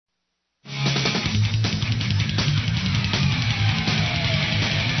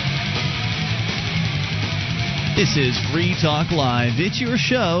This is Free Talk Live. It's your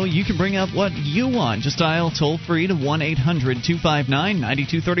show. You can bring up what you want. Just dial toll-free to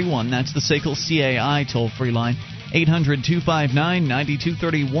 1-800-259-9231. That's the SACL CAI toll-free line.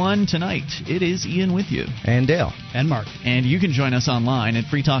 800-259-9231. Tonight, it is Ian with you. And Dale. And Mark. And you can join us online at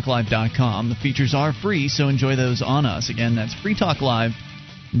freetalklive.com. The features are free, so enjoy those on us. Again, that's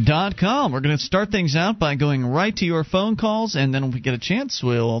freetalklive.com. We're going to start things out by going right to your phone calls, and then when we get a chance,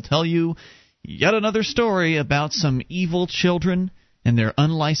 we'll tell you yet another story about some evil children and their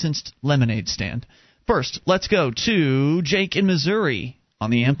unlicensed lemonade stand. First, let's go to Jake in Missouri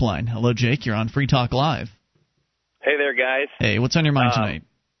on the amp line. Hello, Jake. You're on Free Talk Live. Hey there, guys. Hey, what's on your mind tonight?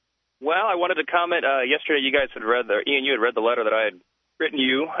 Well, I wanted to comment. Yesterday, you guys had read Ian, you had read the letter that I had written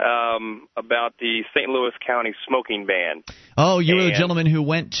you about the St. Louis County smoking ban. Oh, you were the gentleman who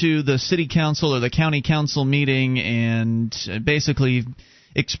went to the city council or the county council meeting and basically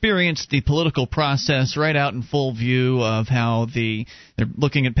experienced the political process right out in full view of how they're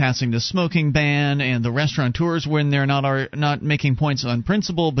looking at passing the smoking ban, and the restaurateurs, when they're not making points on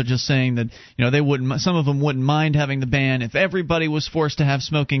principle, but just saying that some of them wouldn't mind having the ban if everybody was forced to have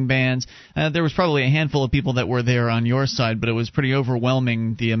smoking bans. There was probably a handful of people that were there on your side, but it was pretty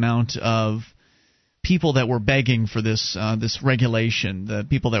overwhelming, the amount of people that were begging for this regulation, the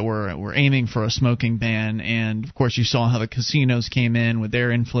people that were aiming for a smoking ban. And of course you saw how the casinos came in with their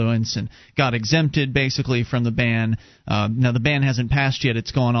influence and got exempted basically from the ban. Now the ban hasn't passed yet.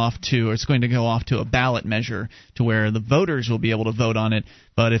 It's going to go off to a ballot measure to where the voters will be able to vote on it.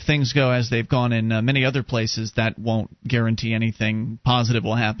 But if things go as they've gone in many other places, that won't guarantee anything positive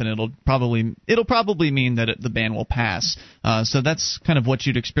will happen. It'll probably mean that the ban will pass. So that's kind of what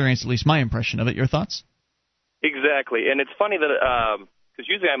you'd experience, at least my impression of it. Your thoughts? Exactly, and it's funny that because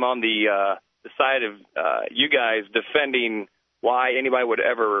usually I'm on the side of you guys defending why anybody would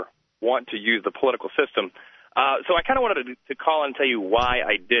ever want to use the political system. So I kind of wanted to call and tell you why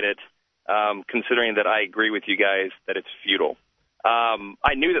I did it, considering that I agree with you guys that it's futile.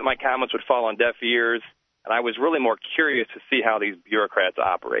 I knew that my comments would fall on deaf ears, and I was really more curious to see how these bureaucrats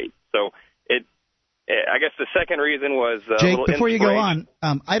operate. So I guess the second reason was Jake, before you go on,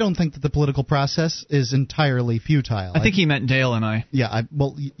 I don't think that the political process is entirely futile. I think he meant Dale and I. Yeah,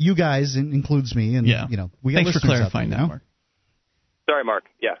 well, you guys includes me, and we got Thanks for clarifying that, Mark. Sorry, Mark.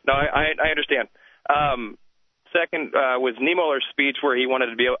 Yeah, no, I understand. Second was Niemöller's speech where he wanted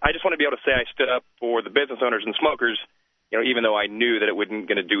to be. I just want to be able to say I stood up for the business owners and smokers, even though I knew that it wasn't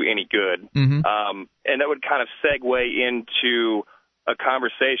going to do any good. Mm-hmm. And that would kind of segue into a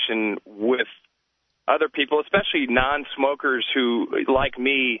conversation with other people, especially non-smokers who, like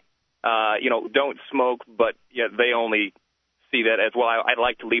me, don't smoke, but yet they only see that as, well, I'd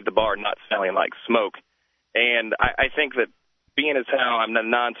like to leave the bar not smelling like smoke. And I think that being as how I'm a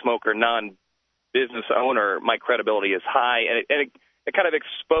non-smoker, non-business owner, my credibility is high, and it kind of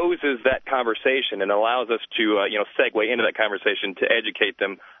exposes that conversation and allows us to, segue into that conversation to educate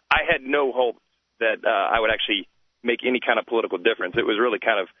them. I had no hope that I would actually make any kind of political difference. It was really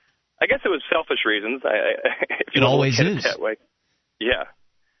kind of, I guess it was selfish reasons. If you it always is. That way. Yeah.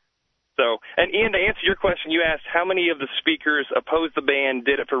 So, and Ian, to answer your question, you asked how many of the speakers opposed the ban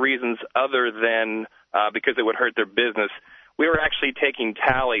did it for reasons other than because it would hurt their business. We were actually taking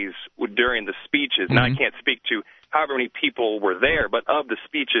tallies during the speeches. Mm-hmm. Now, I can't speak to however many people were there, but of the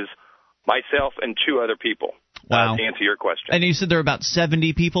speeches, myself and two other people. Wow. To answer your question. And you said there were about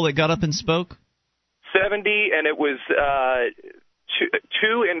 70 people that got up and spoke? 70, and it was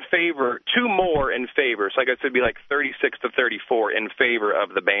two more in favor. So I guess it'd be like 36 to 34 in favor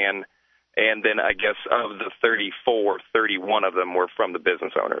of the ban. And then I guess of the 34, 31 of them were from the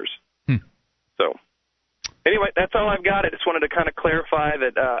business owners. So anyway, that's all I've got. I just wanted to kind of clarify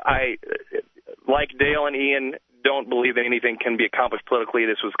that I, like Dale and Ian, don't believe that anything can be accomplished politically.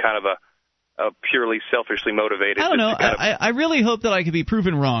 This was kind of a purely selfishly motivated. I don't know. I really hope that I could be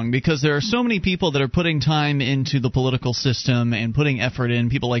proven wrong, because there are so many people that are putting time into the political system and putting effort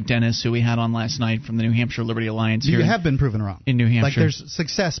in. People like Dennis, who we had on last night from the New Hampshire Liberty Alliance. You have been proven wrong. In New Hampshire. Like there's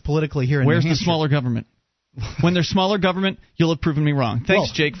success politically here in New Hampshire. Where's the smaller government? When there's smaller government, you'll have proven me wrong.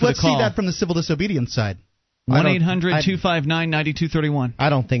 Thanks, Jake, for the call. Let's see that from the civil disobedience side. 1-800-259-9231. I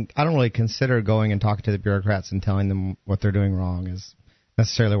don't really consider going and talking to the bureaucrats and telling them what they're doing wrong is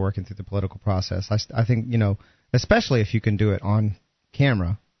necessarily working through the political process. I think, especially if you can do it on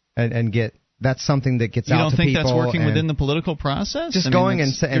camera and get, that's something that gets out to people. You don't think that's working within the political process? Just going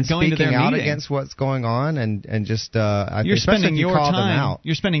and speaking out against what's going on and just, you're spending your time.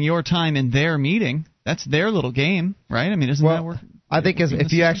 You're spending your time in their meeting. That's their little game, right? I mean, isn't that work? I think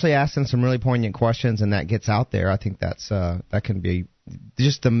if you actually ask them some really poignant questions and that gets out there, I think that can be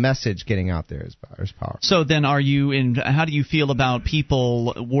just the message getting out there is powerful. So then, how do you feel about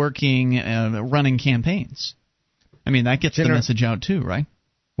people working, running campaigns? I mean, that gets the message out too, right?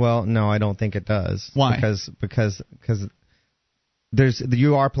 Well, no, I don't think it does. Why? Because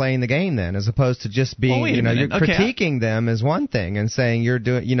you are playing the game then, as opposed to just being, you're critiquing them is one thing and saying you're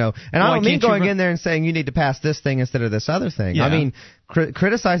doing, and I don't mean going in there and saying you need to pass this thing instead of this other thing. Yeah. I mean,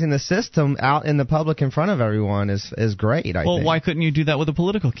 criticizing the system out in the public in front of everyone is great, I think. Well, why couldn't you do that with a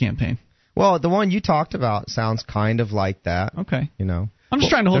political campaign? Well, the one you talked about sounds kind of like that. Okay. I'm just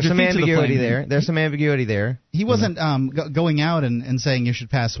trying to hold your feet to the flame there. There's some ambiguity there. He wasn't going out and saying you should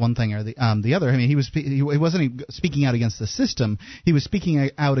pass one thing or the other. I mean, he wasn't speaking out against the system. He was speaking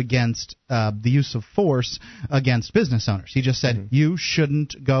out against the use of force against business owners. He just said you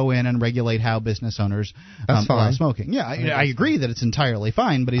shouldn't go in and regulate how business owners allow smoking. Yeah, I agree that it's entirely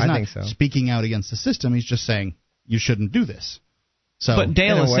fine, but he's not speaking out against the system. He's just saying you shouldn't do this. So, but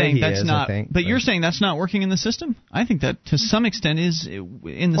Dale is saying that's not. But you're saying that's not working in the system? I think that to some extent is in the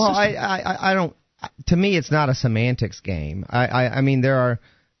system. Well, I don't. To me, it's not a semantics game. I mean, there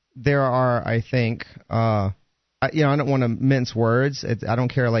are. I think. I don't want to mince words. I don't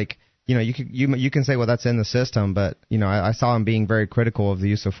care. Like, you can say, well, that's in the system, but I saw him being very critical of the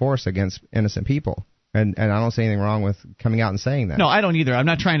use of force against innocent people. And I don't see anything wrong with coming out and saying that. No, I don't either. I'm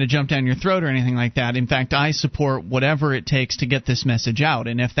not trying to jump down your throat or anything like that. In fact, I support whatever it takes to get this message out.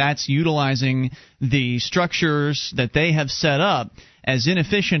 And if that's utilizing the structures that they have set up, as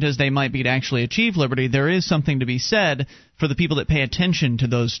inefficient as they might be to actually achieve liberty, there is something to be said for the people that pay attention to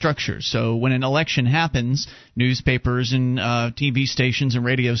those structures. So when an election happens, newspapers and TV stations and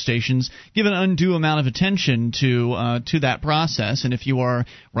radio stations give an undue amount of attention to that process. And if you are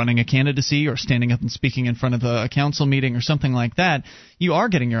running a candidacy or standing up and speaking in front of a council meeting or something like that, you are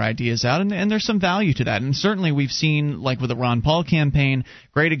getting your ideas out, and there's some value to that. And certainly we've seen, like with the Ron Paul campaign,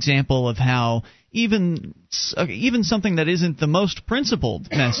 great example of how even something that isn't the most principled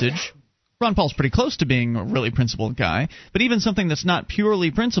message, Ron Paul's pretty close to being a really principled guy, but even something that's not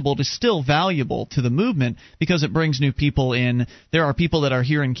purely principled is still valuable to the movement because it brings new people in. There are people that are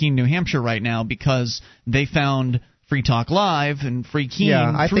here in Keene, New Hampshire right now because they found Free Talk Live and Free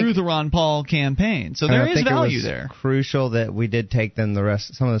Keene through the Ron Paul campaign. So there is value there. Crucial that we did take them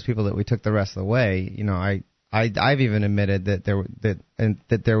some of those people that we took the rest of the way. I've even admitted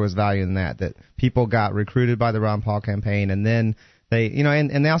that there was value in that people got recruited by the Ron Paul campaign, and then they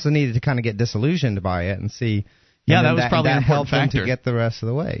and they also needed to kind of get disillusioned by it and see. Yeah, that was probably an important factor to get the rest of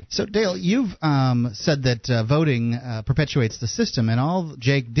the way. So Dale, you've said that voting perpetuates the system, and all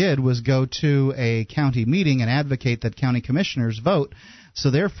Jake did was go to a county meeting and advocate that county commissioners vote.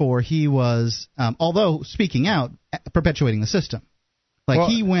 So therefore, he was, although speaking out, perpetuating the system.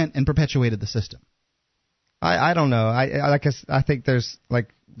 He went and perpetuated the system. I don't know. I think there's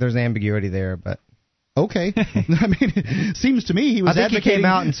ambiguity there, but okay. I mean, it seems to me he was advocating. He came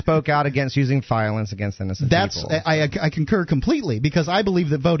out and spoke out against using violence against innocent people. I concur completely, because I believe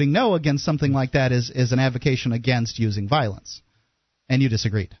that voting no against something like that is an advocation against using violence. And you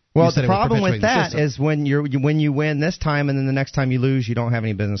disagreed. Well, the problem with that is when you win this time and then the next time you lose, you don't have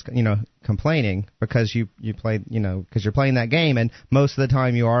any business, complaining because you played, because you're playing that game, and most of the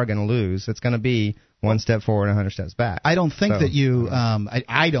time you are going to lose. It's going to be one step forward and 100 steps back. I don't think that you.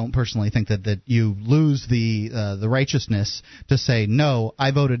 I don't personally think that you lose the righteousness to say no.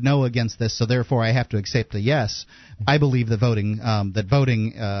 I voted no against this, so therefore I have to accept a yes. I believe that voting. A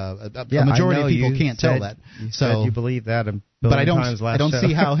majority of people can't tell that. You said you believe that. But I don't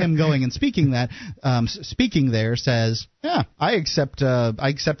see how him going and speaking there says, yeah, I accept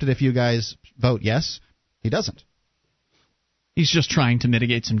it if you guys vote yes. He doesn't. He's just trying to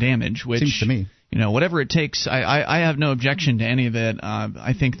mitigate some damage, which seems to me. Whatever it takes, I have no objection to any of it.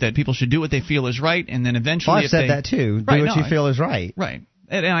 I think that people should do what they feel is right, and then eventually, I've said that too. Do what you feel is right. Right.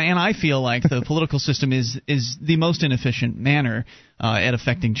 And I feel like the political system is the most inefficient manner at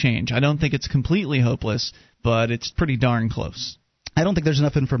affecting change. I don't think it's completely hopeless, but it's pretty darn close. I don't think there's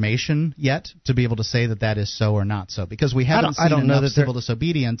enough information yet to be able to say that is so or not so, because we haven't seen enough civil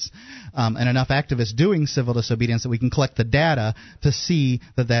disobedience and enough activists doing civil disobedience that we can collect the data to see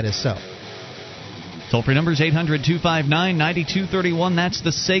that is so. Toll-free number is 800-259-9231. That's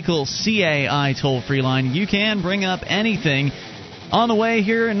the SACL CAI toll-free line. You can bring up anything. On the way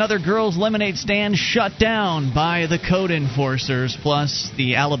here, another girls' lemonade stand shut down by the code enforcers, plus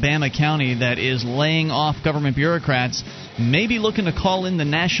the Alabama county that is laying off government bureaucrats, maybe looking to call in the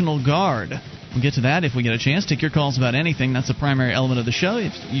National Guard. We'll get to that if we get a chance. Take your calls about anything. That's the primary element of the show.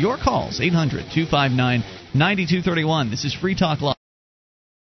 It's your calls, 800-259-9231. This is Free Talk Live.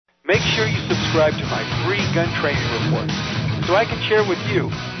 Make sure you subscribe to my free gun training report. so I can share with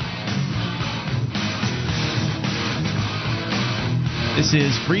you. This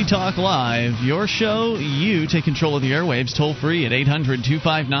is Free Talk Live, your show. You take control of the airwaves toll free at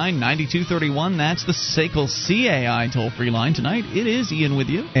 800-259-9231. That's the SACL CAI toll free line. Tonight, it is Ian with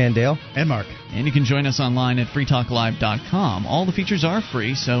you. And Dale. And Mark. And you can join us online at freetalklive.com. All the features are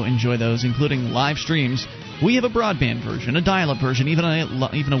free, so enjoy those, including live streams. We have a broadband version, a dial-up version, even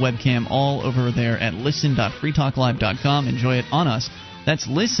a webcam, all over there at listen.freetalklive.com. Enjoy it on us. That's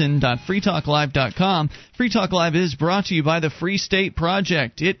listen.freetalklive.com. Free Talk Live is brought to you by the Free State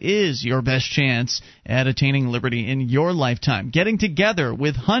Project. It is your best chance at attaining liberty in your lifetime. Getting together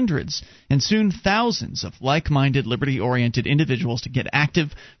with hundreds and soon thousands of like-minded, liberty-oriented individuals to get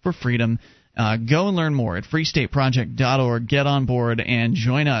active for freedom. Go and learn more at freestateproject.org. Get on board and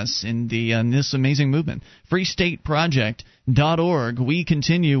join us in this amazing movement. freestateproject.org. We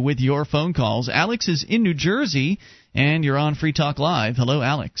continue with your phone calls. Alex is in New Jersey, and you're on Free Talk Live. Hello,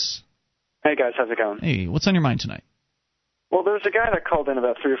 Alex. Hey, guys. How's it going? Hey, what's on your mind tonight? Well, there was a guy that called in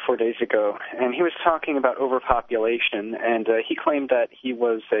about 3 or 4 days ago, and he was talking about overpopulation, and he claimed that he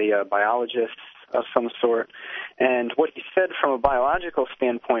was a biologist of some sort, and what he said from a biological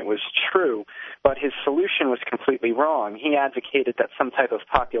standpoint was true, but his solution was completely wrong. He advocated that some type of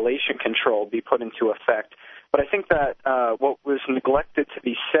population control be put into effect, but I think that what was neglected to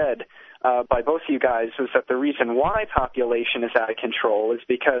be said by both of you guys was that the reason why population is out of control is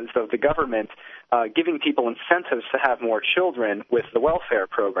because of the government giving people incentives to have more children with the welfare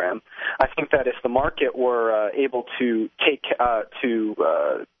program. I think that if the market were able to take to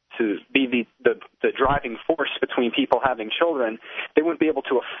be the driving force between people having children, they wouldn't be able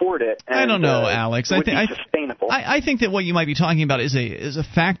to afford it. And, I don't know, Alex. It would be sustainable. I think that what you might be talking about is a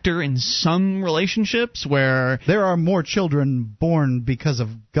factor in some relationships where there are more children born because of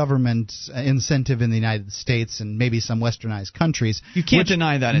government incentive in the United States and maybe some westernized countries. You can't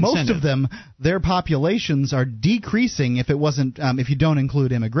deny that incentive. Most of them, their populations are decreasing if you don't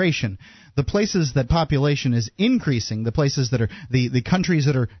include immigration. The places that population is increasing, the places that are the countries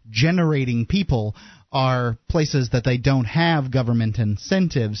that are generating people, are places that they don't have government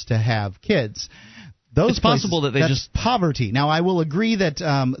incentives to have kids. It's possible that that's poverty. Now, I will agree that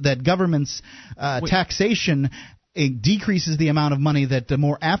that government's taxation decreases the amount of money that the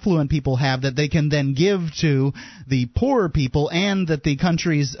more affluent people have that they can then give to the poorer people, and that the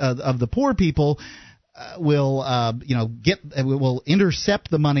countries of the poor people will intercept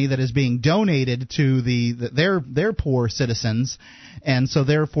the money that is being donated to their poor citizens, and so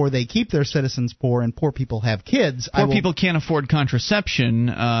therefore they keep their citizens poor, and poor people have kids. Poor people can't afford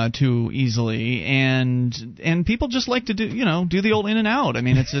contraception too easily, and people just like to do the old in and out. I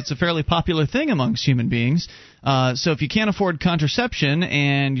mean, it's a fairly popular thing amongst human beings. So if you can't afford contraception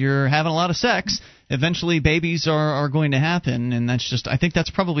and you're having a lot of sex, eventually babies are going to happen, and I think that's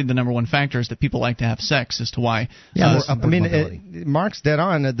probably the number one factor, is that people like to have sex as to why. Mark's dead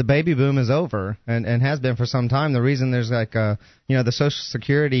on. The baby boom is over and has been for some time. The reason there's the Social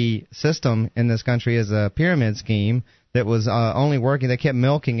Security system in this country is a pyramid scheme that was only working. They kept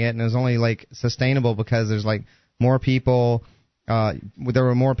milking it, and it was only sustainable because there's more people. There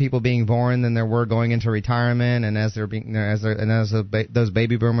were more people being born than there were going into retirement, and as those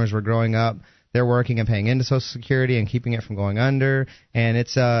baby boomers were growing up, they're working and paying into Social Security and keeping it from going under. And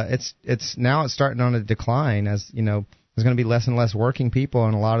it's now starting on a decline, as there's going to be less and less working people,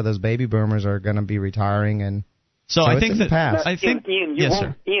 and a lot of those baby boomers are going to be retiring. And so I think Ian,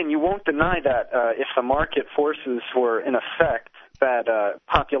 you won't deny that if the market forces were in effect, that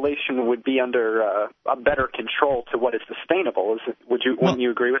population would be under a better control to what is sustainable. Wouldn't you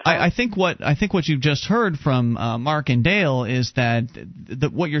agree with that? I think what you've just heard from Mark and Dale is that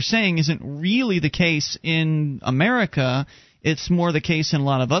what you're saying isn't really the case in America. It's more the case in a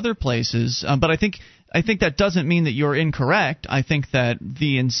lot of other places. But I think that doesn't mean that you're incorrect. I think that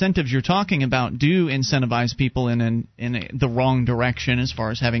the incentives you're talking about do incentivize people in the wrong direction as far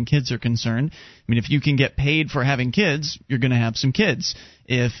as having kids are concerned. I mean, if you can get paid for having kids, you're going to have some kids.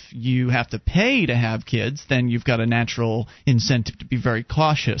 If you have to pay to have kids, then you've got a natural incentive to be very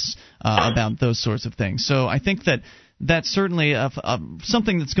cautious about those sorts of things. So I think that's certainly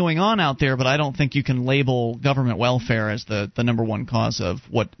something that's going on out there, but I don't think you can label government welfare as the number one cause of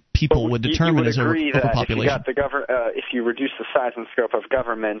what people would determine as overpopulation. If you reduce the size and scope of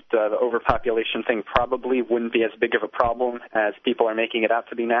government, the overpopulation thing probably wouldn't be as big of a problem as people are making it out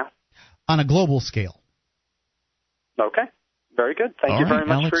to be now? On a global scale. Okay. Very good. Thank you very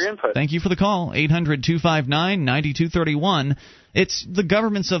much, Alex, for your input. Thank you for the call. 800-259-9231. It's the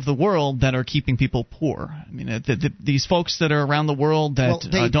governments of the world that are keeping people poor. I mean, these folks that are around the world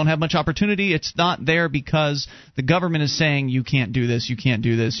that don't have much opportunity, it's not there because the government is saying you can't do this, you can't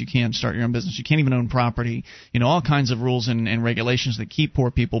do this, you can't start your own business, you can't even own property. All kinds of rules and regulations that keep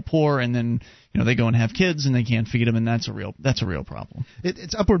poor people poor, and then they go and have kids and they can't feed them, and that's a real problem.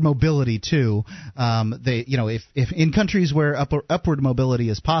 It's upward mobility too. If in countries where upward mobility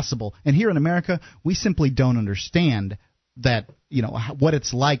is possible, and here in America we simply don't understand that what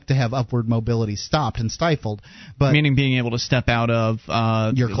it's like to have upward mobility stopped and stifled. But meaning being able to step out of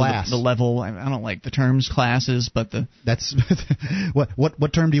your class, the level. I don't like the terms classes, but that's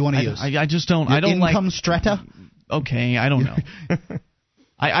what term do you want to use? I just don't. I don't like income strata. Okay, I don't know.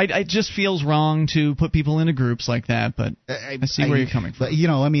 It just feels wrong to put people into groups like that, but I see where you're coming from. But,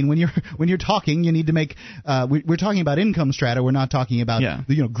 when you're talking, you need to make. We're talking about income strata. We're not talking about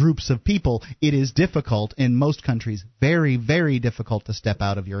groups of people. It is difficult in most countries, very, very difficult to step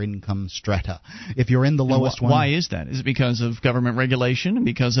out of your income strata. If you're in the lowest one, why is that? Is it because of government regulation and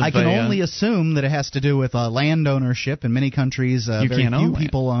because of? I can only assume that it has to do with land ownership. In many countries, very few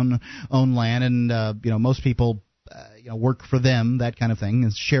people own land, and most people. Work for them, that kind of thing,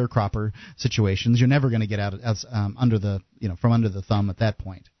 is sharecropper situations. You're never going to get out from under the thumb at that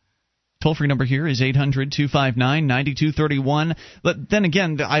point. Toll-free number here is 800-259-9231. But then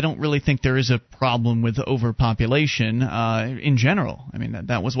again, I don't really think there is a problem with overpopulation in general. I mean,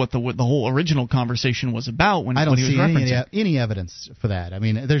 that was what the whole original conversation was about when he was referencing. I don't see any evidence for that. I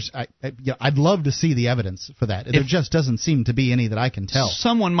mean, I'd love to see the evidence for that. There just doesn't seem to be any that I can tell.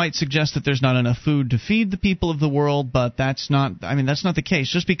 Someone might suggest that there's not enough food to feed the people of the world, but that's not the case.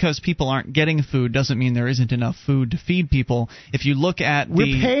 Just because people aren't getting food doesn't mean there isn't enough food to feed people. If you look at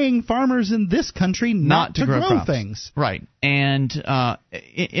we're paying farmers in this country not to grow things. Right. And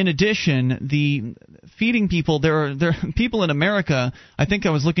in addition, the feeding people, there are people in America, I think I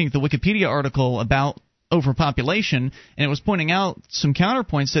was looking at the Wikipedia article about overpopulation, and it was pointing out some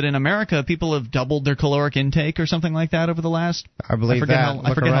counterpoints that in America people have doubled their caloric intake or something like that over the last I forget how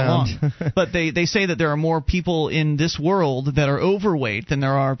long. But they say that there are more people in this world that are overweight than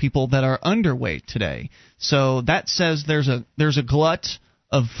there are people that are underweight today. So that says there's a glut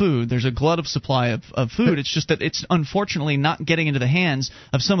of food. There's a glut of supply of food. It's just that it's unfortunately not getting into the hands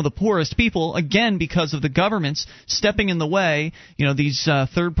of some of the poorest people, again, because of the governments stepping in the way. These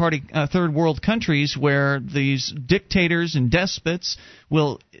third world countries where these dictators and despots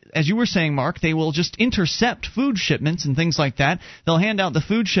will, as you were saying, Mark, they will just intercept food shipments and things like that. They'll hand out the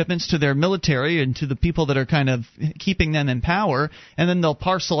food shipments to their military and to the people that are kind of keeping them in power, and then they'll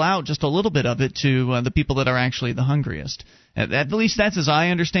parcel out just a little bit of it to the people that are actually the hungriest. At least that's as I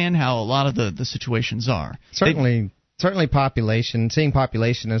understand how a lot of the situations are. Certainly population, seeing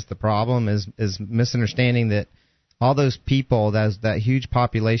population as the problem is misunderstanding that all those people, that huge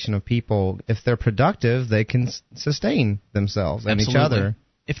population of people, if they're productive, they can sustain themselves and each other.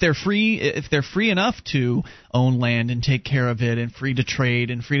 If they're free enough to own land and take care of it, and free to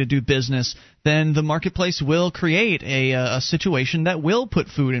trade and free to do business, then the marketplace will create a situation that will put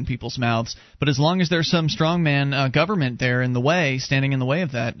food in people's mouths. But as long as there's some strongman government there in the way, standing in the way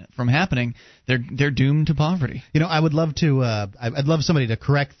of that from happening, they're doomed to poverty. I would love to. I'd love somebody to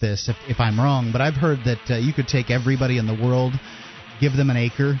correct this if I'm wrong, but I've heard that you could take everybody in the world, give them an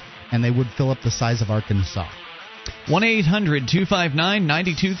acre, and they would fill up the size of Arkansas.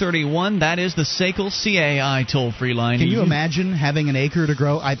 1-800-259-9231. That is the SACL CAI toll-free line. Can you imagine having an acre to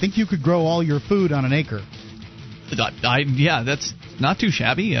grow? I think you could grow all your food on an acre. Yeah, that's not too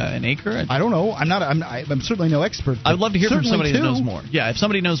shabby. An acre. I don't know. I'm certainly no expert. I would love to hear from somebody that knows more. Yeah, if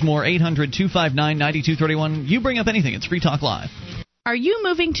somebody knows more, 800-259-9231. You bring up anything. It's Free Talk Live. Are you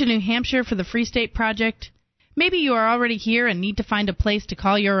moving to New Hampshire for the Free State Project? Maybe you are already here and need to find a place to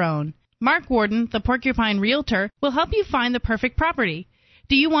call your own. Mark Warden, the Porcupine Realtor, will help you find the perfect property.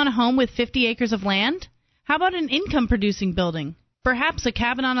 Do you want a home with 50 acres of land? How about an income-producing building? Perhaps a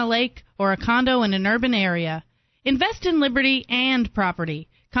cabin on a lake or a condo in an urban area. Invest in liberty and property.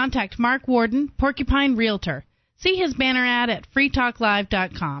 Contact Mark Warden, Porcupine Realtor. See his banner ad at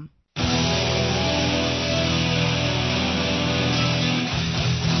freetalklive.com.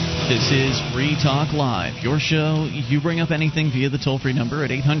 This is Free Talk Live, your show. You bring up anything via the toll-free number at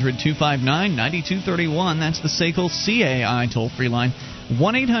 800-259-9231. That's the SACL CAI toll-free line,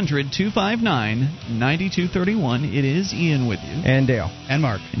 1-800-259-9231. It is Ian with you. And Dale. And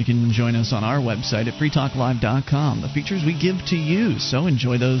Mark. And you can join us on our website at freetalklive.com. The features we give to you, so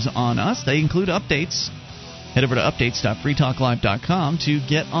enjoy those on us. They include updates. Head over to updates.freetalklive.com to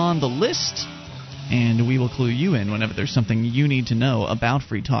get on the list, and we will clue you in whenever there's something you need to know about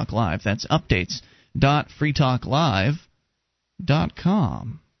Free Talk Live. That's updates.freetalklive.com.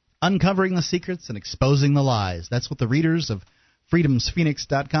 Uncovering the secrets and exposing the lies. That's what the readers of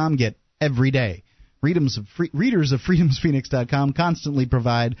freedomsphoenix.com get every day. Readers of freedomsphoenix.com constantly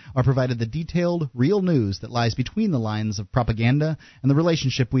are provided the detailed, real news that lies between the lines of propaganda and the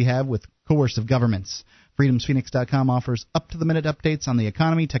relationship we have with coercive governments. freedomsphoenix.com offers up-to-the-minute updates on the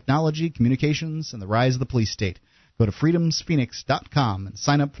economy, technology, communications, and the rise of the police state. Go to freedomsphoenix.com and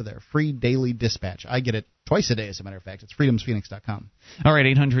sign up for their free daily dispatch. I get it twice a day, as a matter of fact. It's freedomsphoenix.com. All right,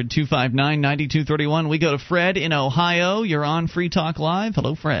 800-259-9231. We go to Fred in Ohio. You're on Free Talk Live.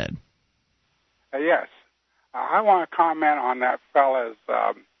 Hello, Fred. Yes. I want to comment on that fella's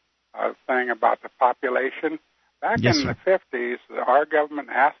thing about the population. Back in the 50s, our government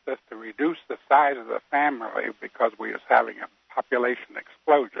asked us to reduce the size of the family because we was having a population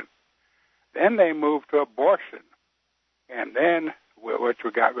explosion. Then they moved to abortion, and then which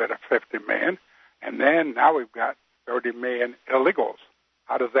we got rid of 50 million, and then now we've got 30 million illegals.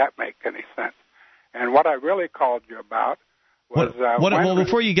 How does that make any sense? And what I really called you about was well,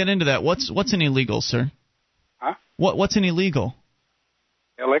 before you get into that, what's an illegal, sir? Huh? What's an illegal?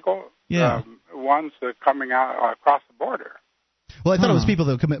 Illegal? Yeah. Ones that are coming out across the border. Well, I thought it was people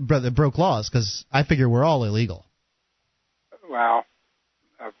that broke laws, because I figure we're all illegal. Well,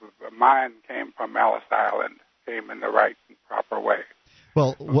 mine came from Ellis Island, came in the right and proper way.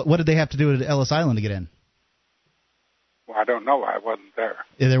 Well, what did they have to do at Ellis Island to get in? Well, I don't know. I wasn't there.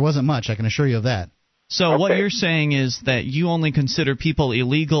 Yeah, there wasn't much, I can assure you of that. So what you're saying is that you only consider people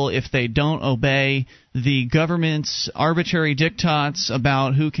illegal if they don't obey the government's arbitrary diktats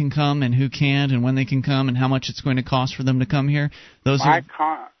about who can come and who can't and when they can come and how much it's going to cost for them to come here?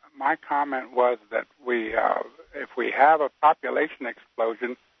 My comment was that if we have a population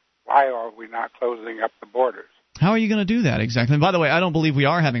explosion, why are we not closing up the borders? How are you going to do that exactly? And by the way, I don't believe we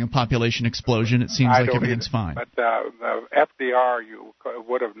are having a population explosion. It seems like everything's fine. But the FDR, you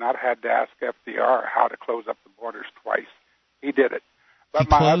would have not had to ask FDR how to close up the borders twice. He did it. But he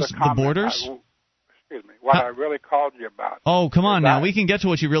closed the borders? What I really called you about. Oh, come on now. We can get to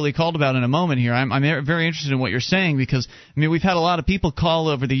what you really called about in a moment here. I'm very interested in what you're saying because, I mean, we've had a lot of people call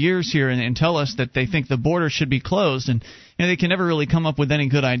over the years here and tell us that they think the border should be closed, and they can never really come up with any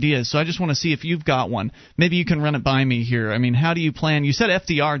good ideas. So I just want to see if you've got one. Maybe you can run it by me here. I mean, how do you plan? You said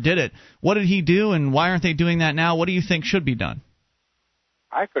FDR did it. What did he do, and why aren't they doing that now? What do you think should be done?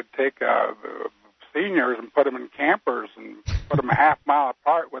 I could take seniors and put them in campers and put them a half mile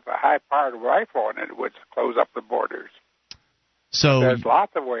apart with a high-powered rifle, and it would close up the borders. So there's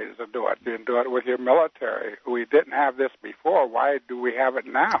lots of ways to do it. You can do it with your military. We didn't have this before. Why do we have it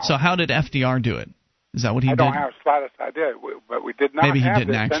now? So how did FDR do it? Is that what he did? I don't have the slightest idea, but we did not Maybe he have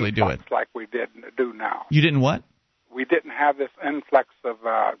didn't this actually influx do it like we do now. You didn't what? We didn't have this influx of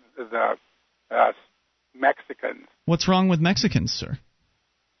the Mexicans. What's wrong with Mexicans, sir?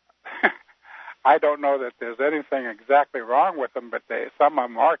 I don't know that there's anything exactly wrong with them, but some of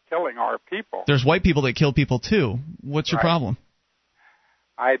them are killing our people. There's white people that kill people too. What's your problem?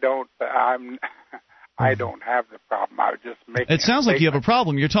 I don't have the problem. I was just making. It sounds like you have a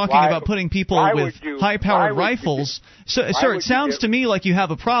problem. You're talking about putting people with high-powered rifles. Sir, it sounds to me like you have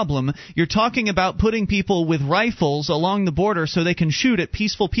a problem. You're talking about putting people with rifles along the border so they can shoot at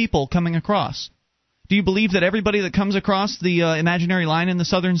peaceful people coming across. Do you believe that everybody that comes across the imaginary line in the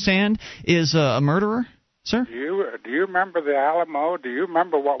southern sand is a murderer, sir? Do you remember the Alamo? Do you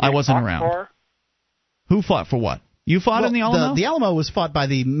remember what we I wasn't fought around. For? Who fought for what? You fought in the Alamo? The Alamo was fought by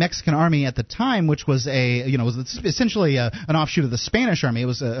the Mexican army at the time, which was was essentially an offshoot of the Spanish army. It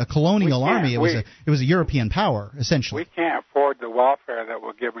was a colonial army. It was a European power, essentially. We can't afford the welfare that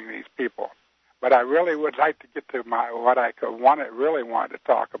we're giving these people. But I really would like to get to what I really wanted to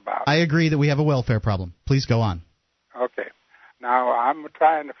talk about. I agree that we have a welfare problem. Please go on. Okay. Now, I'm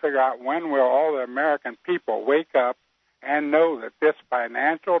trying to figure out when will all the American people wake up and know that this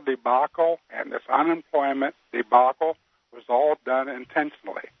financial debacle and this unemployment debacle was all done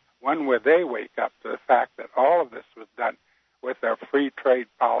intentionally. When will they wake up to the fact that all of this was done with their free trade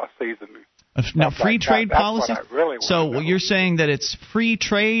policies and free trade policy? Really so you're saying that it's free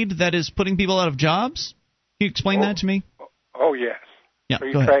trade that is putting people out of jobs? Can you explain that to me? Oh, yes. Yeah,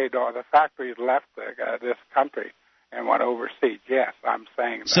 free go ahead. trade, or the factories left this country and went overseas. Yes, I'm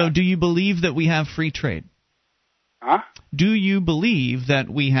saying that. So do you believe that we have free trade? Huh? Do you believe that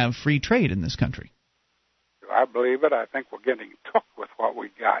we have free trade in this country? Do I believe it? I think we're getting took with what we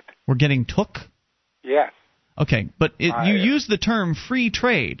got. We're getting took? Yes. Okay, but you use the term free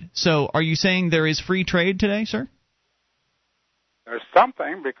trade. So are you saying there is free trade today, sir? There's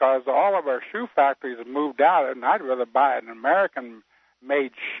something, because all of our shoe factories have moved out, and I'd rather buy an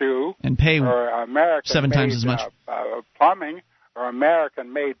American-made shoe and pay or American 7 times as much plumbing or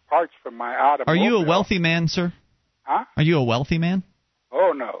American-made parts for my automobile. Are you a wealthy man, sir? Huh? Are you a wealthy man?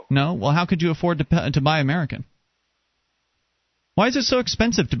 Oh, no. No? Well, how could you afford to buy American? Why is it so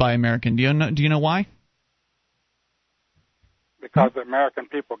expensive to buy American? Do you know why? Because the American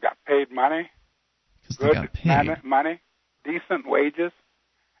people got paid money, good money, decent wages,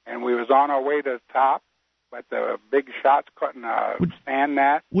 and we was on our way to the top, but the big shots couldn't stand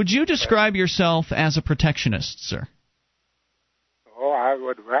that. Would you describe yourself as a protectionist, sir? Oh, I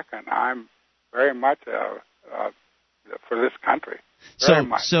would reckon I'm very much for this country.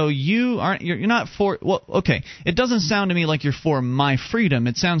 So you're not for, well, okay, it doesn't sound to me like you're for my freedom.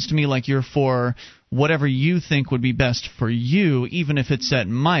 It sounds to me like you're for whatever you think would be best for you, even if it's at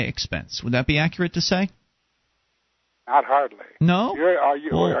my expense. Would that be accurate to say? Not hardly. No? Are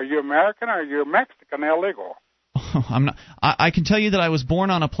you American or are you Mexican illegal? I'm not. I can tell you that I was born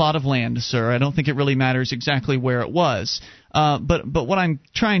on a plot of land, sir. I don't think it really matters exactly where it was. But what I'm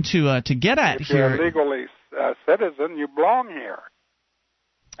trying to get at if here. If you're legally citizen, you belong here.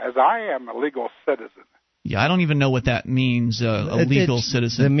 As I am a legal citizen. Yeah, I don't even know what that means, a legal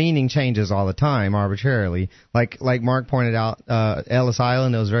citizen. The meaning changes all the time, arbitrarily. Like Mark pointed out, Ellis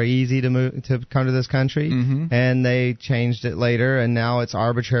Island, it was very easy to come to this country, and they changed it later, and now it's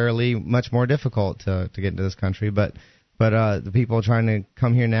arbitrarily much more difficult to get into this country. But the people trying to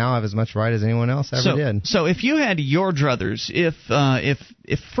come here now have as much right as anyone else ever did. So if you had your druthers, if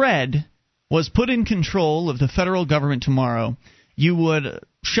Fred was put in control of the federal government tomorrow, you would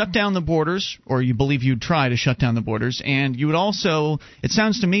shut down the borders, or you believe you'd try to shut down the borders, and you would also, it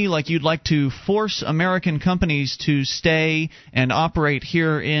sounds to me like you'd like to force American companies to stay and operate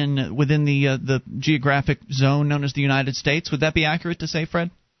here within the geographic zone known as the United States. Would that be accurate to say, Fred?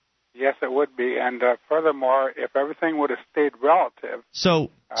 Yes, it would be. And furthermore, if everything would have stayed relative,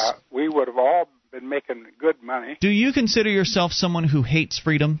 we would have all been making good money. Do you consider yourself someone who hates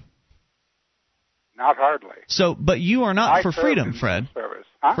freedom? Not hardly. But you are not for freedom, Fred.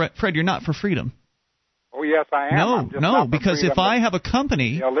 Huh? Fred, you're not for freedom. Oh, yes, I am. No, because if I have a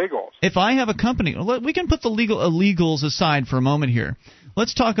company... The illegals. If I have a company... We can put the illegals aside for a moment here.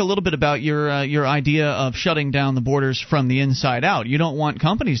 Let's talk a little bit about your idea of shutting down the borders from the inside out. You don't want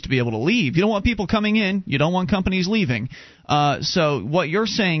companies to be able to leave. You don't want people coming in. You don't want companies leaving. So what you're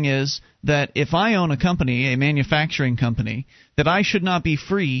saying is that if I own a company, a manufacturing company, that I should not be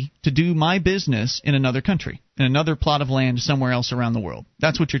free to do my business in another country, in another plot of land somewhere else around the world.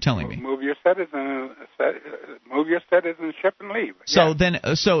 That's what you're telling me. Move your citizenship and leave. So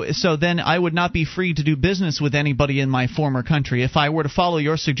then I would not be free to do business with anybody in my former country. If I were to follow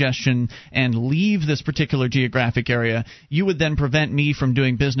your suggestion and leave this particular geographic area, you would then prevent me from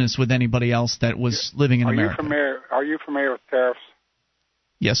doing business with anybody else that was living in America. Are you familiar with tariffs?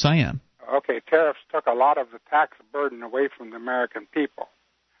 Yes, I am. Okay, tariffs took a lot of the tax burden away from the American people.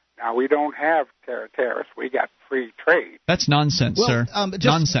 Now, we don't have tariffs. We got free trade. That's nonsense, sir.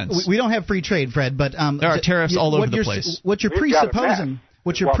 Nonsense. We don't have free trade, Fred, but... there are tariffs all over the place. What you're presupposing...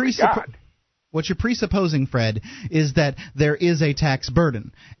 What you're presupposing, Fred, is that there is a tax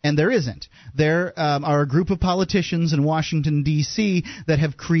burden, and there isn't. There are a group of politicians in Washington, D.C. that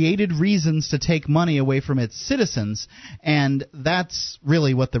have created reasons to take money away from its citizens, and that's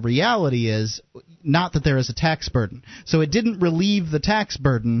really what the reality is, not that there is a tax burden. So it didn't relieve the tax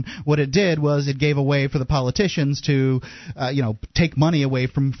burden. What it did was it gave a way for the politicians to take money away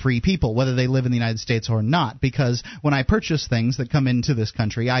from free people, whether they live in the United States or not, because when I purchase things that come into this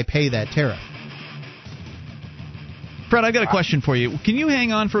country, I pay that tariff. Fred, I got a question for you. Can you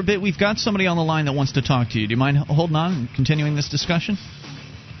hang on for a bit? We've got somebody on the line that wants to talk to you. Do you mind holding on and continuing this discussion?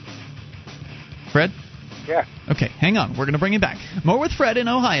 Fred? Yeah. Okay, hang on. We're going to bring you back. More with Fred in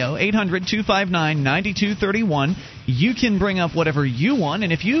Ohio, 800-259-9231. You can bring up whatever you want,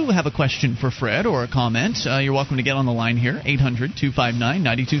 and if you have a question for Fred or a comment, you're welcome to get on the line here,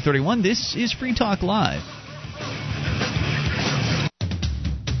 800-259-9231. This is Free Talk Live.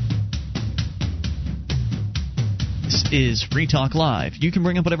 This is Free Talk Live. You can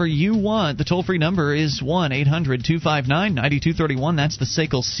bring up whatever you want. The toll-free number is 1-800-259-9231. That's the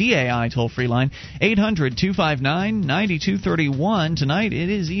SACL CAI toll-free line, 800-259-9231. Tonight, it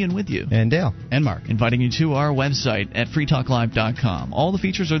is Ian with you. And Dale. And Mark. Inviting you to our website at freetalklive.com. All the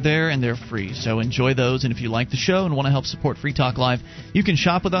features are there, and they're free, so enjoy those. And if you like the show and want to help support Free Talk Live, you can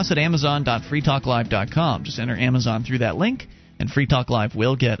shop with us at amazon.freetalklive.com. Just enter Amazon through that link, and Free Talk Live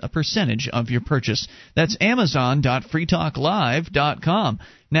will get a percentage of your purchase. That's amazon.freetalklive.com.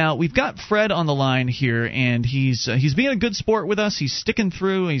 Now, we've got Fred on the line here, and he's being a good sport with us. He's sticking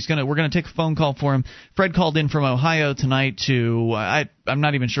through. We're going to take a phone call for him. Fred called in from Ohio tonight to I'm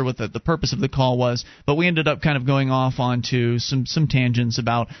not even sure what the purpose of the call was, but we ended up kind of going off onto some tangents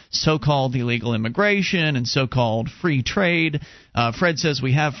about so-called illegal immigration and so-called free trade. Fred says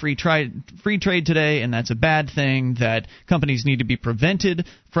we have free trade today, and that's a bad thing, that companies need to be prevented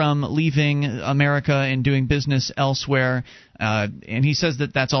from leaving America and doing business elsewhere. And he says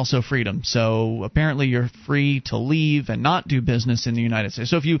that that's also freedom. So apparently you're free to leave and not do business in the United States.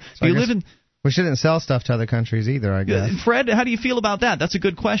 So if you live in... We shouldn't sell stuff to other countries either, I guess. Fred, how do you feel about that? That's a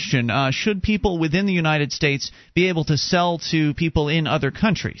good question. Should people within the United States be able to sell to people in other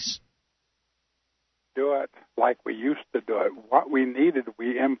countries? Do it like we used to do it. What we needed,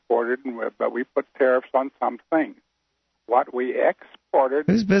 we imported, but we put tariffs on some things. What we exported...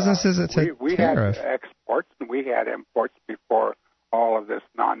 Whose business is it to we tariff? had exports and we had imports before all of this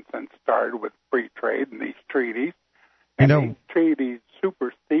nonsense started with free trade and these treaties. And these treaties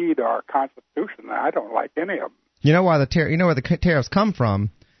supersede our Constitution. I don't like any of them. You know why where the tariffs come from?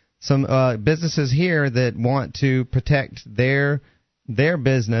 Some businesses here that want to protect their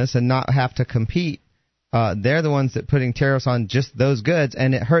business and not have to compete. They're the ones that putting tariffs on just those goods,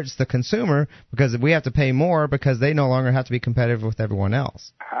 and it hurts the consumer because we have to pay more because they no longer have to be competitive with everyone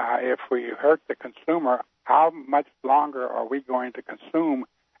else. If we hurt the consumer, how much longer are we going to consume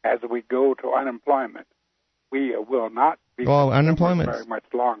as we go to unemployment? We will not be unemployment very much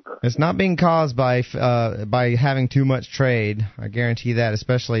longer. It's not being caused by having too much trade. I guarantee that,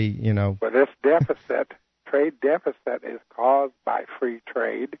 especially, But this deficit, trade deficit, is caused by free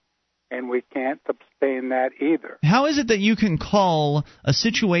trade, and we can't sustain that either. How is it that you can call a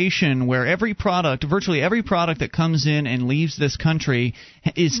situation where virtually every product that comes in and leaves this country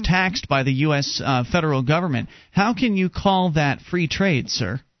is taxed by the U.S. Federal government? How can you call that free trade,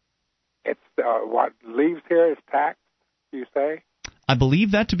 sir? It's what leaves here is taxed, you say? I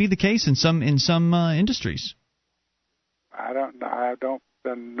believe that to be the case in some industries. I don't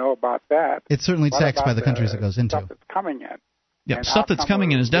know about that. It's certainly taxed by the countries it goes into. Stuff that's coming in. Yeah, stuff that's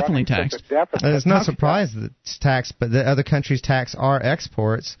coming in is definitely taxed. There's no surprise that it's taxed, but the other countries tax our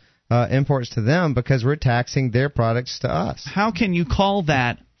exports, imports to them, because we're taxing their products to us. How can you call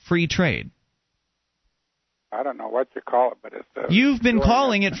that free trade? I don't know what you call it, but it's... You've been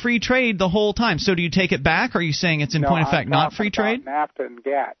calling it free trade the whole time. So do you take it back, or are you saying it's in point of fact not free trade? NAFTA and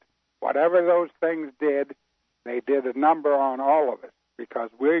GATT. Whatever those things did, they did a number on all of it, because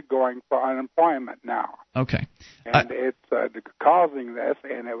we're going for unemployment now. Okay. And it's causing this,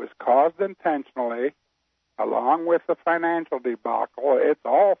 and it was caused intentionally, along with the financial debacle. It's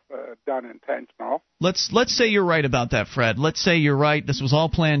all done intentional. Let's say you're right about that, Fred. Let's say you're right. This was all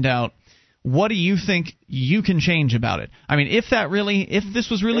planned out. What do you think you can change about it? I mean, if this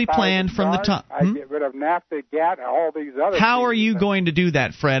was really planned from the top, I'd get rid of NAFTA, GATT, all these other. How are you going to do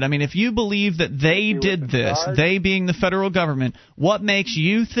that, Fred? I mean, if you believe that they did this, they being the federal government, what makes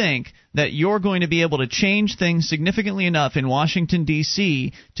you think that you're going to be able to change things significantly enough in Washington,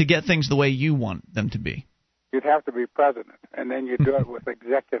 D.C. to get things the way you want them to be? You'd have to be president, and then you do it with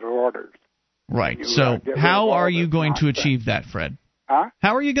executive orders. Right. So how are you going to achieve that, Fred? Huh?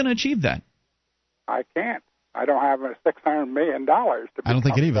 How are you going to achieve that? I can't. I don't have $600 million to become I don't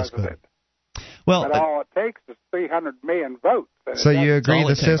think any of us president. could. Well, but all it takes is 300 million votes. So you agree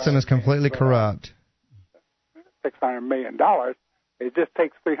the system is completely corrupt? $600 million. It just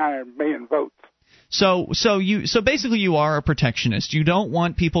takes 300 million votes. So basically you are a protectionist. You don't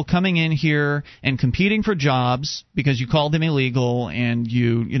want people coming in here and competing for jobs because you call them illegal, and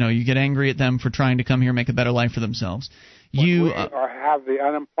you get angry at them for trying to come here and make a better life for themselves. We have the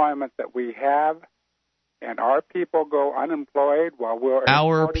unemployment that we have, and our people go unemployed while we're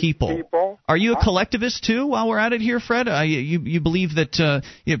our people. Are you a collectivist too? While we're at it here, Fred, you believe that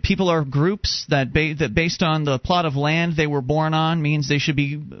people are groups that based on the plot of land they were born on means they should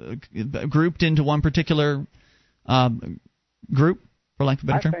be grouped into one particular group, for lack of a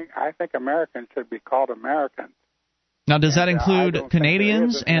better term? I think Americans should be called Americans. Now, does that include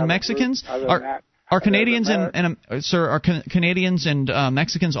Canadians and Mexicans? Are Canadians Canadians and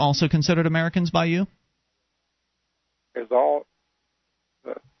Mexicans also considered Americans by you? Is all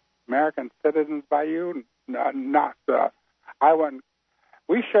the American citizens by you? Not. I wouldn't.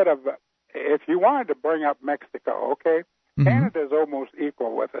 We should have. If you wanted to bring up Mexico, okay, Canada's almost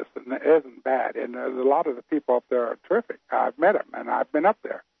equal with us, and it isn't bad. And a lot of the people up there are terrific. I've met them, and I've been up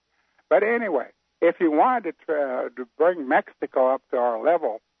there. But anyway, if you wanted to bring Mexico up to our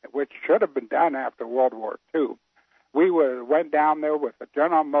level, which should have been done after World War II, we went down there with a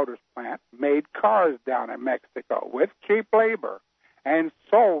General Motors plant, made cars down in Mexico with cheap labor, and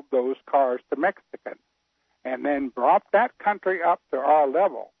sold those cars to Mexicans, and then brought that country up to our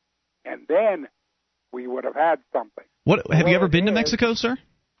level, and then we would have had something. What have you ever been to Mexico, sir?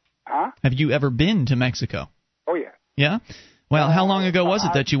 Huh? Have you ever been to Mexico? Oh, yeah. Yeah? Well, how long ago was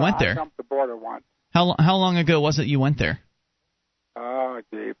it that you went there? I jumped the border once. How long ago was it you went there?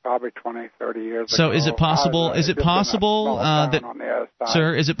 Probably 20, 30 years ago. So is it possible that,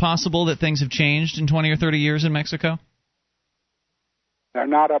 sir, is it possible that things have changed in 20 or 30 years in Mexico? They're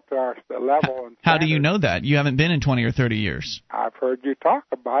not up to our level. How do you know that? You haven't been in 20 or 30 years. I've heard you talk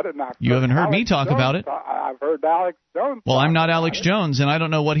about it. And you haven't heard me talk about it. I've heard Alex Jones. Well, I'm not Alex Jones, and I don't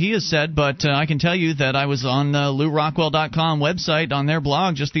know what he has said, but I can tell you that I was on LouRockwell.com website on their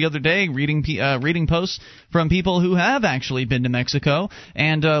blog just the other day reading posts from people who have actually been to Mexico.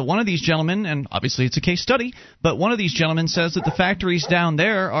 And one of these gentlemen, and obviously it's a case study, but one of these gentlemen says that the factories down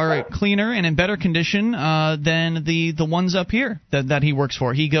there are cleaner and in better condition than the ones up here that he works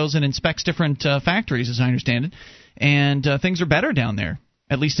for. He goes and inspects different factories, as I understand it, and things are better down there,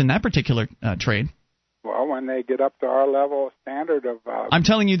 at least in that particular trade. Well, when they get up to our level of standard of I'm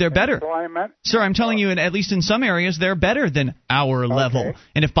telling you they're better. Employment. Sir, I'm telling you, at least in some areas, they're better than our level.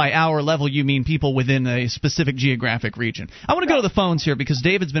 And if by our level you mean people within a specific geographic region. I want to go to the phones here because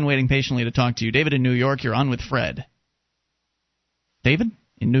David's been waiting patiently to talk to you. David in New York, you're on with Fred. David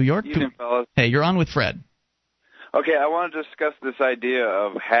in New York? Evening, fellas. Hey, you're on with Fred. Okay, I want to discuss this idea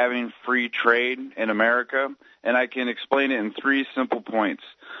of having free trade in America, and I can explain it in 3 simple points.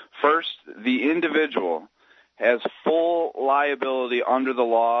 First, the individual has full liability under the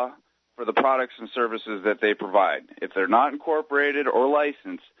law for the products and services that they provide. If they're not incorporated or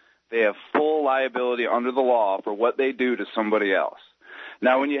licensed, they have full liability under the law for what they do to somebody else.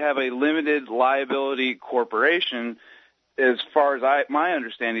 Now, when you have a limited liability corporation, as far as my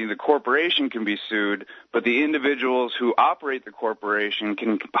understanding, the corporation can be sued, but the individuals who operate the corporation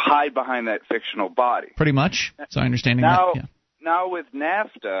can hide behind that fictional body. Pretty much. So I understand now, that. Yeah. Now with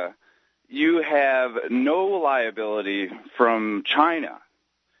NAFTA, you have no liability from China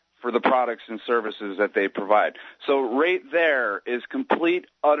for the products and services that they provide. So right there is complete,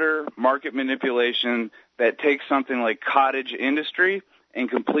 utter market manipulation that takes something like cottage industry and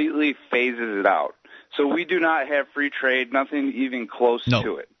completely phases it out. So we do not have free trade, nothing even close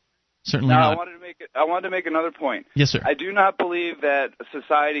to it. Certainly not. I wanted to make another point. Yes, sir. I do not believe that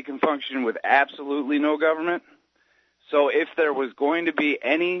society can function with absolutely no government. So if there was going to be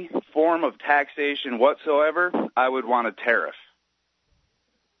any form of taxation whatsoever, I would want a tariff.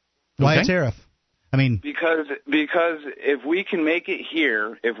 Why a tariff? I mean, because if we can make it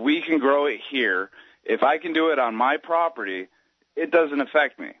here, if we can grow it here, if I can do it on my property, it doesn't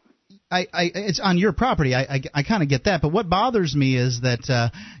affect me. It's on your property. I kind of get that, but what bothers me is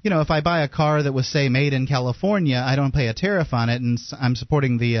that if I buy a car that was, say, made in California, I don't pay a tariff on it, and I'm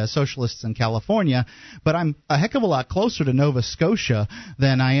supporting the socialists in California. But I'm a heck of a lot closer to Nova Scotia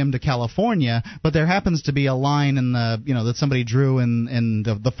than I am to California. But there happens to be a line in the that somebody drew in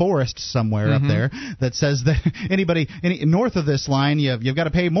the forest somewhere up there that says that anybody north of this line, you've got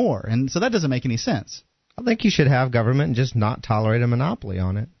to pay more, and so that doesn't make any sense. I think you should have government and just not tolerate a monopoly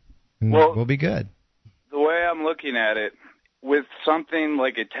on it. Well, we'll be good. The way I'm looking at it, with something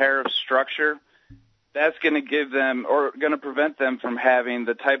like a tariff structure, that's going to give them or going to prevent them from having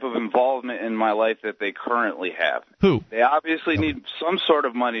the type of involvement in my life that they currently have. Who? They obviously need some sort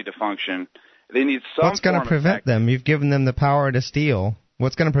of money to function. They need some. What's going to prevent them? You've given them the power to steal.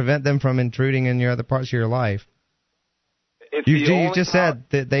 What's going to prevent them from intruding in your other parts of your life? You just said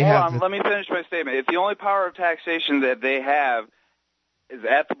that they have. Let me finish my statement. If the only power of taxation that they have is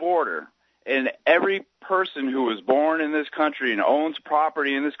at the border, and every person who was born in this country and owns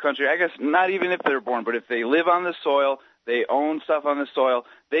property in this country, I guess not even if they're born, but if they live on the soil, they own stuff on the soil,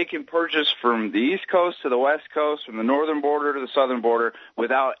 they can purchase from the East Coast to the West Coast, from the northern border to the southern border,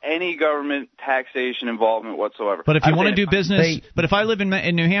 without any government taxation involvement whatsoever. But if you want to do business, but if I live in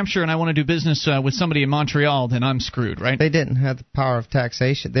New Hampshire and I want to do business with somebody in Montreal, then I'm screwed, right? They didn't have the power of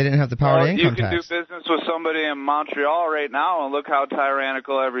taxation. They didn't have the power of income tax. You can do business with somebody in Montreal right now, and look how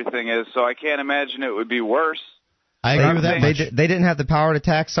tyrannical everything is. So I can't imagine it would be worse. I agree with that much. They didn't have the power to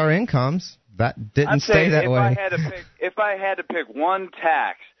tax our incomes. That didn't stay that way. If I had to pick one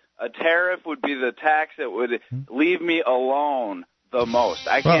tax, a tariff would be the tax that would leave me alone the most.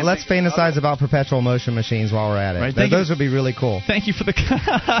 Let's fantasize about perpetual motion machines while we're at it. Right, those would be really cool. Thank you for the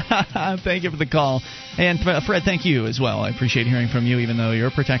thank you for the call, and Fred, thank you as well. I appreciate hearing from you, even though you're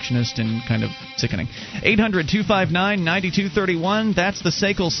a protectionist and kind of sickening. 800-259-9231. That's the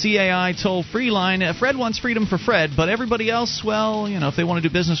SACL CAI toll-free line. Fred wants freedom for Fred, but everybody else, well, if they want to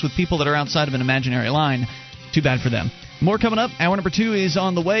do business with people that are outside of an imaginary line, too bad for them. More coming up. Hour number 2 is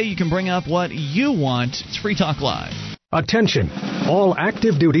on the way. You can bring up what you want. It's Free Talk Live. Attention, all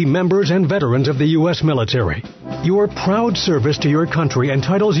active duty members and veterans of the U.S. military. Your proud service to your country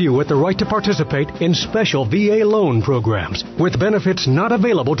entitles you with the right to participate in special VA loan programs with benefits not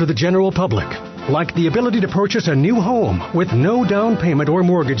available to the general public, like the ability to purchase a new home with no down payment or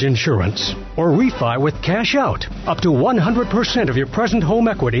mortgage insurance, or refi with cash out, up to 100% of your present home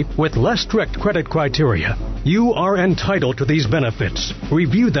equity with less strict credit criteria. You are entitled to these benefits.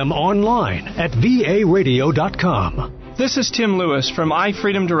 Review them online at varadio.com. This is Tim Lewis from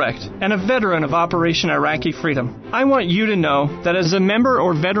iFreedom Direct and a veteran of Operation Iraqi Freedom. I want you to know that as a member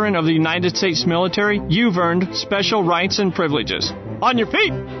or veteran of the United States military, you've earned special rights and privileges. On your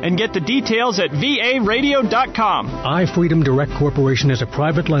feet and get the details at varadio.com. iFreedom Direct Corporation is a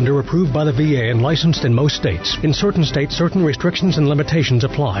private lender approved by the VA and licensed in most states. In certain states, certain restrictions and limitations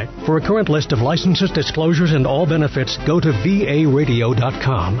apply. For a current list of licenses, disclosures, and all benefits, go to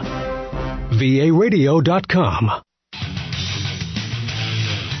varadio.com. varadio.com.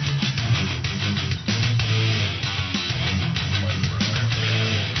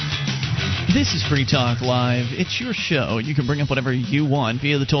 This is Free Talk Live. It's your show. You can bring up whatever you want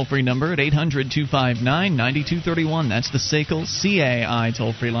via the toll-free number at 800-259-9231. That's the SACL CAI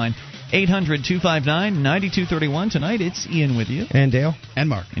toll-free line. 800-259-9231. Tonight, it's Ian with you. And Dale. And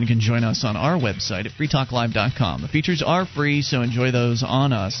Mark. And you can join us on our website at freetalklive.com. The features are free, so enjoy those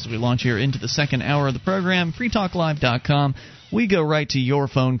on us. As we launch here into the second hour of the program, freetalklive.com. We go right to your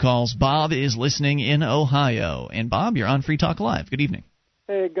phone calls. Bob is listening in Ohio. And Bob, you're on Free Talk Live. Good evening.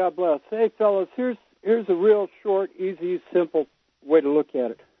 Hey, God bless. Hey, fellas, here's a real short, easy, simple way to look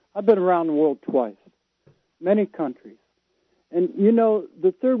at it. I've been around the world twice, many countries. And, you know,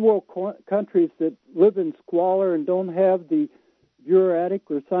 the third world countries that live in squalor and don't have the bureaucratic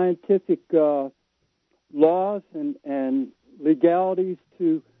or scientific laws and legalities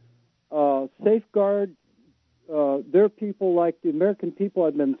to safeguard their people like the American people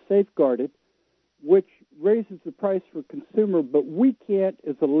have been safeguarded, which raises the price for consumer, but we can't,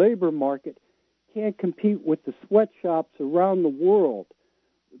 as a labor market, can't compete with the sweatshops around the world,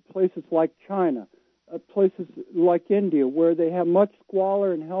 places like China, places like India, where they have much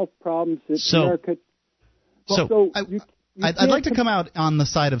squalor and health problems that America... I'd like to come out on the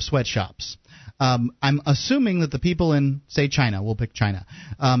side of sweatshops. I'm assuming that the people in, say, China, we'll pick China,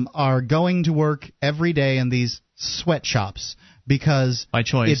 are going to work every day in these sweatshops because by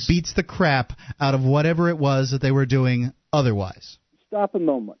choice. It beats the crap out of whatever it was that they were doing otherwise. Stop a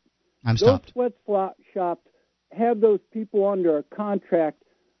moment. I'm stopped. Those sweatshops have those people under a contract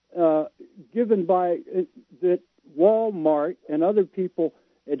given by that Walmart and other people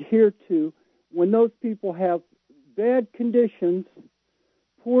adhere to. When those people have bad conditions,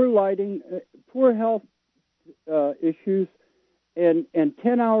 poor lighting, poor health issues, and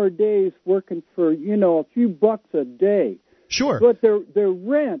 10-hour days working for, you know, a few bucks a day. Sure. But their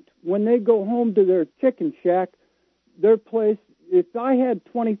rent, when they go home to their chicken shack, their place, if I had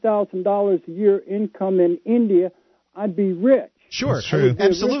 $20,000 a year income in India, I'd be rich. Sure, that's true.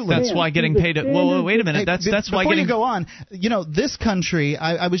 Absolutely. That's why getting paid. Whoa, wait a minute. That's why getting. Before you go on, you know, this country.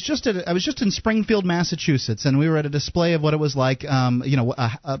 I was just in Springfield, Massachusetts, and we were at a display of what it was like.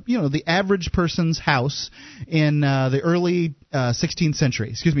 The average person's house in the early 16th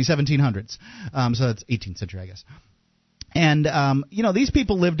century. 1700s. So that's 18th century, I guess. And, these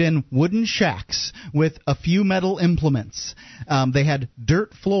people lived in wooden shacks with a few metal implements. They had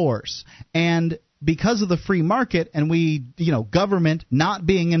dirt floors. And because of the free market and government not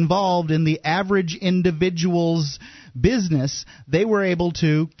being involved in the average individual's business, they were able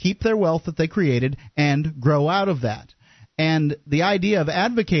to keep their wealth that they created and grow out of that. And the idea of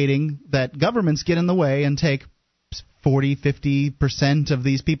advocating that governments get in the way and take 40-50% of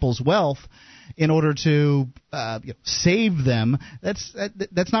these people's wealth in order to save them, that's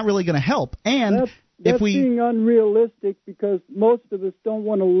not really going to help. And that's being unrealistic because most of us don't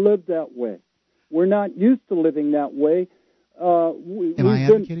want to live that way. We're not used to living that way. Am I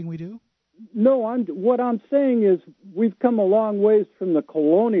advocating we do? No, what I'm saying is we've come a long ways from the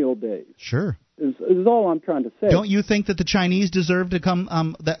colonial days. Sure. Is all I'm trying to say. Don't you think that the Chinese deserve to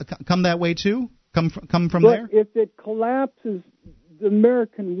come that way too? Come from but there? If it collapses the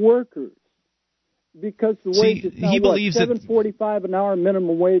American workers, because the wage is now $7.45 an hour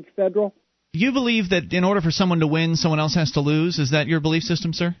minimum wage federal. You believe that in order for someone to win, someone else has to lose? Is that your belief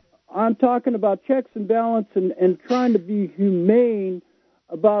system, sir? I'm talking about checks and balance and trying to be humane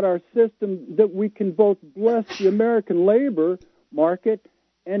about our system, that we can both bless the American labor market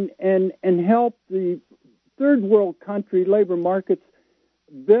and help the third world country labor markets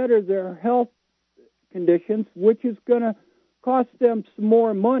better their health conditions, which is going to cost them some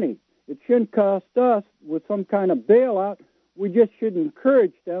more money. It shouldn't cost us with some kind of bailout. We just should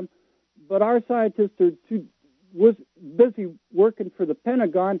encourage them. But our scientists are too was busy working for the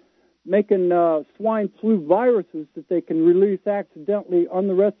Pentagon, making swine flu viruses that they can release accidentally on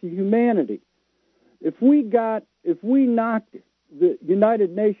the rest of humanity. If we knocked the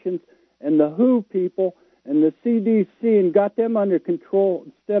United Nations and the WHO people and the CDC and got them under control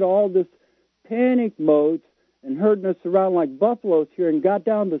instead of all this panic modes and herding us around like buffaloes here, and got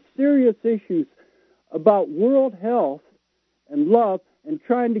down to serious issues about world health and love, and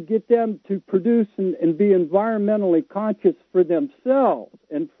trying to get them to produce and be environmentally conscious for themselves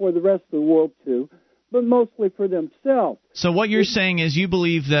and for the rest of the world too, but mostly for themselves. So what you're saying is you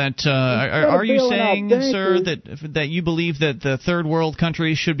believe that, are you saying, sir, that you believe that the third world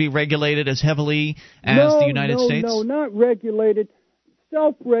countries should be regulated as heavily as the United States? No, not regulated.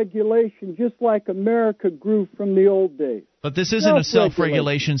 Self-regulation, just like America grew from the old days. But this isn't a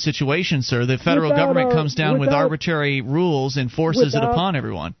self-regulation situation, sir. The federal government comes down with arbitrary rules and forces it upon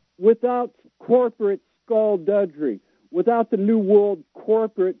everyone. Without corporate skullduggery, without the New World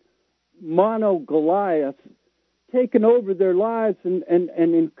corporate mono-Goliath taking over their lives and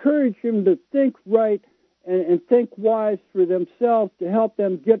encourage them to think right and think wise for themselves to help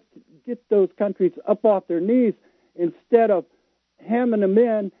them get those countries up off their knees instead of hemming them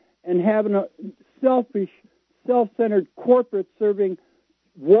in and having a selfish, self-centered corporate serving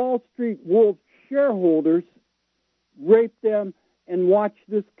Wall Street wolf shareholders rape them and watch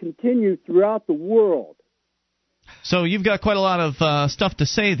this continue throughout the world. So you've got quite a lot of stuff to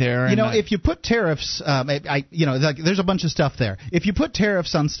say there. If you put tariffs, there's a bunch of stuff there. If you put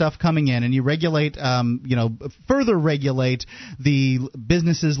tariffs on stuff coming in and you regulate, further regulate the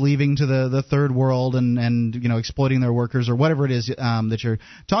businesses leaving to the third world and exploiting their workers or whatever it is that you're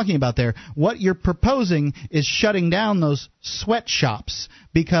talking about there, what you're proposing is shutting down those sweatshops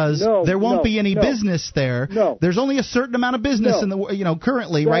because there won't be any business there. No. There's only a certain amount of business in the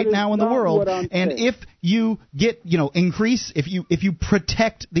currently right now in the world, and if you get increase, if you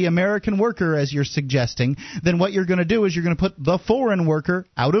protect the American worker as you're suggesting, then what you're going to do is you're going to put the foreign worker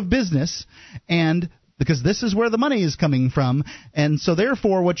out of business, and because this is where the money is coming from, and so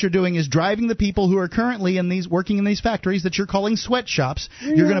therefore what you're doing is driving the people who are currently working in these factories that you're calling sweatshops.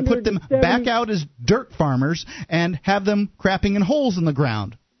 You're going to put them back out as dirt farmers and have them crapping in holes in the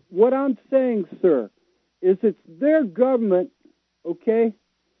ground. What I'm saying, sir, is it's their government, okay,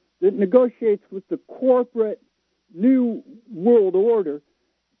 that negotiates with the corporate New World Order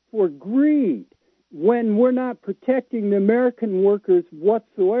for greed when we're not protecting the American workers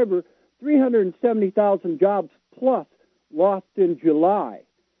whatsoever. 370,000 jobs plus lost in July.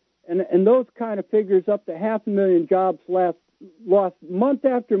 And those kind of figures up to 500,000 jobs lost month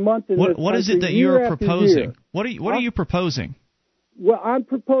after month in this country. What is it that you're proposing? What are you proposing? Well, I'm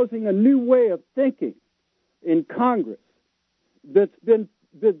proposing a new way of thinking in Congress that's been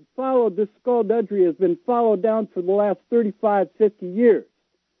followed. This skullduggery has been followed down for the last 35, 50 years,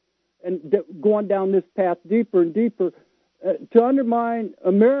 and going down this path deeper and deeper to undermine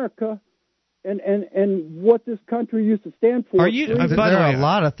America and what this country used to stand for. There are a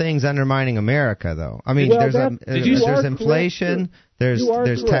lot of things undermining America, though. I mean, there's inflation,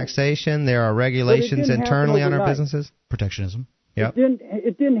 there's taxation, there are regulations internally on our businesses. Protectionism. Yep.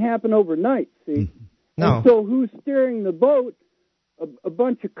 It didn't happen overnight, see? No. And so who's steering the boat? A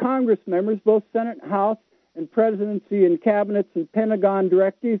bunch of Congress members, both Senate and House, and presidency and cabinets and Pentagon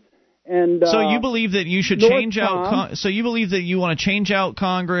directives. And so you believe that you should change out. So you believe that you want to change out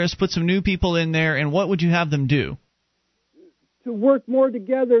Congress, put some new people in there, and what would you have them do? To work more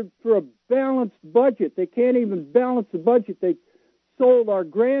together for a balanced budget. They can't even balance the budget. They sold our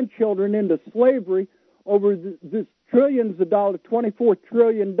grandchildren into slavery over this trillions of dollars, $24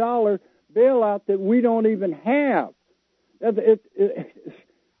 trillion bailout that we don't even have.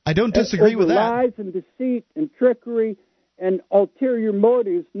 I don't disagree with that. Lies and deceit and trickery and ulterior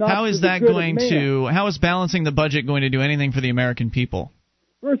motives. How is that going to? How is balancing the budget going to do anything for the American people?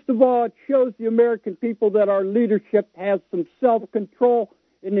 First of all, it shows the American people that our leadership has some self-control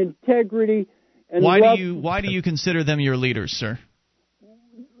and integrity. And why do you consider them your leaders, sir?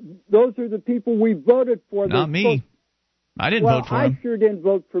 Those are the people we voted for. Not me. I didn't vote for them. I sure didn't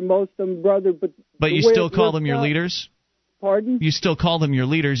vote for most of them, brother. But you still call them your leaders? Pardon? You still call them your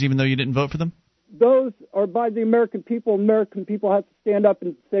leaders even though you didn't vote for them? Those are by the American people. American people have to stand up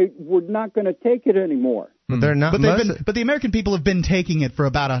and say, we're not going to take it anymore. But they're not. But the American people have been taking it for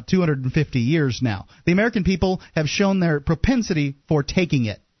about 250 years now. The American people have shown their propensity for taking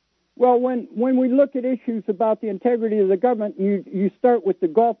it. Well, when we look at issues about the integrity of the government, you start with the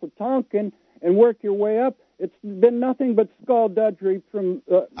Gulf of Tonkin and work your way up. It's been nothing but skullduggery from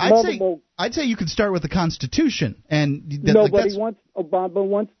multiple. I'd say you could start with the Constitution, and Obama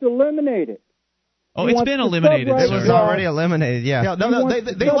wants to eliminate it. Oh, it's been eliminated. It was already eliminated, yeah. No,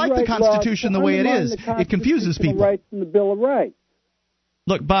 they like the Constitution the way it is. It confuses people. Rights in the Bill of Rights.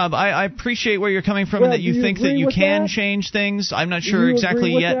 Look, Bob, I appreciate where you're coming from, and that you think that you can change things. I'm not sure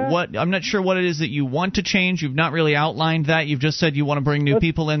exactly yet I'm not sure what it is that you want to change. You've not really outlined that. You've just said you want to bring new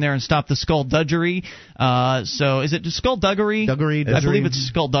people in there and stop the skullduggery. So is it skullduggery? I believe it's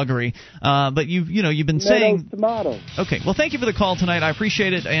skullduggery. But you've been saying tomatoes. Okay. Well, thank you for the call tonight. I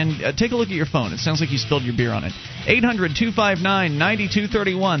appreciate it. And take a look at your phone. It sounds like you spilled your beer on it.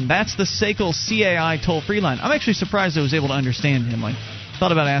 800-259-9231. That's the SACL CAI toll-free line. I'm actually surprised I was able to understand him.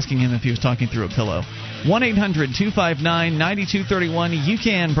 Thought about asking him if he was talking through a pillow. 1-800-259-9231. You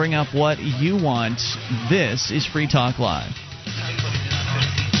can bring up what you want. This is Free Talk Live.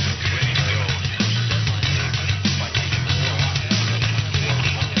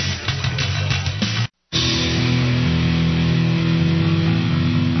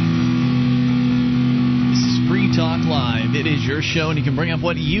 Talk Live. It is your show, and you can bring up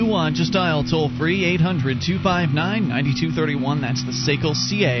what you want. Just dial toll-free 800-259-9231. That's the SACL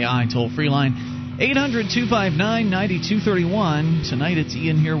CAI toll-free line. 800-259-9231. Tonight it's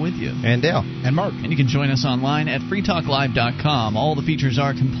Ian here with you. And Dale. And Mark. And you can join us online at freetalklive.com. All the features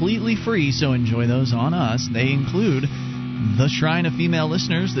are completely free, so enjoy those on us. They include the Shrine of Female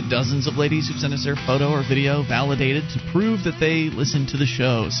Listeners, the dozens of ladies who sent us their photo or video validated to prove that they listen to the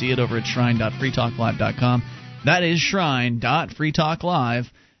show. See it over at shrine.freetalklive.com. That is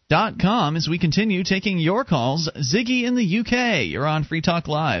shrine.freetalklive.com as we continue taking your calls. Ziggy in the UK, you're on Free Talk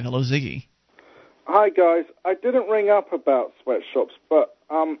Live. Hello, Ziggy. Hi, guys. I didn't ring up about sweatshops, but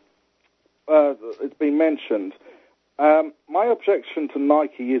it's been mentioned. My objection to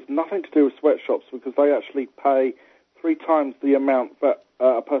Nike is nothing to do with sweatshops because they actually pay 3 times the amount that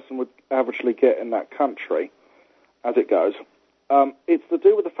a person would averagely get in that country, as it goes. It's to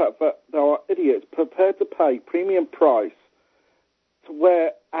do with the fact that there are idiots prepared to pay premium price to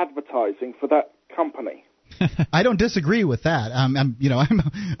wear advertising for that company. I don't disagree with that. I'm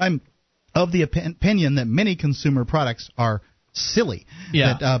of the opinion that many consumer products are silly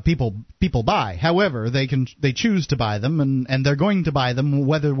that people buy. However, they choose to buy them, and they're going to buy them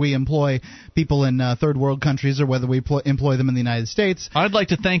whether we employ people in third world countries or whether we employ them in the United States. I'd like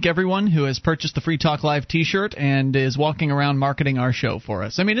to thank everyone who has purchased the Free Talk Live T-shirt and is walking around marketing our show for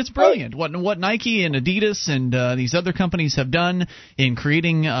us. I mean, it's brilliant what Nike and Adidas and these other companies have done in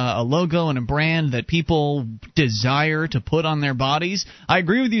creating a logo and a brand that people desire to put on their bodies. I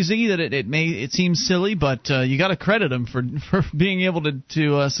agree with you, Z, that it seems silly, but you got to credit them for being able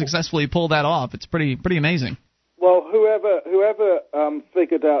to successfully pull that off. It's pretty amazing. Well, whoever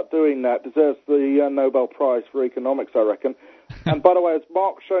figured out doing that deserves the Nobel Prize for economics, I reckon. And by the way, has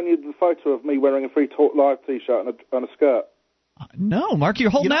Mark shown you the photo of me wearing a Free Talk Live T-shirt and a skirt? No, Mark, you're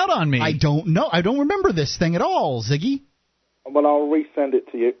holding out on me. I don't know. I don't remember this thing at all, Ziggy. Well, I'll resend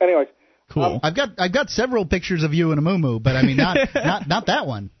it to you. Anyways, cool. I've got several pictures of you in a muumuu, but I mean not that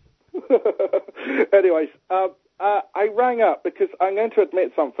one. Anyways, I rang up because I'm going to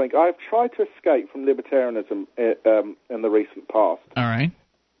admit something. I've tried to escape from libertarianism in the recent past. All right.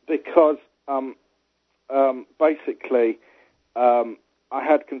 Because basically I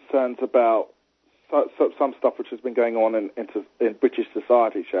had concerns about some stuff which has been going on in British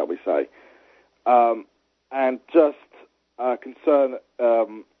society, shall we say, and just concern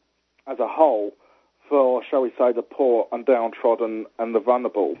as a whole for, shall we say, the poor and downtrodden and the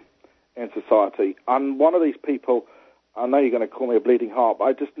vulnerable in society. I'm one of these people, I know you're going to call me a bleeding heart, but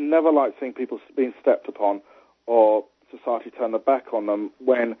I just never like seeing people being stepped upon or society turn their back on them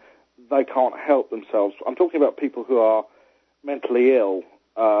when they can't help themselves. I'm talking about people who are mentally ill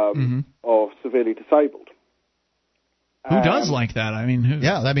or severely disabled. Who does like that? I mean,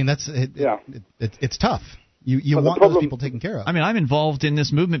 it's tough. You want those people taken care of. I mean, I'm involved in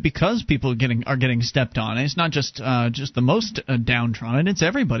this movement because people are getting stepped on. And it's not just the most downtrodden; it's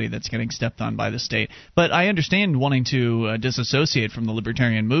everybody that's getting stepped on by the state. But I understand wanting to disassociate from the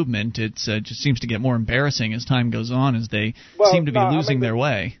libertarian movement. It just seems to get more embarrassing as time goes on, as they seem to be losing their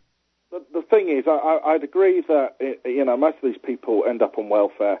way. The thing is, I'd agree that most of these people end up on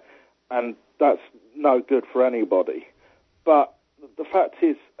welfare, and that's no good for anybody. But the fact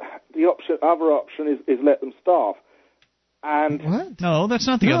is, the other option is let them starve. And what? No, that's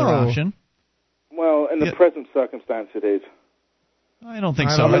not the other option. Well, in the present circumstance, it is. I don't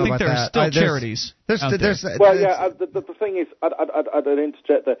think so. I think there are still charities. The thing is, I'd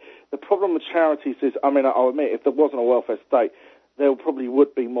interject there. The problem with charities is, I mean, I'll admit, if there wasn't a welfare state, there probably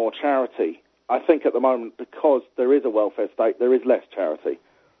would be more charity. I think at the moment, because there is a welfare state, there is less charity.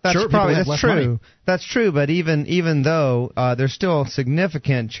 That's sure, probably that's true. Money. That's true, but even though there's still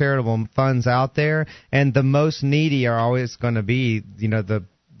significant charitable funds out there, and the most needy are always going to be,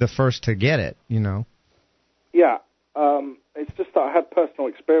 the first to get it. Yeah, it's just that I had personal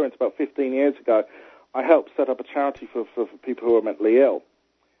experience about 15 years ago. I helped set up a charity for people who are mentally ill,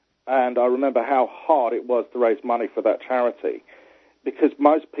 and I remember how hard it was to raise money for that charity. Because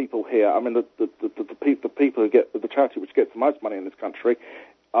most people here, I mean, the people who get the charity which gets the most money in this country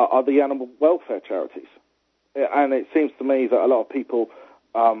are the animal welfare charities, and it seems to me that a lot of people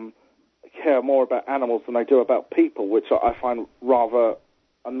care more about animals than they do about people, which I find rather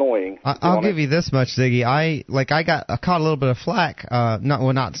annoying. I'll give you this much, Ziggy. I caught a little bit of flack.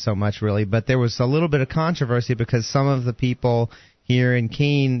 Not so much really, but there was a little bit of controversy because some of the people here in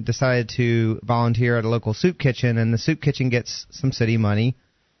Keene decided to volunteer at a local soup kitchen, and the soup kitchen gets some city money,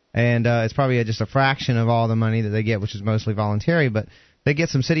 and it's probably just a fraction of all the money that they get, which is mostly voluntary, but they get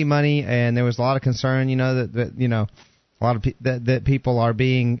some city money, and there was a lot of concern, that a lot of that people are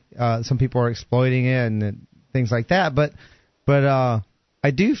being, some people are exploiting it and things like that, but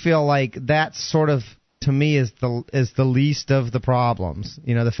I do feel like that sort of, to me, is the least of the problems.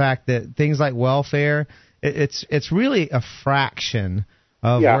 The fact that things like welfare, it's really a fraction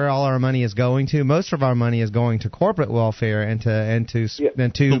of where all our money is going to. Most of our money is going to corporate welfare and to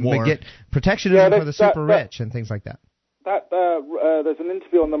get protectionism for the super rich and things like that. There's an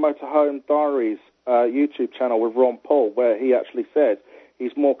interview on the Motorhome Diaries YouTube channel with Ron Paul where he actually said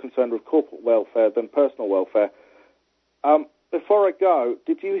he's more concerned with corporate welfare than personal welfare. Before I go,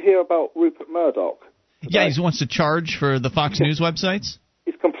 did you hear about Rupert Murdoch today? Yeah, he wants to charge for the Fox News websites.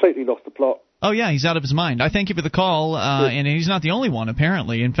 He's completely lost the plot. Oh, yeah, he's out of his mind. I thank you for the call, and he's not the only one,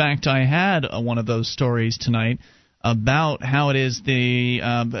 apparently. In fact, I had one of those stories tonight about how it is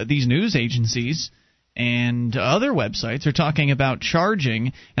these news agencies and other websites are talking about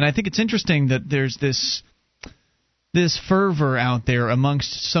charging, and I think it's interesting that there's this fervor out there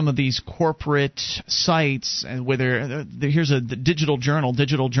amongst some of these corporate sites, where here's a digital journal,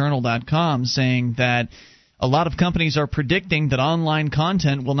 digitaljournal.com, saying that a lot of companies are predicting that online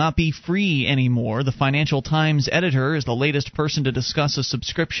content will not be free anymore. The Financial Times editor is the latest person to discuss a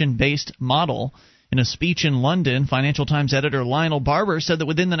subscription-based model. In a speech in London, Financial Times editor Lionel Barber said that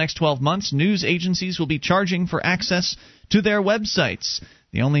within the next 12 months, news agencies will be charging for access to their websites.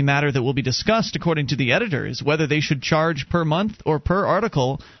 The only matter that will be discussed, according to the editor, is whether they should charge per month or per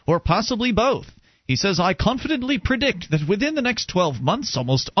article, or possibly both. He says, I confidently predict that within the next 12 months,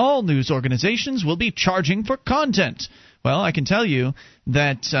 almost all news organizations will be charging for content. Well, I can tell you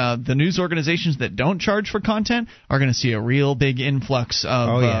that the news organizations that don't charge for content are going to see a real big influx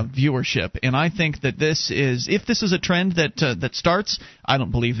of viewership. And I think that if this is a trend that starts, I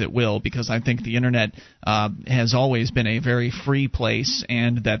don't believe it will, because I think the Internet has always been a very free place,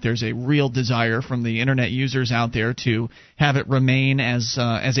 and that there's a real desire from the Internet users out there to have it remain as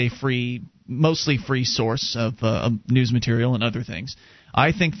a free, mostly free source of news material and other things.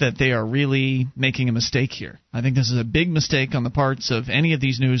 I think that they are really making a mistake here. I think this is a big mistake on the parts of any of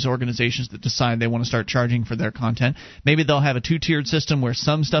these news organizations that decide they want to start charging for their content. Maybe they'll have a two-tiered system where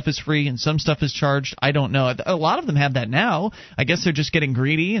some stuff is free and some stuff is charged. I don't know. A lot of them have that now. I guess they're just getting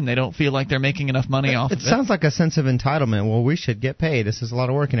greedy and they don't feel like they're making enough money off of it. It sounds like a sense of entitlement. Well, we should get paid. This is a lot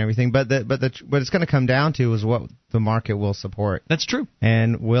of work and everything. But what it's going to come down to is what the market will support. That's true.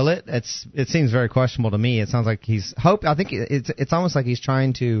 And will it? It seems very questionable to me. It sounds like I think it's almost like he's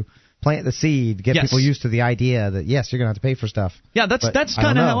trying to plant the seed, get people used to the idea that yes, you're going to have to pay for stuff. Yeah, that's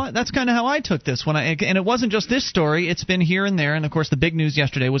kind of how I took this and it wasn't just this story. It's been here and there, and of course the big news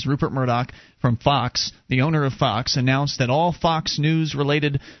yesterday was Rupert Murdoch from Fox, the owner of Fox, announced that all Fox News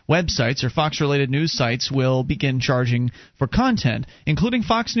related websites or Fox related news sites will begin charging for content, including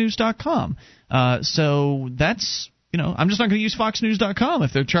FoxNews.com. So that's. I'm just not going to use FoxNews.com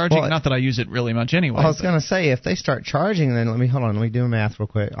if they're charging. Well, not that I use it really much anyway. I was going to say, if they start charging, then let me do math real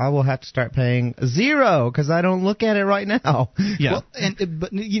quick. I will have to start paying $0 because I don't look at it right now. Yeah,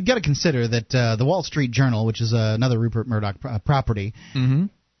 but you've got to consider that the Wall Street Journal, which is another Rupert Murdoch property,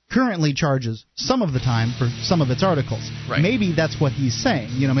 currently charges some of the time for some of its articles. Right. Maybe that's what he's saying.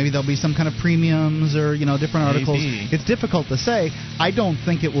 Maybe there'll be some kind of premiums or different articles. Maybe. It's difficult to say. I don't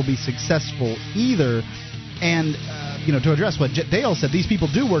think it will be successful either. And, to address what Dale said, these people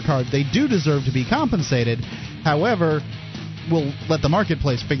do work hard. They do deserve to be compensated. However, we'll let the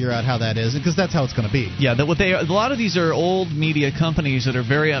marketplace figure out how that is, because that's how it's going to be. Yeah, a lot of these are old media companies that are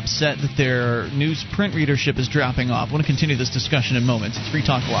very upset that their news print readership is dropping off. I want to continue this discussion in moments. It's Free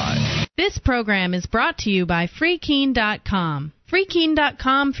Talk Live. This program is brought to you by FreeKeene.com.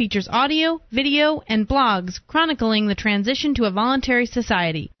 FreeKeene.com features audio, video, and blogs chronicling the transition to a voluntary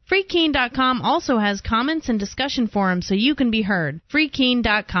society. FreeKeene.com also has comments and discussion forums so you can be heard.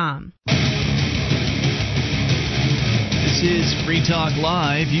 FreeKeene.com. This is Free Talk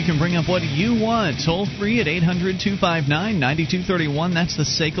Live. You can bring up what you want. Toll free at 800-259-9231. That's the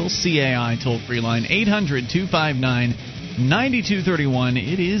SACL CAI toll-free line. 800-259-9231.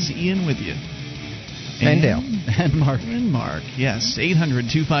 It is Ian with you. And Dale. And Mark. And Mark, yes.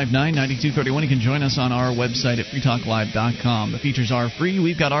 800-259-9231. You can join us on our website at freetalklive.com. The features are free.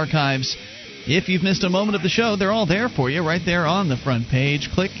 We've got archives. If you've missed a moment of the show, they're all there for you right there on the front page.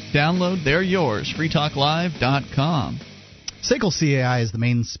 Click, download, they're yours. freetalklive.com. SACL CAI is the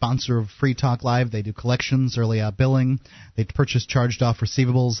main sponsor of Free Talk Live. They do collections, early out billing. They purchase charged-off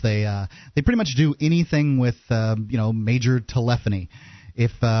receivables. They pretty much do anything with major telephony.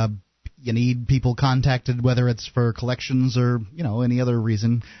 If you need people contacted, whether it's for collections or any other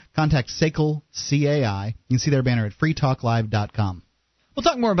reason, contact SACL CAI. You can see their banner at freetalklive.com. We'll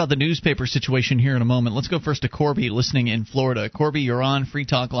talk more about the newspaper situation here in a moment. Let's go first to Corby, listening in Florida. Corby, you're on Free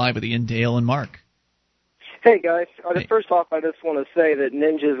Talk Live with Ian, Dale, and Mark. Hey, guys. First off, I just want to say that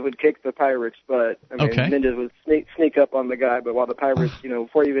ninjas would kick the pirates' butt. Ninjas would sneak up on the guy, but while the pirates,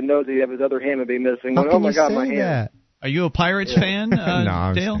 before he even knows he'd have his other hand would be missing. How can oh, my you God, say my hand. that? Are you a Pirates fan, No,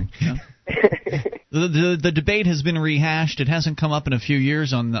 I'm Dale? No. The debate has been rehashed. It hasn't come up in a few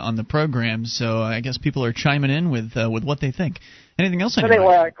years on the program, so I guess people are chiming in with what they think. Anything else on your mind? That's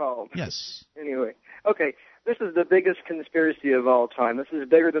why I called. Yes. Anyway, okay. This is the biggest conspiracy of all time. This is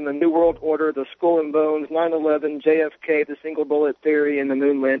bigger than the New World Order, the Skull and Bones, 9/11, JFK, the single bullet theory, and the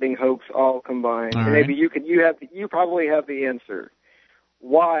moon landing hoax all combined. All and right. maybe you probably have the answer.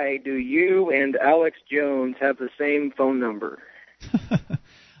 Why do you and Alex Jones have the same phone number?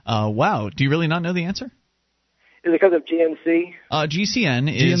 Wow. Do you really not know the answer? Is it because of GNC? GCN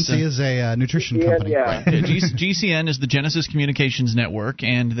is a nutrition company. Yeah. GCN is the Genesis Communications Network,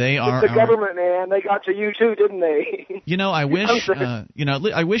 and they are It's the government, man. They got to you too, didn't they? I wish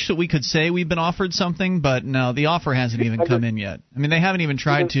I wish that we could say we've been offered something, but no, the offer hasn't even come in yet. I mean, they haven't even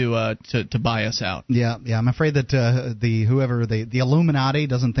tried to buy us out. Yeah. I'm afraid that the Illuminati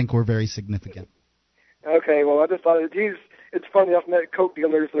doesn't think we're very significant. Okay, well, I just thought it's funny. I've met coke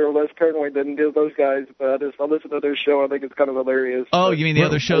dealers that are less paranoid than those guys, but I listen to their show. I think it's kind of hilarious. Oh, you mean the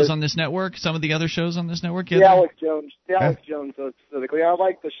other shows on this network? Some of the other shows on this network? The Alex Jones specifically. I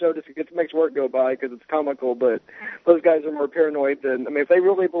like the show just because it makes work go by because it's comical, but those guys are more paranoid than, if they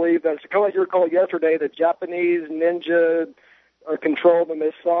really believe that, it's kind of like you were called yesterday, the Japanese ninja control the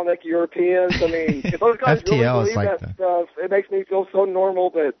Masonic Europeans. If those guys really believe that stuff, it makes me feel so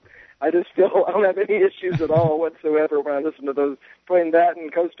normal that I don't have any issues at all whatsoever when I listen to those. Between that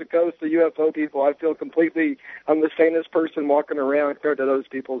and Coast to Coast, the UFO people, I feel I'm the sanest person walking around compared to those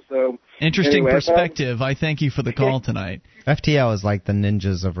people. So interesting perspective. I thank you for the call tonight. FTL is like the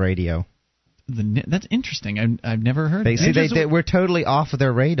ninjas of radio. That's interesting. I've never heard of that. We're totally off of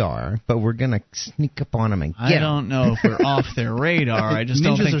their radar, but we're going to sneak up on them and get them. I don't know if we're off their radar. I just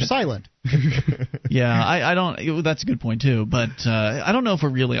don't think ninjas are silent. Yeah, I don't. That's a good point too. But I don't know if we're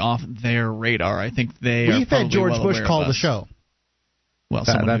really off their radar. I think We've had George Bush call the show. Well,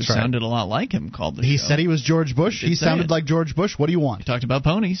 someone who sounded a lot like him called the show. He said he was George Bush. He sounded like George Bush. What do you want? He talked about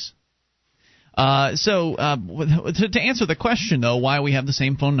ponies. To answer the question, though, why we have the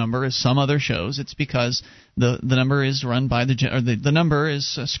same phone number as some other shows, it's because the number is run by the number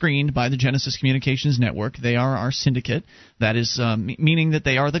is screened by the Genesis Communications Network. They are our syndicate. That is meaning that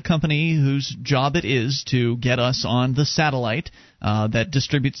they are the company whose job it is to get us on the satellite that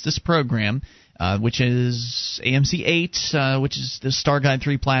distributes this program. Which is AMC 8, which is the Starguide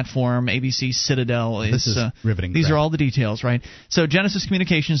 3 platform, ABC Citadel. This is riveting. These are all the details, right? So Genesis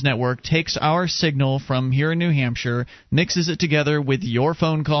Communications Network takes our signal from here in New Hampshire, mixes it together with your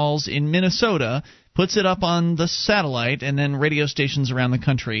phone calls in Minnesota, puts it up on the satellite, and then radio stations around the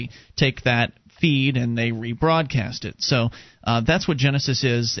country take that feed and they rebroadcast it. So that's what Genesis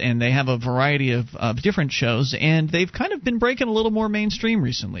is, and they have a variety of different shows, and they've kind of been breaking a little more mainstream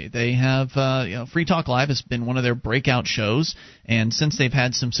recently. They have Free Talk Live has been one of their breakout shows, and since they've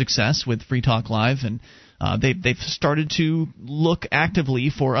had some success with Free Talk Live, and they've started to look actively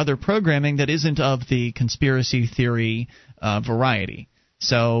for other programming that isn't of the conspiracy theory variety.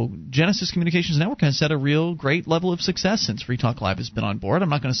 So Genesis Communications Network has had a real great level of success since Free Talk Live has been on board. I'm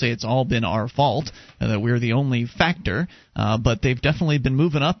not going to say it's all been our fault, that we're the only factor, but they've definitely been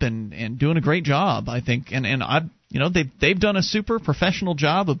moving up and doing a great job, I think. And they've done a super professional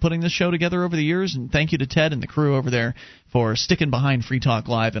job of putting this show together over the years. And thank you to Ted and the crew over there for sticking behind Free Talk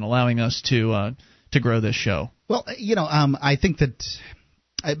Live and allowing us to to grow this show? Well, I think that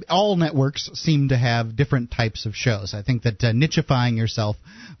all networks seem to have different types of shows. I think that nichifying yourself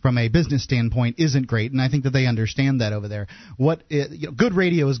from a business standpoint isn't great, and I think that they understand that over there. Good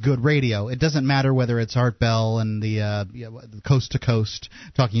radio is good radio. It doesn't matter whether it's Art Bell and the Coast to Coast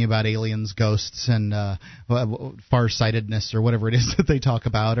talking about aliens, ghosts, and farsightedness, or whatever it is that they talk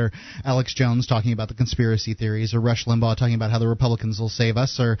about, or Alex Jones talking about the conspiracy theories, or Rush Limbaugh talking about how the Republicans will save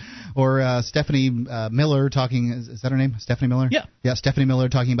us, or Stephanie Miller talking. Is that her name? Stephanie Miller? Yeah, Stephanie Miller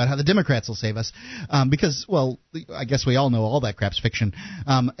talking about how the Democrats will save us, because, well, I guess we all know all that crap's fiction.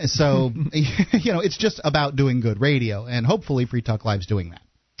 So it's just about doing good radio, and hopefully Free Talk Live's doing that.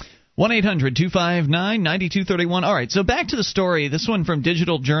 1-800-259-9231. All right, so back to the story. This one from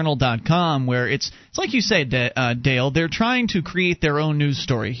digitaljournal.com, where it's like you say, Dale. They're trying to create their own news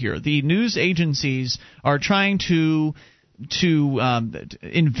story here. The news agencies are trying to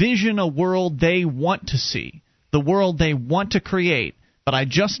envision a world they want to see, the world they want to create. But I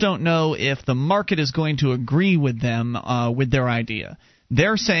just don't know if the market is going to agree with them with their idea.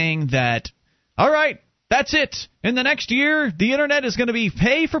 They're saying that, all right, that's it. In the next year, the Internet is going to be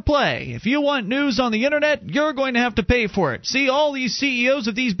pay for play. If you want news on the Internet, you're going to have to pay for it. See, all these CEOs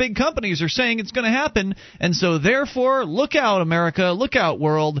of these big companies are saying it's going to happen, and so therefore, look out, America, look out,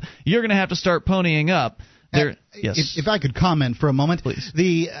 world, you're going to have to start ponying up. Yes. If I could comment for a moment. Please.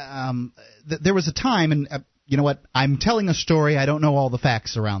 There was a time, and you know what? I'm telling a story. I don't know all the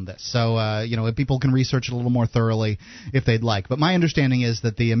facts around this. So, people can research it a little more thoroughly if they'd like. But my understanding is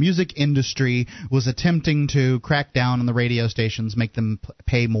that the music industry was attempting to crack down on the radio stations, make them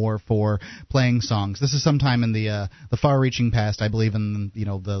pay more for playing songs. This is sometime in the far-reaching past, I believe, in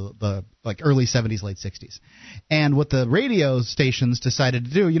the early 70s, late 60s. And what the radio stations decided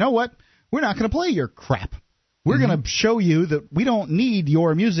to do, you know what? We're not going to play your crap. We're going to show you that we don't need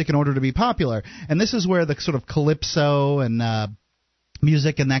your music in order to be popular. And this is where the sort of calypso and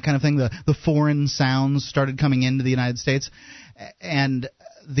music and that kind of thing, the foreign sounds started coming into the United States. And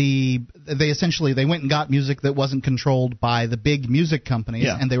they went and got music that wasn't controlled by the big music companies,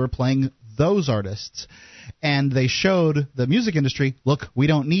 and they were playing those artists. And they showed the music industry, look, we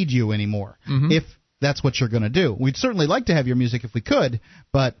don't need you anymore if that's what you're going to do. We'd certainly like to have your music if we could,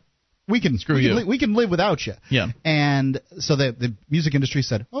 but we can live without you. Yeah. And so the music industry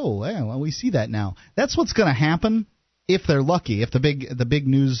said, "Oh, yeah, well, we see that now." That's what's going to happen if they're lucky. If the big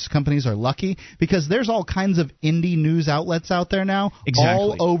news companies are lucky, because there's all kinds of indie news outlets out there now,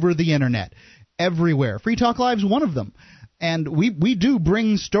 all over the internet, everywhere. Free Talk Live's one of them. And we do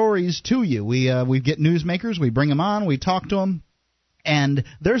bring stories to you. We get newsmakers, we bring them on, we talk to them. And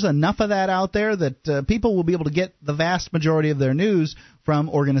there's enough of that out there that people will be able to get the vast majority of their news from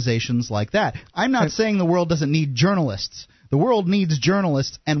organizations like that. I'm not saying the world doesn't need journalists. The world needs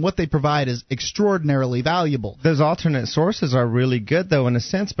journalists, and what they provide is extraordinarily valuable. Those alternate sources are really good, though, in a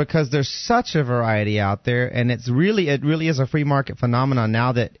sense, because there's such a variety out there, and it really is a free market phenomenon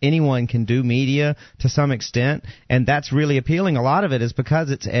now that anyone can do media to some extent, and that's really appealing. A lot of it is because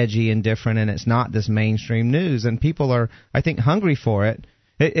it's edgy and different, and it's not this mainstream news, and people are, I think, hungry for it.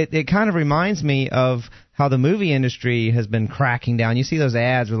 It kind of reminds me of how the movie industry has been cracking down. You see those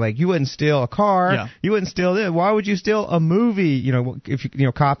ads where, like, you wouldn't steal a car, you wouldn't steal this. Why would you steal a movie?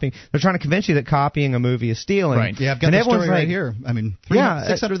 If copying. They're trying to convince you that copying a movie is stealing. Right. Yeah, I've got the story right here. I mean,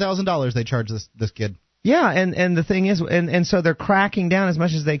 $600,000 they charge this kid. Yeah, and the thing is, and so they're cracking down as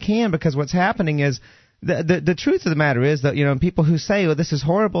much as they can, because what's happening is, The truth of the matter is that, people who say, well, this is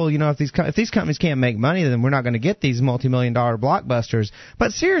horrible, if these companies can't make money, then we're not going to get these multi-million-dollar blockbusters.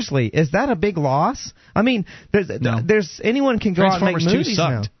 But seriously, is that a big loss? I mean, there's anyone can go out and make movies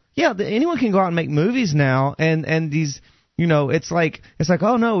now. Yeah, anyone can go out and make movies now, and these. It's like,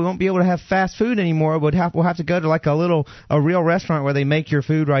 oh no, we won't be able to have fast food anymore. We'll have to go to like a real restaurant where they make your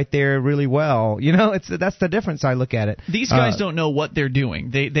food right there really well. That's the difference. I look at it. These guys don't know what they're doing.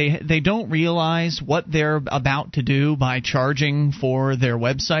 They don't realize what they're about to do by charging for their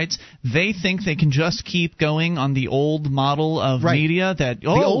websites. They think they can just keep going on the old model of media that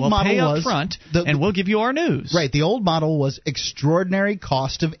we'll pay up front and we'll give you our news. Right. The old model was extraordinary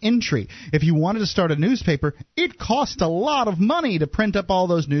cost of entry. If you wanted to start a newspaper, it cost a lot of money to print up all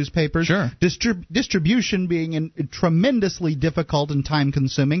those newspapers. Sure. Distribution being tremendously difficult and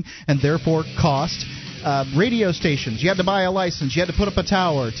time-consuming, and therefore cost. Radio stations, you had to buy a license, you had to put up a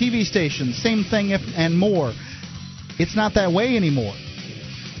tower. TV stations, same thing and more. It's not that way anymore.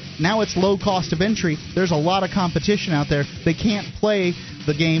 Now it's low cost of entry. There's a lot of competition out there. They can't play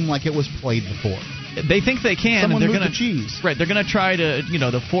the game like it was played before. They think they can. Someone and they're move the cheese. Right, they're going to try to,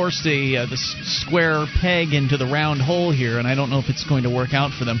 to force the square peg into the round hole here, and I don't know if it's going to work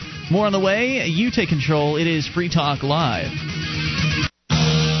out for them. More on the way. You take control. It is Free Talk Live.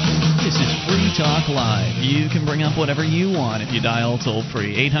 This is Free Talk Live. You can bring up whatever you want if you dial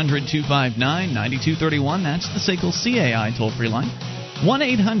toll-free. 800-259-9231. That's the SACL CAI toll-free line.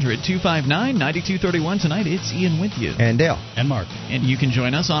 1-800-259-9231. Tonight, it's Ian with you. And Dale. And Mark. And you can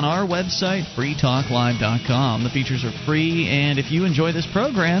join us on our website, freetalklive.com. The features are free, and if you enjoy this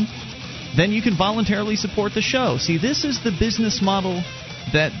program, then you can voluntarily support the show. See, this is the business model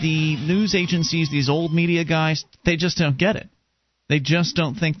that the news agencies, these old media guys, they just don't get it. They just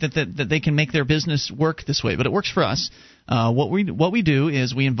don't think that they can make their business work this way, but it works for us. What we do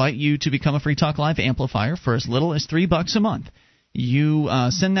is we invite you to become a Free Talk Live amplifier for as little as $3 a month. You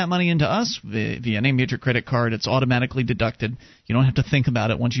send that money into us via any major credit card. It's automatically deducted. You don't have to think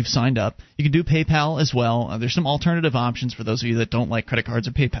about it once you've signed up. You can do PayPal as well. There's some alternative options for those of you that don't like credit cards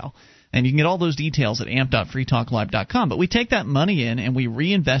or PayPal. And you can get all those details at amp.freetalklive.com. But we take that money in and we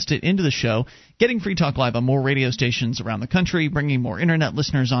reinvest it into the show, getting Free Talk Live on more radio stations around the country, bringing more Internet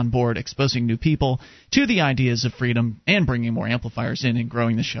listeners on board, exposing new people to the ideas of freedom, and bringing more amplifiers in and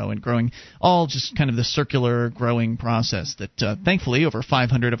growing the show and growing all just kind of the circular growing process that thankfully over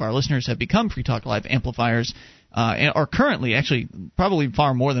 500 of our listeners have become Free Talk Live amplifiers. And are currently, actually, probably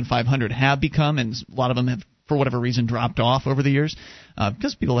far more than 500 have become, and a lot of them have, for whatever reason, dropped off over the years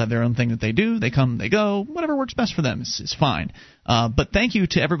because people have their own thing that they do. They come, they go. Whatever works best for them is fine. But thank you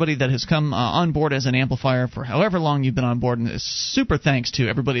to everybody that has come on board as an amplifier for however long you've been on board, and super thanks to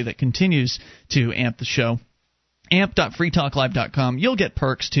everybody that continues to amp the show. amp.freetalklive.com. You'll get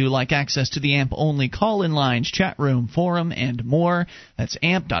perks too, like access to the AMP-only call-in lines, chat room, forum, and more. That's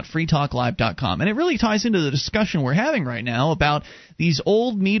amp.freetalklive.com. And it really ties into the discussion we're having right now about these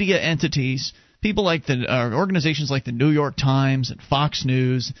old media entities, people like organizations like the New York Times and Fox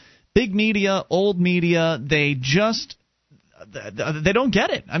News, big media, old media. They don't get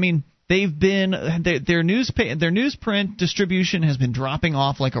it. I mean, they've been their newsprint distribution has been dropping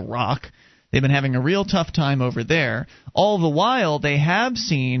off like a rock. They've been having a real tough time over there. All the while, they have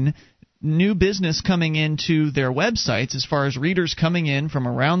seen new business coming into their websites as far as readers coming in from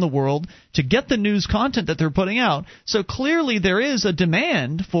around the world to get the news content that they're putting out. So clearly there is a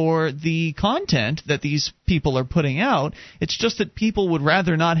demand for the content that these people are putting out. It's just that people would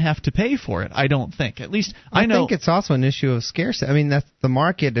rather not have to pay for it, I don't think. At least I know. I think it's also an issue of scarcity. I mean, that's the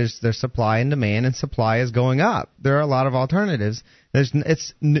market is there's supply and demand, and supply is going up. There are a lot of alternatives.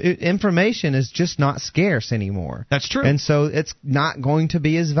 Information is just not scarce anymore. That's true. And so it's not going to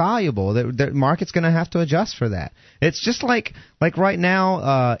be as valuable. The market's going to have to adjust for that. It's just like right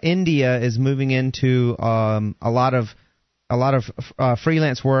now, India is moving into a lot of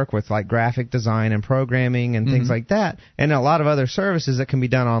freelance work with like graphic design and programming and things like that, and a lot of other services that can be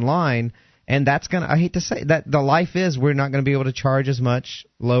done online. And that's I hate to say that the life is we're not going to be able to charge as much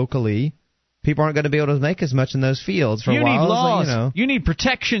locally. People aren't going to be able to make as much in those fields for a while. You need laws. Like, you need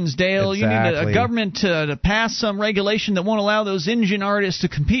protections, Dale. Exactly. You need a government to pass some regulation that won't allow those engine artists to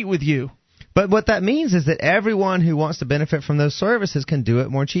compete with you. But what that means is that everyone who wants to benefit from those services can do it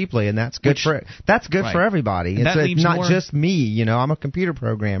more cheaply, and that's good for everybody. It's not just me. I'm a computer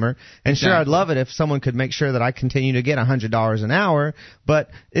programmer, and sure, I'd love it if someone could make sure that I continue to get $100 an hour. But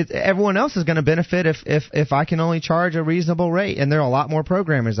everyone else is going to benefit if I can only charge a reasonable rate, and there are a lot more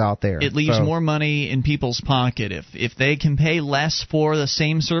programmers out there. It leaves more money in people's pocket if they can pay less for the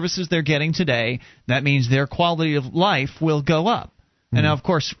same services they're getting today. That means their quality of life will go up. And now, of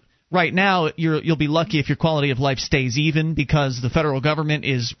course, right now, you'll be lucky if your quality of life stays even because the federal government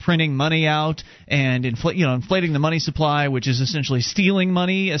is printing money out and inflating the money supply, which is essentially stealing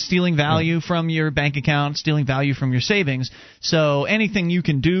money, stealing value from your bank account, stealing value from your savings. So anything you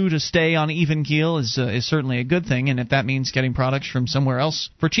can do to stay on even keel is certainly a good thing. And if that means getting products from somewhere else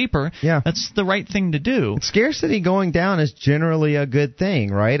for cheaper, that's the right thing to do. Scarcity going down is generally a good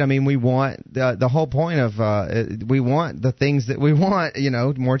thing, right? I mean, we want the whole point of we want the things that we want,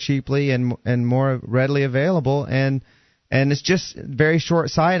 more cheaply and more readily available, and it's just very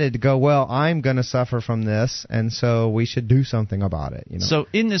short-sighted to go, well, I'm going to suffer from this, and so we should do something about it. So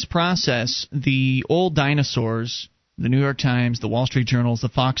in this process, the old dinosaurs, the New York Times, the Wall Street Journals, the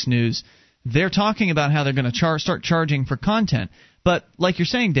Fox News, they're talking about how they're going to start charging for content. But like you're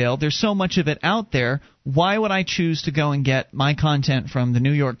saying, Dale, there's so much of it out there. Why would I choose to go and get my content from the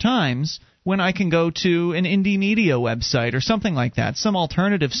New York Times when I can go to an indie media website or something like that, some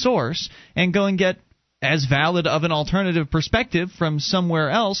alternative source, and go and get as valid of an alternative perspective from somewhere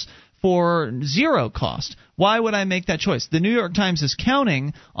else for zero cost. Why would I make that choice? The New York Times is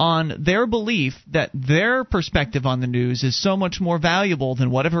counting on their belief that their perspective on the news is so much more valuable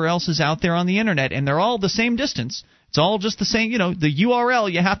than whatever else is out there on the internet, and they're all the same distance. It's all just the same, the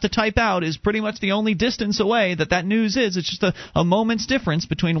URL you have to type out is pretty much the only distance away that news is. It's just a moment's difference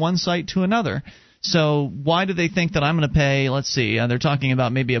between one site to another. So why do they think that I'm going to pay, let's see, they're talking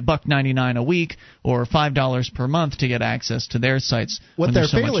about maybe $1.99 a week or $5 per month to get access to their sites. What they're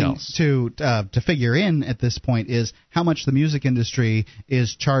so failing to figure in at this point is how much the music industry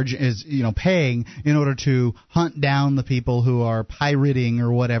is paying in order to hunt down the people who are pirating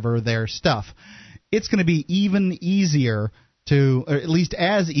or whatever their stuff. It's going to be even easier or at least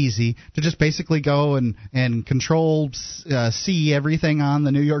as easy, to just basically go and control C everything on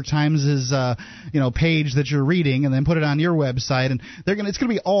the New York Times' page that you're reading, and then put it on your website, and it's going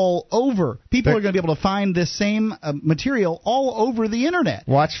to be all over. People are going to be able to find this same material all over the internet.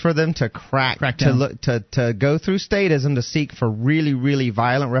 Watch for them to crack down. to go through statism to seek for really, really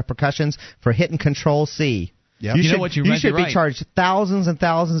violent repercussions for hitting Control C. Yep. You should be charged thousands and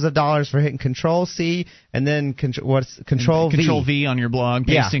thousands of dollars for hitting Control C and then Control V. Control V on your blog,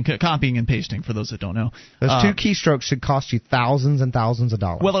 copying and pasting, for those that don't know. Those two keystrokes should cost you thousands and thousands of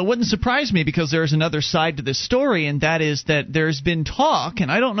dollars. Well, it wouldn't surprise me, because there's another side to this story, and that is that there's been talk,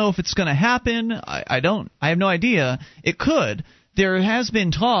 and I don't know if it's going to happen. I have no idea. It could. There has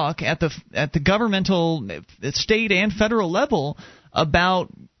been talk at the governmental, state and federal level about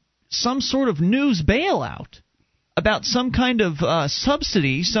some sort of news bailout, about some kind of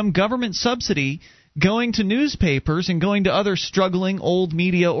subsidy, some government subsidy going to newspapers and going to other struggling old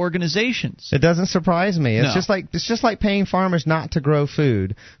media organizations. It doesn't surprise me. It's just like paying farmers not to grow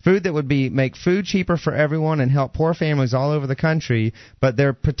food that would make food cheaper for everyone and help poor families all over the country. But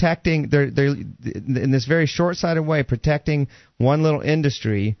they're in this very short-sighted way protecting one little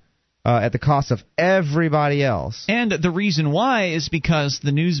industry at the cost of everybody else. And the reason why is because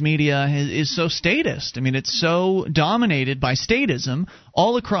the news media is so statist. I mean, it's so dominated by statism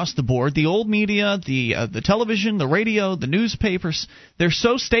all across the board. The old media, the television, the radio, the newspapers, they're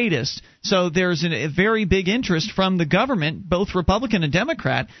so statist. So there's a very big interest from the government, both Republican and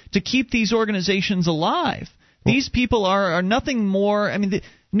Democrat, to keep these organizations alive. These people are nothing more. I mean, the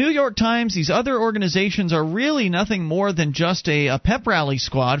New York Times, these other organizations are really nothing more than just a pep rally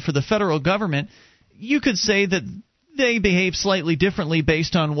squad for the federal government. You could say that they behave slightly differently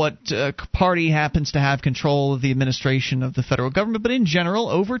based on what party happens to have control of the administration of the federal government. But in general,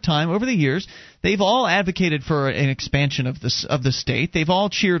 over time, over the years, they've all advocated for an expansion of the state. They've all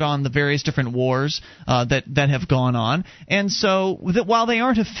cheered on the various different wars that have gone on. And so while they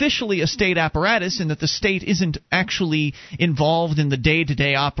aren't officially a state apparatus, and that the state isn't actually involved in the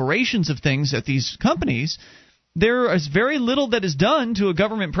day-to-day operations of things at these companies, there is very little that is done to a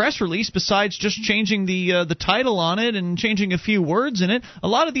government press release besides just changing the title on it and changing a few words in it. A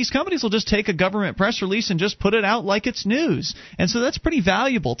lot of these companies will just take a government press release and just put it out like it's news. And so that's pretty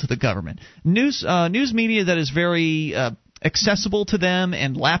valuable to the government. News media that is very accessible to them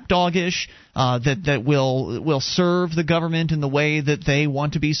and lapdogish, that will serve the government in the way that they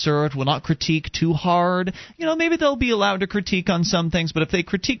want to be served, will not critique too hard. Maybe they'll be allowed to critique on some things, but if they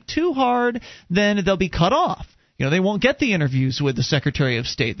critique too hard, then they'll be cut off. They won't get the interviews with the Secretary of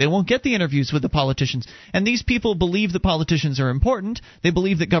State. They won't get the interviews with the politicians. And these people believe that politicians are important. They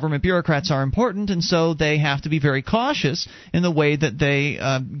believe that government bureaucrats are important, and so they have to be very cautious in the way that they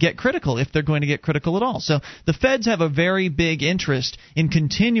get critical, if they're going to get critical at all. So the feds have a very big interest in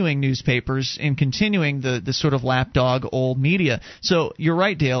continuing newspapers, in continuing the sort of lapdog old media. So you're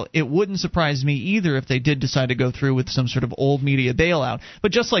right, Dale. It wouldn't surprise me either if they did decide to go through with some sort of old media bailout.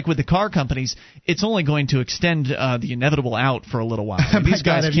 But just like with the car companies, it's only going to extend the inevitable out for a little while. These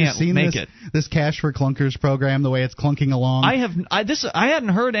guys can't make it. This Cash for Clunkers program, the way it's clunking along. I hadn't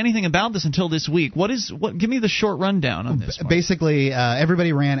heard anything about this until this week. Give me the short rundown on this. Basically,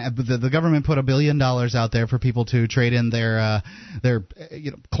 everybody ran. The government put $1 billion out there for people to trade in their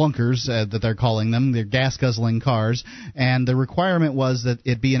clunkers that they're calling them, their gas guzzling cars, and the requirement was that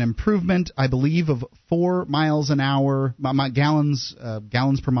it be an improvement, I believe, of 4 miles an hour, gallons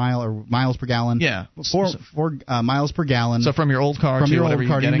per mile or miles per gallon. Yeah, 4 miles per gallon. So from your old car to whatever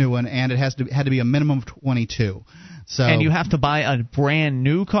you're getting. New one, and it had to be a minimum of 22. So, and you have to buy a brand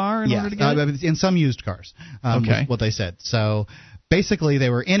new car in order to get it? In some used cars. Okay. Was what they said. So basically, they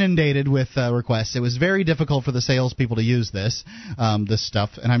were inundated with requests. It was very difficult for the salespeople to use this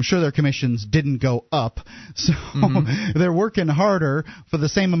stuff, and I'm sure their commissions didn't go up. So they're working harder for the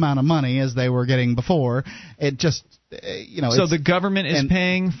same amount of money as they were getting before. It just So the government is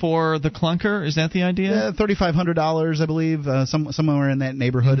paying for the clunker? Is that the idea? $3,500, I believe, somewhere in that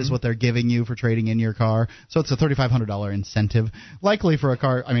neighborhood is what they're giving you for trading in your car. So it's a $3,500 incentive. Likely for a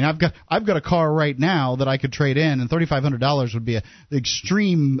car. I mean, I've got a car right now that I could trade in, and $3,500 would be an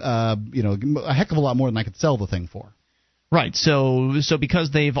extreme, a heck of a lot more than I could sell the thing for. Right. So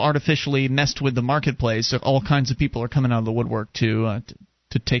because they've artificially messed with the marketplace, all kinds of people are coming out of the woodwork to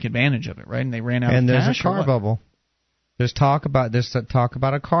take advantage of it, right? And they ran out of cash. And there's a car bubble. There's talk about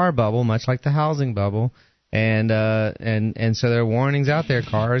a car bubble, much like the housing bubble, and so there are warnings out there.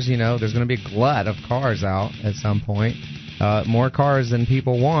 Cars, there's going to be a glut of cars out at some point, more cars than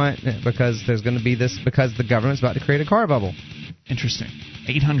people want because there's going to be because the government's about to create a car bubble. Interesting.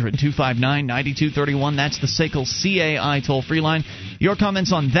 800-259-9231. That's the SACL CAI toll-free line. Your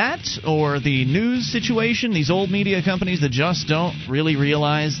comments on that or the news situation, these old media companies that just don't really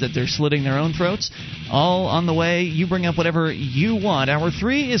realize that they're slitting their own throats, all on the way. You bring up whatever you want. Hour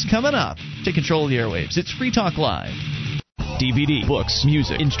 3 is coming up. Take control of the airwaves. It's Free Talk Live. DVD, books,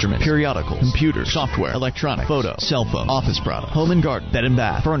 music, instruments, periodicals, computers, software, electronic, photo, cell phone, office product, home and garden, bed and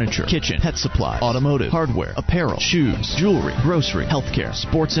bath, furniture, kitchen, pet supply, automotive, hardware, apparel, shoes, jewelry, grocery, healthcare,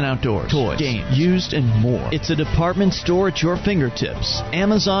 sports and outdoors, toys, games, used, and more. It's a department store at your fingertips.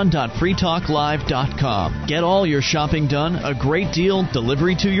 Amazon.freetalklive.com. Get all your shopping done, a great deal,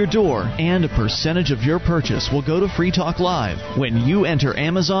 delivery to your door, and a percentage of your purchase will go to Free Talk Live when you enter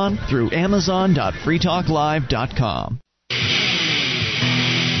Amazon through Amazon.freetalklive.com.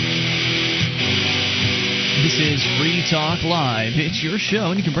 This is Free Talk Live. It's your show,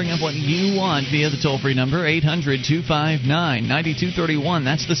 and you can bring up what you want via the toll-free number, 800-259-9231.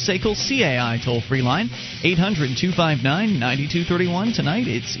 That's the SACL CAI toll-free line, 800-259-9231. Tonight,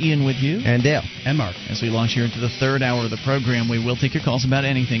 it's Ian with you. And Dale. And Mark. As we launch here into the third hour of the program, we will take your calls about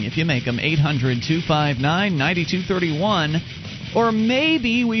anything. If you make them, 800-259-9231. Or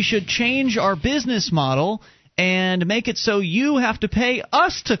maybe we should change our business model and make it so you have to pay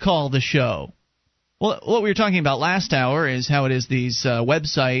us to call the show. Well, what we were talking about last hour is how it is these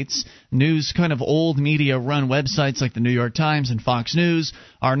websites, news, kind of old media-run websites like the New York Times and Fox News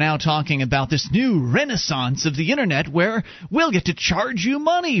are now talking about this new renaissance of the Internet where we'll get to charge you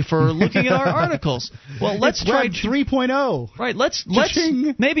money for looking at our articles. Well, let's try 3.0. Right, let's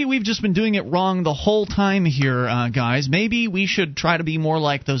maybe we've just been doing it wrong the whole time here, guys. Maybe we should try to be more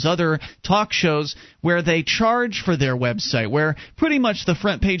like those other talk shows where they charge for their website, where pretty much the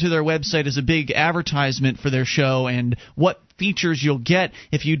front page of their website is a big advertisement for their show and what features you'll get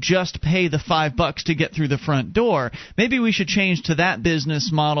if you just pay the $5 to get through the front door. Maybe we should change to that business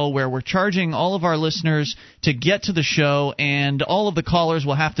model where we're charging all of our listeners to get to the show, and all of the callers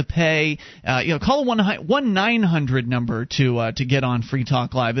will have to pay. Call a 1-900 number to get on Free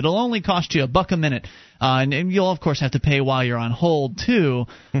Talk Live. It'll only cost you $1 a minute. And you'll, of course, have to pay while you're on hold, too.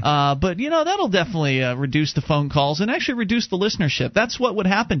 But, that'll definitely reduce the phone calls and actually reduce the listenership. That's what would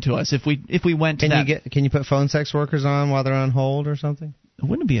happen to us if we went to that. Can you put phone sex workers on while they're on hold or something? It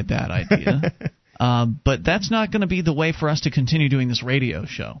wouldn't be a bad idea. But that's not going to be the way for us to continue doing this radio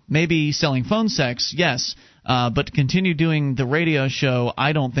show. Maybe selling phone sex, yes. But to continue doing the radio show,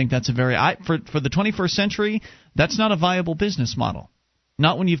 I don't think that's for the 21st century, that's not a viable business model.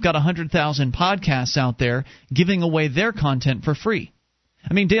 Not when you've got 100,000 podcasts out there giving away their content for free.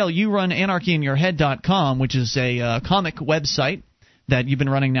 I mean, Dale, you run anarchyinyourhead.com, which is a comic website that you've been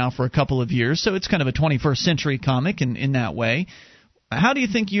running now for a couple of years, so it's kind of a 21st century comic in that way. How do you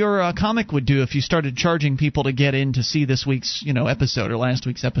think your comic would do if you started charging people to get in to see this week's episode or last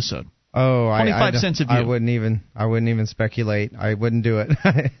week's episode? Oh, 25 cents a view. I wouldn't even speculate. I wouldn't do it.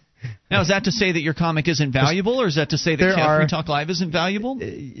 Now, is that to say that your comic isn't valuable, or is that to say that Free Talk Live isn't valuable?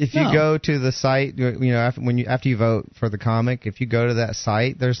 If you go to the site, after you vote for the comic, if you go to that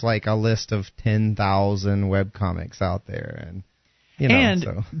site, there's like a list of 10,000 webcomics out there, and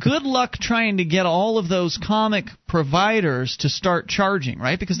good luck trying to get all of those comic providers to start charging,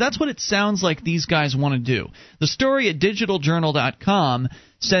 right? Because that's what it sounds like these guys want to do. The story at digitaljournal.com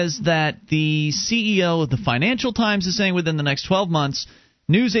says that the CEO of the Financial Times is saying within the next 12 months,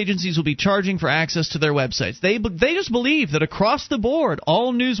 news agencies will be charging for access to their websites. They just believe that across the board,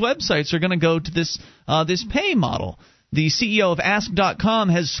 all news websites are going to go to this pay model. The CEO of Ask.com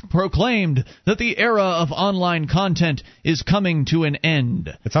has proclaimed that the era of online content is coming to an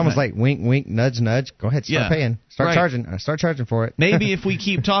end. It's almost like wink, wink, nudge, nudge. Go ahead, start paying. Start charging for it. Maybe if we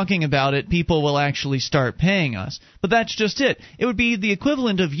keep talking about it, people will actually start paying us. But that's just it. It would be the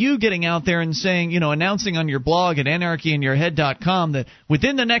equivalent of you getting out there and saying, announcing on your blog at anarchyinyourhead.com that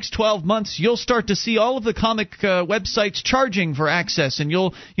within the next 12 months you'll start to see all of the comic websites charging for access, and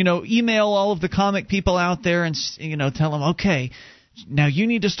you'll, email all of the comic people out there and, tell them, okay, now you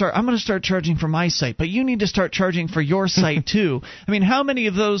need to start. I'm going to start charging for my site, but you need to start charging for your site too. I mean, how many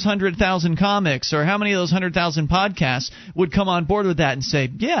of those 100,000 comics or how many of those 100,000 podcasts would come on board with that and say,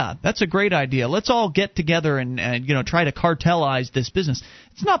 yeah, that's a great idea. Let's all get together and try to cartelize this business.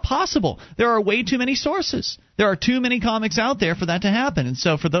 It's not possible. There are way too many sources. There are too many comics out there for that to happen. And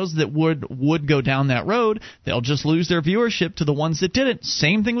so for those that would go down that road, they'll just lose their viewership to the ones that didn't.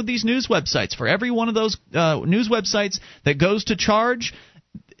 Same thing with these news websites. For every one of those news websites that goes to charge,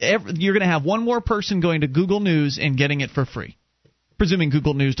 you're going to have one more person going to Google News and getting it for free. Presuming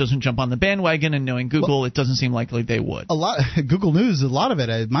Google News doesn't jump on the bandwagon, and knowing Google, it doesn't seem likely they would. Google News, a lot of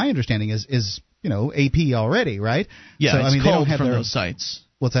it, my understanding is AP already, right? Yeah, so, it's culled from those sites.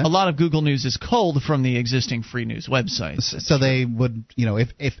 What's that? A lot of Google News is culled from the existing free news websites. So they would,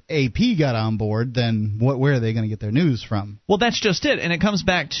 if AP got on board, then where are they going to get their news from? Well, that's just it. And it comes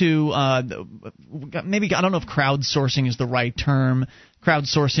back to maybe, I don't know if crowdsourcing is the right term.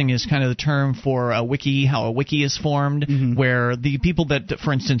 Crowdsourcing is kind of the term for a wiki, how a wiki is formed, where the people that,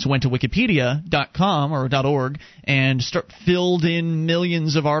 for instance, went to wikipedia.com or .org and filled in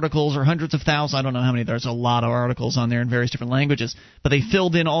millions of articles or hundreds of thousands, I don't know how many, there's a lot of articles on there in various different languages, but they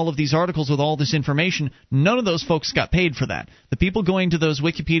filled in all of these articles with all this information. None of those folks got paid for that. The people going to those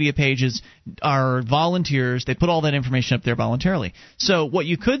Wikipedia pages are volunteers. They put all that information up there voluntarily. So what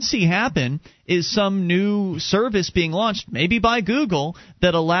you could see happen is some new service being launched, maybe by Google,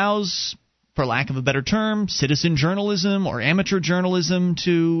 that allows, for lack of a better term, citizen journalism or amateur journalism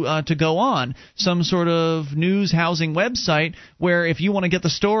to go on. Some sort of news housing website where if you want to get the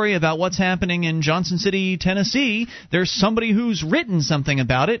story about what's happening in Johnson City, Tennessee, there's somebody who's written something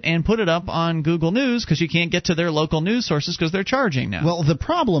about it and put it up on Google News, because you can't get to their local news sources because they're charging now. Well, the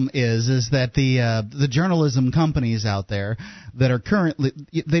problem is that the journalism companies out there that are currently,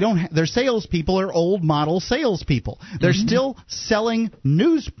 their salespeople are old model salespeople. They're still selling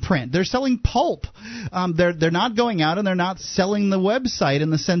newsprint. They're selling pulp. They're not going out and they're not selling the website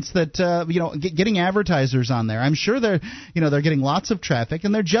in the sense that getting advertisers on there. I'm sure they're getting lots of traffic,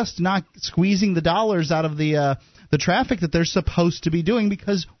 and they're just not squeezing the dollars out of the traffic that they're supposed to be doing,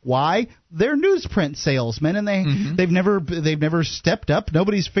 because why? They're newsprint salesmen, and they've never stepped up.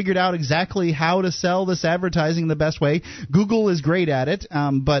 Nobody's figured out exactly how to sell this advertising the best way. Google is great at it,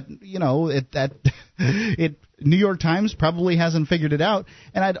 but New York Times probably hasn't figured it out.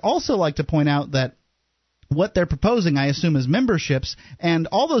 And I'd also like to point out that what they're proposing, I assume, is memberships, and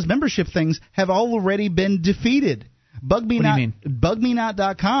all those membership things have already been defeated.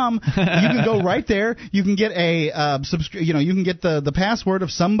 Bugmenot.com. You can go right there. You can get a you can get the password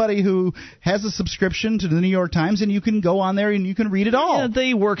of somebody who has a subscription to the New York Times, and you can go on there and you can read it all. Yeah,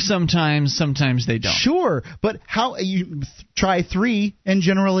 they work sometimes. Sometimes they don't. Sure, but how you try 3 and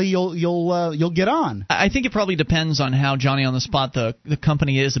generally you'll get on. I think it probably depends on how Johnny on the spot the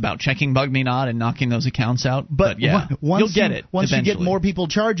company is about checking Bugmenot and knocking those accounts out. But yeah, you'll get it. Once eventually. You get more people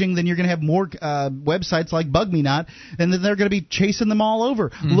charging, then you're going to have more websites like Bugmenot, and then they're going to be chasing them all over.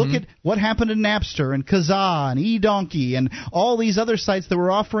 Look at what happened to Napster and Kazaa and eDonkey and all these other sites that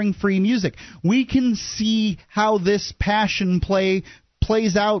were offering free music. We can see how this passion plays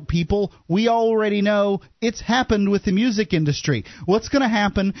out, people. We already know it's happened with the music industry. What's going to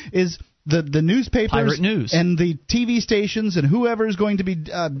happen is the newspapers Pirate news. And the TV stations and whoever is going to be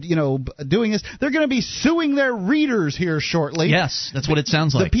doing this, they're going to be suing their readers here shortly. Yes, that's what it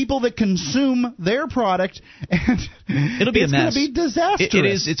sounds like. The people that consume their product, and it'll be a mess. It's going to be disastrous. It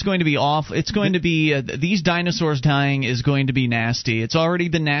is. It's going to be awful. It's going to be these dinosaurs dying is going to be nasty. It's already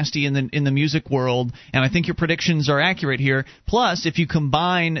been nasty in the music world, and I think your predictions are accurate here. Plus, if you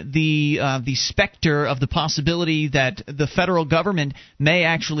combine the specter of the possibility that the federal government may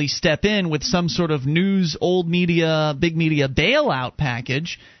actually step in with some sort of news, old media, big media bailout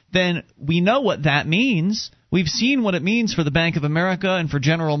package, then we know what that means. We've seen what it means for the Bank of America and for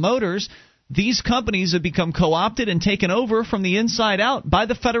General Motors. These companies have become co-opted and taken over from the inside out by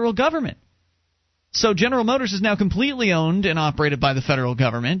the federal government. So General Motors is now completely owned and operated by the federal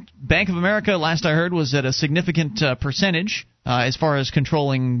government. Bank of America, last I heard, was at a significant percentage as far as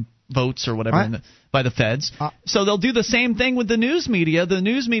controlling votes or whatever by the feds. So they'll do the same thing with the news media. The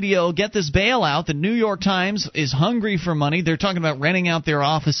news media will get this bailout. The New York Times is hungry for money. They're talking about renting out their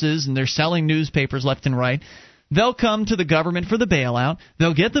offices, and they're selling newspapers left and right. They'll come to the government for the bailout.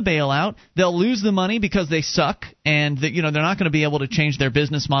 They'll get the bailout. They'll lose the money because they suck, and they're not going to be able to change their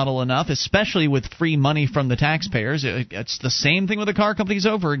business model enough, especially with free money from the taxpayers. It's the same thing with the car companies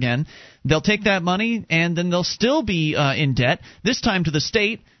over again. They'll take that money, and then they'll still be in debt, this time to the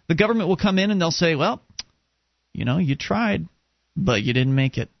state. The government will come in, and they'll say, well, you tried, but you didn't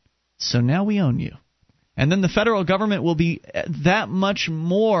make it, so now we own you. And then the federal government will be that much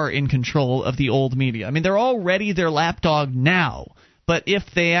more in control of the old media. I mean, they're already their lapdog now, but if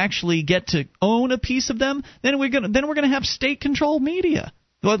they actually get to own a piece of them, then we're going to have state-controlled media.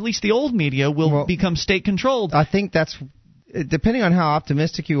 Well, at least the old media will become state-controlled. I think that's depending on how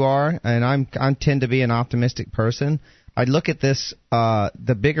optimistic you are, and I tend to be an optimistic person. I look at this,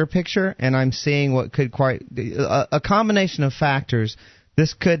 the bigger picture, and I'm seeing what could a combination of factors.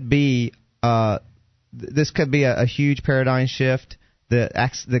 This could be a huge paradigm shift, the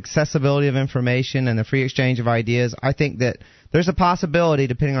accessibility of information and the free exchange of ideas. I think that there's a possibility,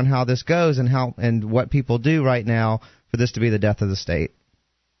 depending on how this goes and what people do right now, for this to be the death of the state.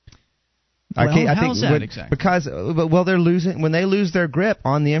 Well, how's that exactly? Because they're losing when they lose their grip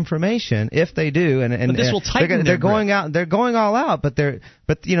on the information. If they do, and but this will tighten they're going grip. They're going all out. But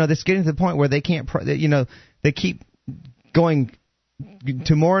it's getting to the point where they can't. They keep going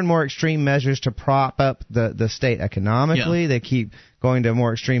to more and more extreme measures to prop up the state economically. Yeah. They keep going to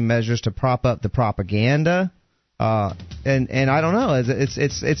more extreme measures to prop up the propaganda, and I don't know.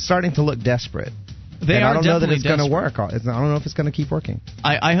 It's starting to look desperate. I don't know that it's going to work. I don't know if it's going to keep working.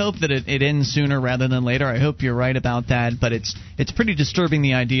 I hope that it ends sooner rather than later. I hope you're right about that. But it's pretty disturbing,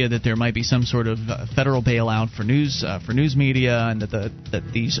 the idea that there might be some sort of federal bailout for news media, and that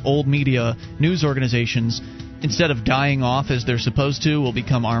these old media news organizations, instead of dying off as they're supposed to, will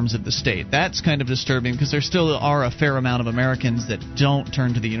become arms of the state. That's kind of disturbing, because there still are a fair amount of Americans that don't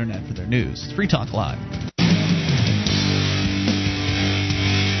turn to the internet for their news. It's Free Talk Live.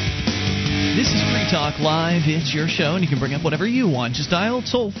 This is Free Talk Live. It's your show, and you can bring up whatever you want. Just dial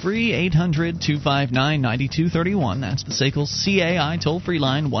toll-free 800-259-9231. That's the SACL CAI toll-free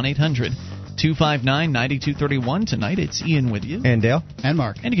line, 1-800-259-9231. Tonight, it's Ian with you. And Dale. And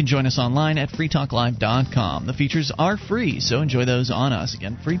Mark. And you can join us online at freetalklive.com. The features are free, so enjoy those on us.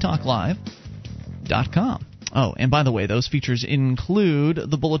 Again, freetalklive.com. Oh, and by the way, those features include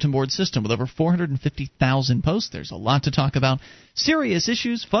the bulletin board system with over 450,000 posts. There's a lot to talk about. Serious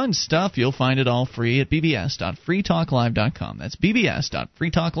issues, fun stuff. You'll find it all free at bbs.freetalklive.com. That's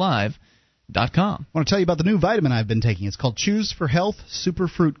bbs.freetalklive.com. I want to tell you about the new vitamin I've been taking. It's called Choose for Health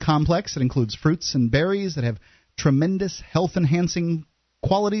Superfruit Complex. It includes fruits and berries that have tremendous health-enhancing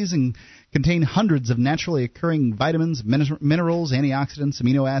qualities and contain hundreds of naturally occurring vitamins, minerals, antioxidants,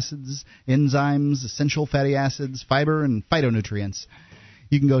 amino acids, enzymes, essential fatty acids, fiber, and phytonutrients.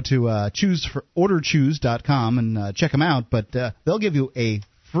 You can go to orderchoose.com and check them out, but they'll give you a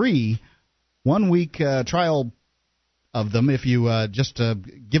free 1-week trial of them if you just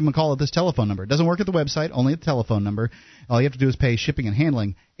give them a call at this telephone number. It doesn't work at the website, only at the telephone number. All you have to do is pay shipping and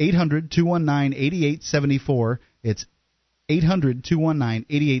handling. 800-219-8874. It's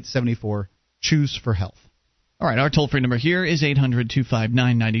 800-219-8874. Choose for Health. All right, our toll-free number here is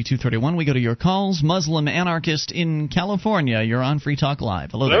 800-259-9231. We go to your calls. Muslim anarchist in California. You're on Free Talk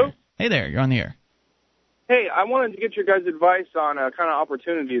Live. Hello there. Hey there, you're on the air. Hey, I wanted to get your guys' advice on a kind of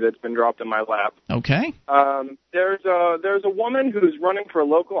opportunity that's been dropped in my lap. Okay. There's a woman who's running for a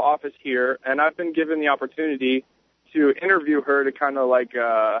local office here, and I've been given the opportunity to interview her to kind of like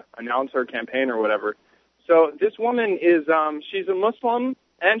announce her campaign or whatever. So this woman is, she's a Muslim,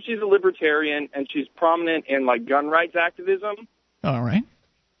 and she's a libertarian, and she's prominent in, like, gun rights activism. All right.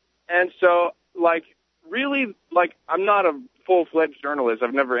 And so, like, really, like, I'm not a full-fledged journalist.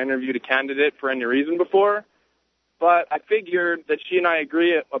 I've never interviewed a candidate for any reason before. But I figured that she and I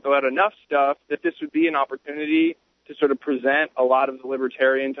agree about enough stuff that this would be an opportunity to sort of present a lot of the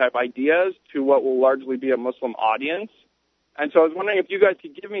libertarian-type ideas to what will largely be a Muslim audience. And so I was wondering if you guys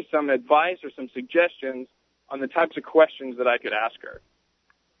could give me some advice or some suggestions on the types of questions that I could ask her.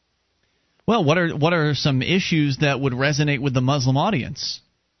 Well, what are some issues that would resonate with the Muslim audience?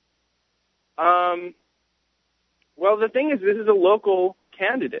 Well, the thing is, this is a local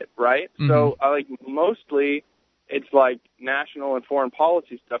candidate, right? Mm-hmm. So, mostly it's like national and foreign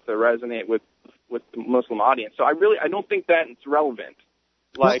policy stuff that resonate with the Muslim audience. So I don't think that it's relevant.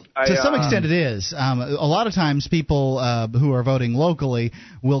 To some extent it is. A lot of times people who are voting locally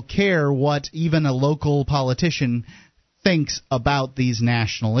will care what even a local politician thinks about these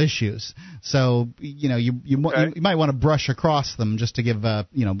national issues. So you might want to brush across them just to give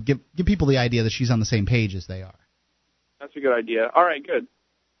people the idea that she's on the same page as they are. That's a good idea. All right, good.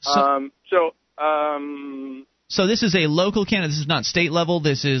 So this is a local candidate. This is not state level.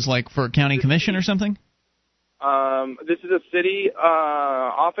 This is like for county commission or something? This is a city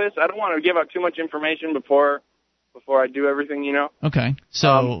office. I don't want to give out too much information before I do everything, Okay.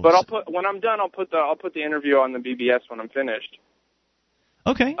 So but when I'm done, I'll put the interview on the BBS when I'm finished.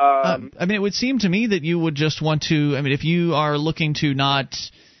 Okay. It would seem to me that you would just want to, if you are looking to not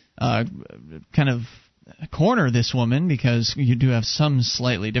kind of corner this woman because you do have some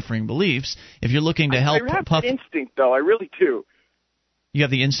slightly differing beliefs, if you're looking to help... I have that instinct, though. I really do. You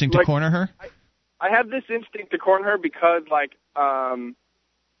have the instinct to corner her? I have this instinct to corner her because I'm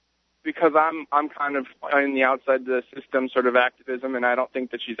kind of in the outside the system sort of activism, and I don't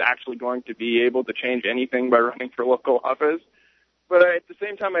think that she's actually going to be able to change anything by running for local office. But at the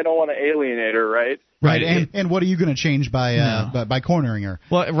same time, I don't want to alienate her, right? Right, and what are you going to change by cornering her?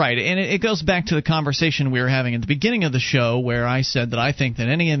 Well, right, and it goes back to the conversation we were having at the beginning of the show where I said that I think that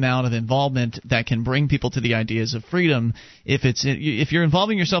any amount of involvement that can bring people to the ideas of freedom, if you're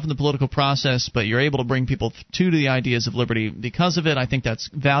involving yourself in the political process but you're able to bring people to the ideas of liberty because of it, I think that's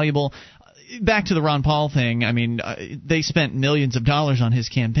valuable. Back to the Ron Paul thing, they spent millions of dollars on his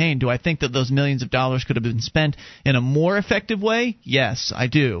campaign. Do I think that those millions of dollars could have been spent in a more effective way? Yes, I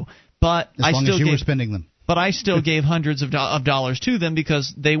do. But as long as you were spending them. But I still gave hundreds of dollars to them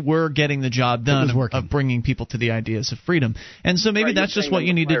because they were getting the job done of bringing people to the ideas of freedom. And so maybe that's just what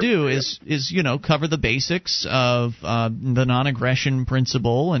you need to do is cover the basics of the non-aggression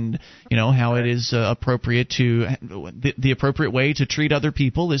principle and how it is appropriate to the appropriate way to treat other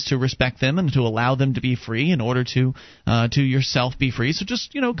people is to respect them and to allow them to be free in order to yourself be free. So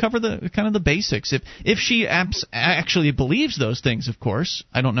just cover the kind of the basics. If she actually believes those things, of course,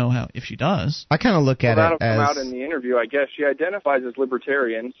 I don't know if she does. I kind of look at it. Come out in the interview, I guess. She identifies as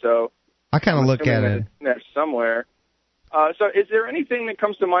libertarian, so I kind of look at it there somewhere. So is there anything that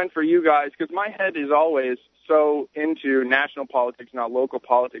comes to mind for you guys? Because my head is always so into national politics, not local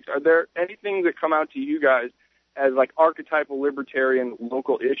politics. Are there anything that come out to you guys as like archetypal libertarian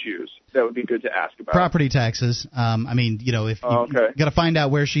local issues that would be good to ask about? Property taxes. If you got to find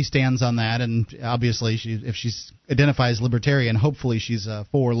out where she stands on that, and obviously if she identifies libertarian, hopefully she's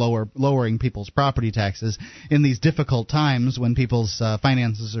for lowering people's property taxes in these difficult times when people's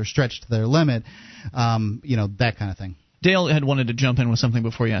finances are stretched to their limit. That kind of thing. Dale had wanted to jump in with something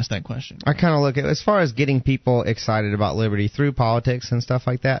before you asked that question. I kind of look at, as far as getting people excited about liberty through politics and stuff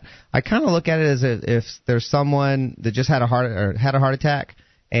like that, I kind of look at it as if there's someone that just had a heart attack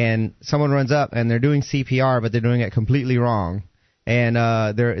and someone runs up and they're doing CPR, but they're doing it completely wrong. And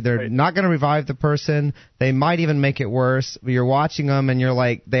they're not going to revive the person. They might even make it worse. You're watching them and you're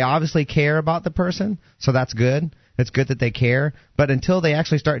like, they obviously care about the person, so that's good. It's good that they care, but until they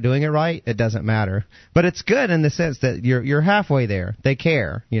actually start doing it right, it doesn't matter. But it's good in the sense that you're halfway there. They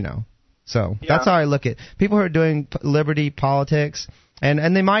care, So that's how I look at people who are doing liberty politics,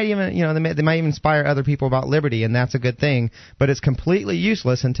 and they might even they might even inspire other people about liberty, and that's a good thing. But it's completely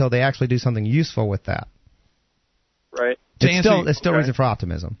useless until they actually do something useful with that. Right. It's still reason for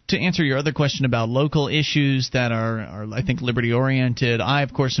optimism. To answer your other question about local issues that are I think, liberty-oriented, I,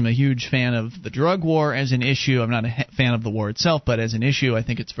 of course, am a huge fan of the drug war as an issue. I'm not a fan of the war itself, but as an issue, I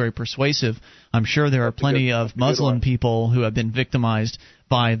think it's very persuasive. I'm sure there are plenty of Muslim people who have been victimized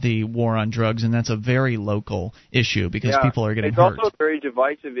by the war on drugs, and that's a very local issue because people are getting hurt. It's also a very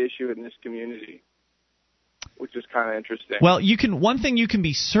divisive issue in this community, which is kind of interesting. Well, one thing you can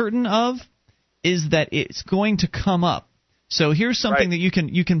be certain of is that it's going to come up. So here's something that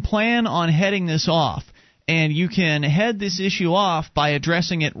you can plan on heading this off, and you can head this issue off by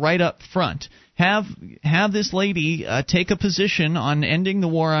addressing it right up front. Have this lady take a position on ending the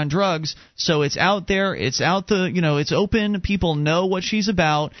war on drugs, so it's out there, it's open, people know what she's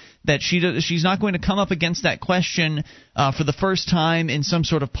about, that she's not going to come up against that question for the first time in some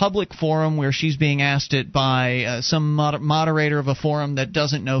sort of public forum where she's being asked it by some moderator of a forum that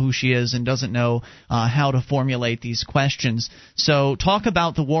doesn't know who she is and doesn't know how to formulate these questions. So talk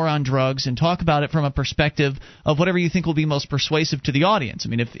about the war on drugs and talk about it from a perspective of whatever you think will be most persuasive to the audience. I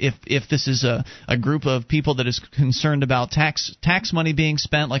mean, if this is a group of people that is concerned about tax money being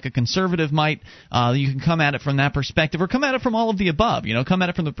spent like a conservative might, you can come at it from that perspective, or come at it from all of the above. Come at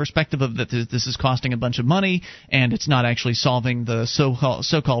it from the perspective of that this is costing a bunch of money and it's not actually solving the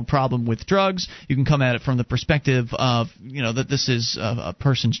so-called problem with drugs. You can come at it from the perspective of that this is a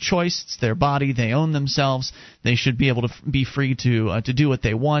person's choice. It's their body. They own themselves. They should be able to be free to do what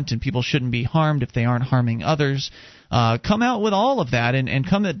they want, and people shouldn't be harmed if they aren't harming others. come out with all of that and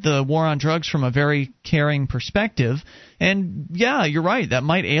come at the war on drugs from a very caring perspective. And yeah, you're right, that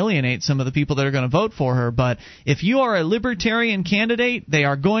might alienate some of the people that are going to vote for her, but if you are a libertarian candidate, they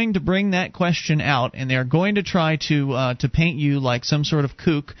are going to bring that question out, and they are going to try to paint you like some sort of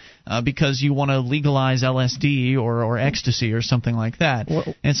kook because you want to legalize LSD or ecstasy or something like that.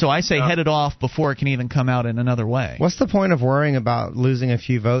 And so I say head it off before it can even come out in another way. What's the point of worrying about losing a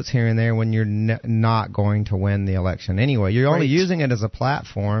few votes here and there when you're not going to win the election anyway? You're only using it as a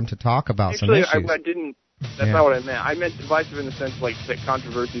platform to talk about some issues. I didn't. That's not what I meant. I meant divisive in the sense like that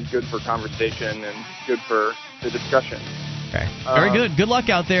controversy is good for conversation and good for the discussion. Okay. Very good. Good luck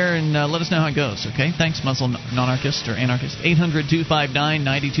out there, and let us know how it goes, okay? Thanks, Muslim non-anarchist or anarchist.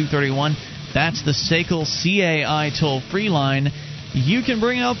 800-259-9231. That's the SACL CAI toll-free line. You can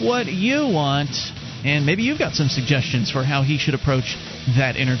bring up what you want, and maybe you've got some suggestions for how he should approach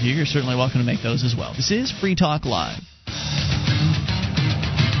that interview. You're certainly welcome to make those as well. This is Free Talk Live.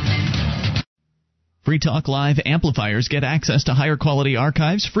 Free Talk Live amplifiers get access to higher quality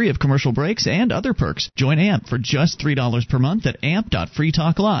archives, free of commercial breaks, and other perks. Join AMP for just $3 per month at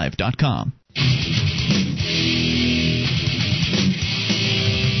amp.freetalklive.com.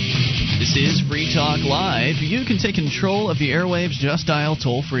 This is Free Talk Live. You can take control of the airwaves. Just dial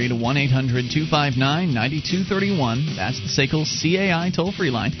toll-free to 1-800-259-9231. That's the SACL CAI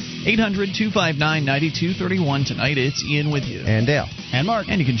toll-free line. 800-259-9231. Tonight, it's Ian with you. And Dale. And Mark.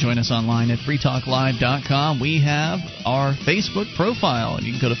 And you can join us online at freetalklive.com. We have our Facebook profile, and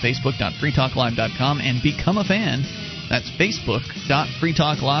you can go to facebook.freetalklive.com and become a fan. That's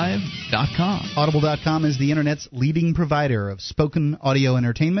facebook.freetalklive.com. Audible.com is the Internet's leading provider of spoken audio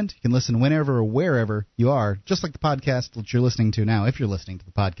entertainment. You can listen whenever or wherever you are, just like the podcast that you're listening to now, if you're listening to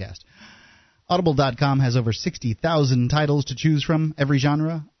the podcast. Audible.com has over 60,000 titles to choose from, every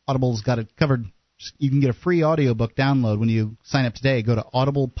genre. Audible's got it covered. You can get a free audiobook download when you sign up today. Go to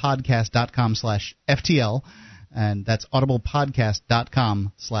audiblepodcast.com/FTL, and that's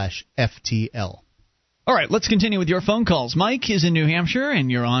audiblepodcast.com/FTL. All right, let's continue with your phone calls. Mike is in New Hampshire, and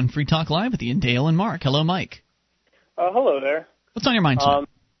you're on Free Talk Live with Ian, Dale, and Mark. Hello, Mike. Hello there. What's on your mind tonight?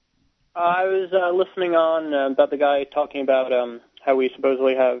 I was listening on about the guy talking about how we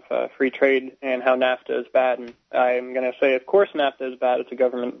supposedly have free trade and how NAFTA is bad. And I'm going to say, of course, NAFTA is bad. It's a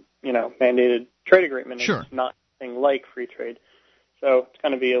government, mandated trade agreement. Sure. It's not anything like free trade. So it's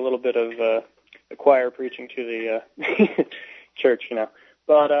going to be a little bit of the choir preaching to the church,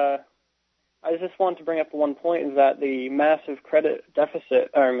 But I just want to bring up one point, is that the massive trade deficit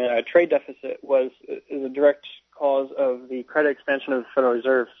is a direct cause of the credit expansion of the Federal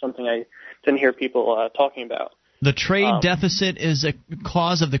Reserve, something I didn't hear people talking about. The trade deficit is a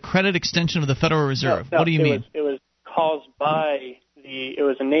cause of the credit extension of the Federal Reserve. No, what do you mean? It was caused by it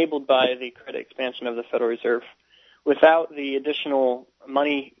was enabled by the credit expansion of the Federal Reserve. Without the additional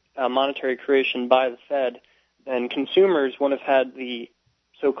monetary creation by the Fed, then consumers wouldn't have had the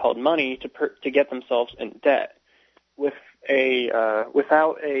so-called money to get themselves in debt.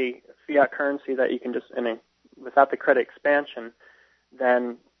 Without a fiat currency that you can just without the credit expansion,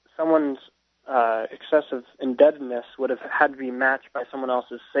 then someone's excessive indebtedness would have had to be matched by someone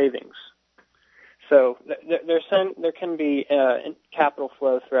else's savings. So there can be capital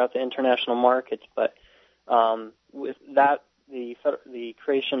flow throughout the international markets, but with that, the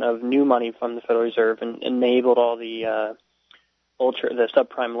creation of new money from the Federal Reserve enabled all the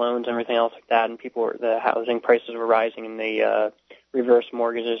subprime loans and everything else like that, and the housing prices were rising, and the reverse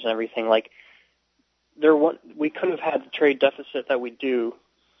mortgages and everything. We couldn't have had the trade deficit that we do,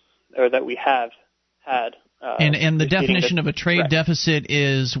 or that we have had. And the definition of a trade deficit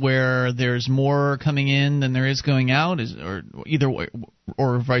is where there's more coming in than there is going out, or either way,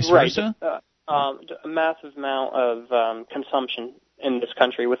 or vice versa. A massive amount of consumption in this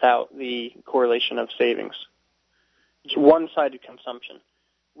country without the correlation of savings. One-sided consumption.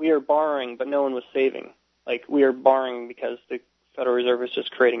 We are borrowing, but no one was saving. We are borrowing because the Federal Reserve is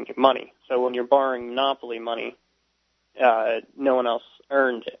just creating money. So when you're borrowing monopoly money, no one else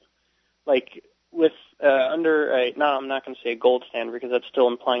earned it. I'm not going to say a gold standard, because that's still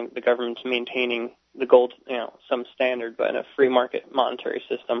implying that the government's maintaining the gold, some standard, but in a free market monetary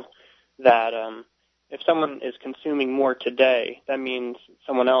system, that if someone is consuming more today, that means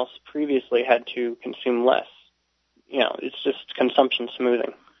someone else previously had to consume less. It's just consumption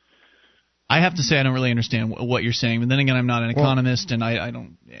smoothing. I have to say I don't really understand what you're saying, but then again, I'm not an economist, and I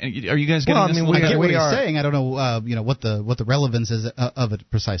don't. Are you guys getting this? I get what he's saying. I don't know, what the relevance is of it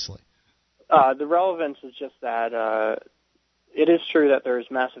precisely. The relevance is just that it is true that there is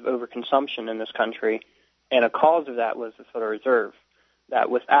massive overconsumption in this country, and a cause of that was the Federal Reserve. that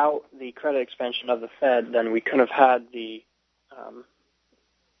without the credit expansion of the Fed, then we couldn't have had the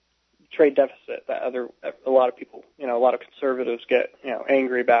trade deficit that a lot of people, a lot of conservatives get,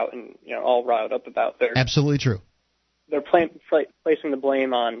 angry about and, all riled up about. Absolutely true. They're placing the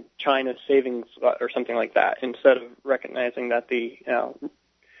blame on China's savings or something like that instead of recognizing that the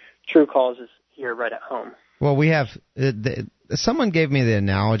true cause is here right at home. Well, we have someone gave me the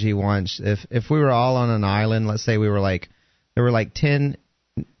analogy once. If we were all on an island, let's say there were like 10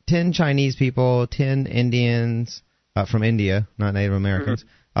 Chinese people, 10 Indians from India, not Native Americans,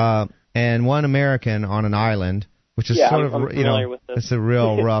 and one American on an island, which is sort of, it's a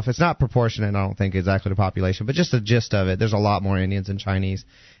real rough. It's not proportionate, I don't think, exactly to population, but just the gist of it. There's a lot more Indians than Chinese,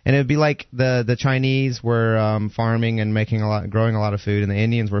 and it would be like the Chinese were farming and growing a lot of food, and the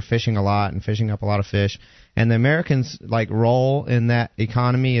Indians were fishing a lot and fishing up a lot of fish, and the Americans' role in that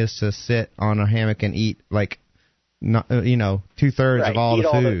economy is to sit on a hammock and eat 2/3 of all the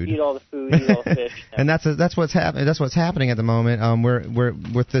food. Eat all the food, eat all the fish. Yeah. And that's what's happening. That's what's happening at the moment. We're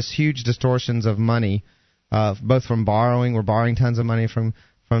with this huge distortions of money, both from borrowing. We're borrowing tons of money from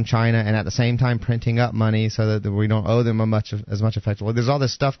China, and at the same time printing up money so that we don't owe them as much effectively. There's all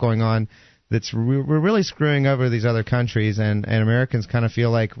this stuff going on we're really screwing over these other countries, and Americans kind of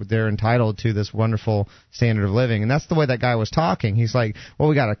feel like they're entitled to this wonderful standard of living. And that's the way that guy was talking. He's like, well,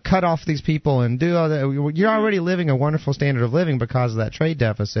 we got to cut off these people and do all that. You're already living a wonderful standard of living because of that trade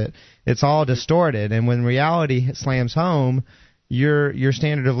deficit. It's all distorted, and when reality slams home, your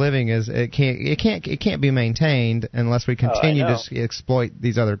standard of living it can't be maintained unless we continue to exploit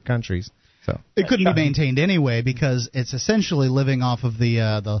these other countries. So it couldn't be maintained anyway because it's essentially living off of the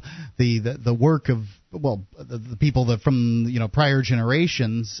work of the people that from prior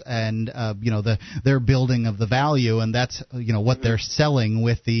generations and their building of the value, and that's what they're selling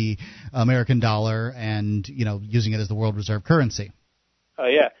with the American dollar and using it as the world reserve currency. Oh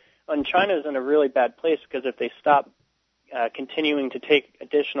yeah, and China's in a really bad place because if they stop continuing to take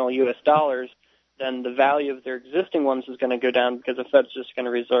additional U.S. dollars, then the value of their existing ones is going to go down because the Fed's just going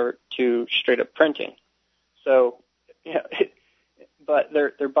to resort to straight up printing. So, but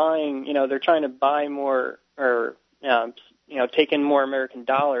they're buying, they're trying to buy more or, take in more American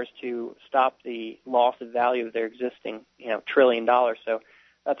dollars to stop the loss of value of their existing, $1 trillion. So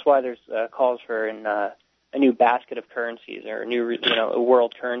that's why there's calls for a new basket of currencies or a new, a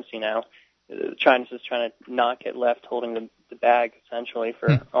world currency now. China's just trying to not get left holding the bag, essentially,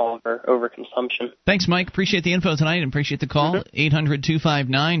 for all of our overconsumption. Thanks, Mike. Appreciate the info tonight and appreciate the call.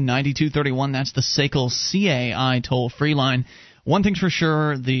 800-259-9231. That's the SACL CAI toll-free line. One thing's for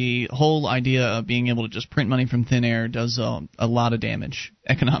sure, the whole idea of being able to just print money from thin air does a lot of damage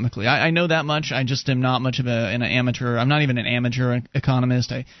economically. I know that much. I just am not much of an amateur. I'm not even an amateur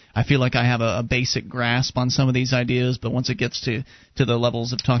economist. I feel like I have a basic grasp on some of these ideas, but once it gets to the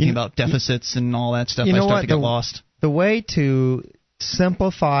levels of talking about deficits and all that stuff, I start to get lost. The way to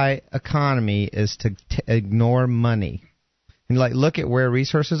simplify economy is to ignore money. And look at where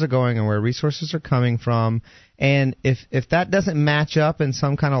resources are going and where resources are coming from, and if that doesn't match up in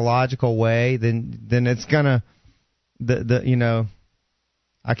some kind of logical way, then it's gonna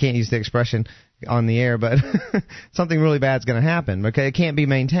I can't use the expression on the air, but something really bad's going to happen because it can't be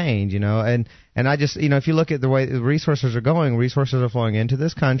maintained, and I just, if you look at the way the resources are going, resources are flowing into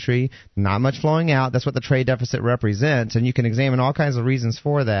this country, not much flowing out. That's what the trade deficit represents, and you can examine all kinds of reasons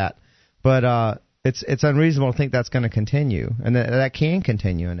for that, but it's unreasonable to think that's going to continue, and that can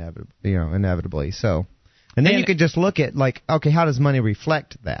continue inevitably. So, and then you could just look at okay, how does money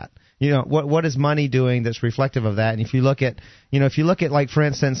reflect that? What is money doing that's reflective of that? And if you look at for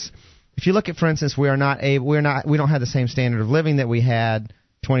instance, we don't have the same standard of living that we had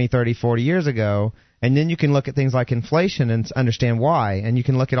 20, 30, 40 years ago. And then you can look at things like inflation and understand why. And you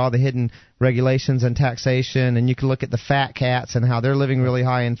can look at all the hidden regulations and taxation, and you can look at the fat cats and how they're living really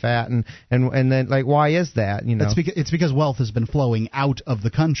high in fat, and then why is that? It's because wealth has been flowing out of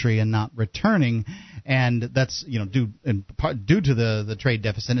the country and not returning, and that's due to the trade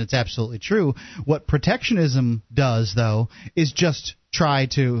deficit. It's absolutely true. What protectionism does, though, is just try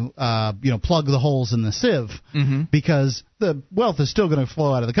to plug the holes in the sieve, because the wealth is still going to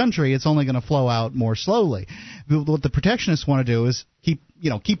flow out of the country. It's only going to flow out more slowly. What the protectionists want to do is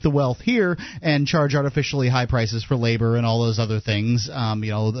keep the wealth here and charge artificially high prices for labor and all those other things,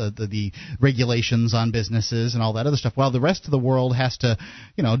 the regulations on businesses and all that other stuff, while the rest of the world has to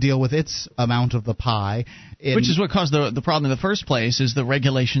deal with its amount of the pie. Which is what caused the problem in the first place, is the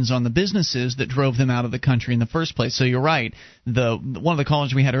regulations on the businesses that drove them out of the country in the first place. So you're right. One of the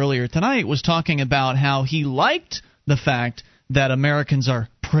callers we had earlier tonight was talking about how he liked the fact that Americans are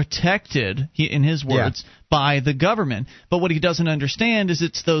protected, in his words, by the government. But what he doesn't understand is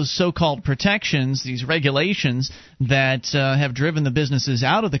it's those so-called protections, these regulations, that have driven the businesses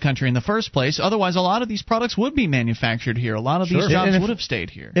out of the country in the first place. Otherwise, a lot of these products would be manufactured here. A lot of these jobs would have stayed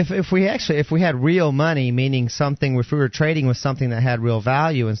here. If we had real money, meaning something, if we were trading with something that had real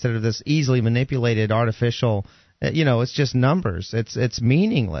value instead of this easily manipulated artificial, it's just numbers. It's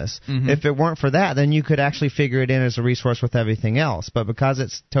meaningless. Mm-hmm. If it weren't for that, then you could actually figure it in as a resource with everything else. But because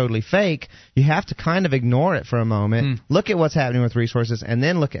it's totally fake, you have to kind of ignore it for a moment, look at what's happening with resources, and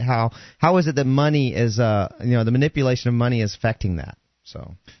then look at how is it that money is, the manipulation of money is affecting that.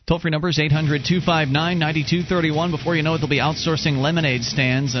 So, toll-free number is 800-259-9231. Before you know it, they'll be outsourcing lemonade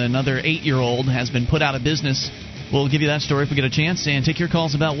stands. Another 8-year-old has been put out of business. We'll give you that story if we get a chance, and take your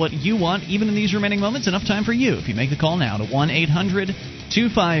calls about what you want, even in these remaining moments. Enough time for you if you make the call now to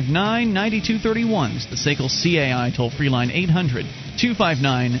 1-800-259-9231. It's the SACL CAI toll-free line,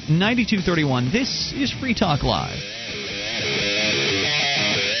 800-259-9231. This is Free Talk Live.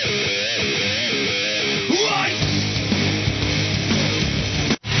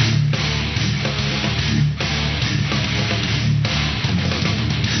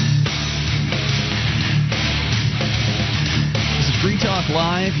 Free Talk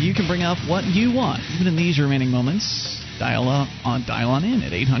Live. You can bring up what you want, even in these remaining moments. Dial on in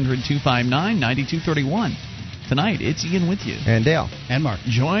at 800-259-9231. Tonight, it's Ian with you. And Dale. And Mark.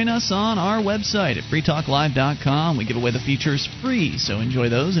 Join us on our website at freetalklive.com. We give away the features free, so enjoy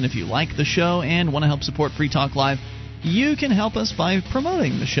those. And if you like the show and want to help support Free Talk Live, you can help us by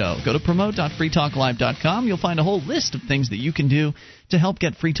promoting the show. Go to promote.freetalklive.com. You'll find a whole list of things that you can do to help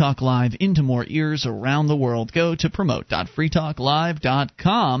get Free Talk Live into more ears around the world. Go to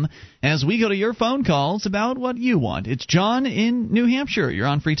promote.freetalklive.com as we go to your phone calls about what you want. It's John in New Hampshire. You're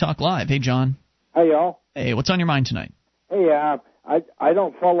on Free Talk Live. Hey, John. Hey, y'all. Hey, what's on your mind tonight? Hey, I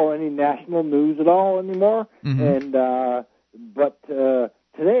don't follow any national news at all anymore, but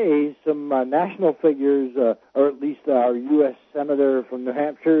today, some national figures, or at least our U.S. Senator from New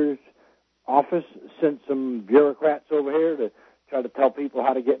Hampshire's office, sent some bureaucrats over here to try to tell people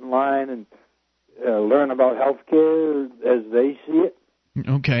how to get in line and learn about health care as they see it.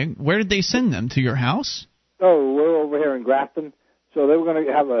 Okay. Where did they send them? To your house? Oh, we're over here in Grafton. So they were going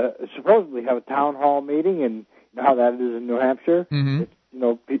to supposedly have a town hall meeting, and you know how that is in New Hampshire. Mm-hmm.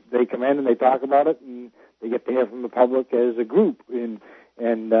 They come in and they talk about it, and they get to hear from the public as a group.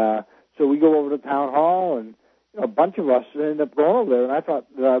 So we go over to town hall, and a bunch of us end up going over there. And I thought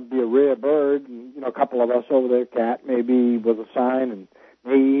that'd be a rare bird, and a couple of us over there, Cat maybe with a sign, and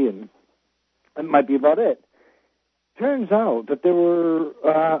me, and that might be about it. Turns out that there were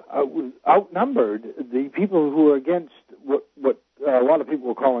outnumbered the people who were against what a lot of people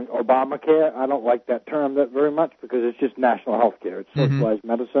were calling Obamacare. I don't like that term very much because it's just national health care. It's socialized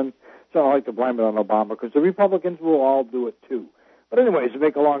medicine. So I don't like to blame it on Obama because the Republicans will all do it too. But anyways, to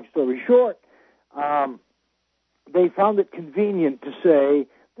make a long story short, they found it convenient to say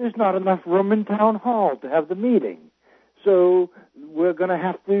there's not enough room in town hall to have the meeting. So we're going to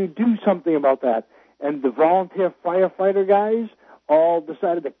have to do something about that. And the volunteer firefighter guys all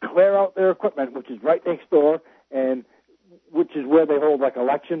decided to clear out their equipment, which is right next door, and which is where they hold like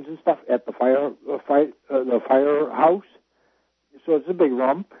elections and stuff at the firehouse. So it's a big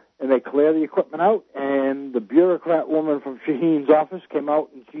room, and they clear the equipment out. And the bureaucrat woman from Shaheen's office came out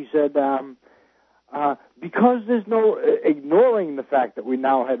and she said, because there's no ignoring the fact that we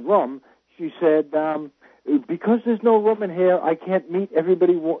now had room, she said, because there's no room in here, I can't meet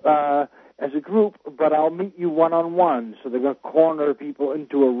everybody as a group, but I'll meet you one-on-one. So they're going to corner people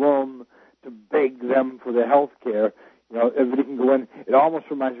into a room to beg them for their health care. Everybody can go in. It almost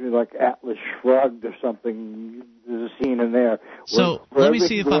reminds me of like Atlas Shrugged or something. There's a scene in there. So let me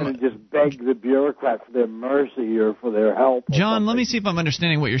see if I'm just beg the bureaucrat for their mercy or for their help. John, let me see if I'm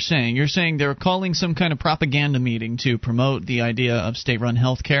understanding what you're saying. You're saying they're calling some kind of propaganda meeting to promote the idea of state-run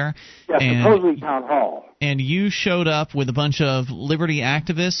health care. Yeah, supposedly town hall. And you showed up with a bunch of liberty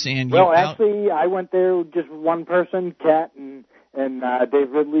activists, and actually, I went there with just one person, Kat and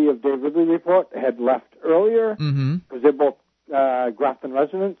Dave Ridley of Dave Ridley Report had left earlier because they're both Grafton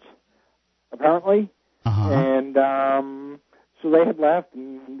residents, apparently. And so they had left,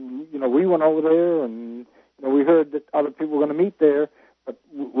 and we went over there, and we heard that other people were going to meet there, but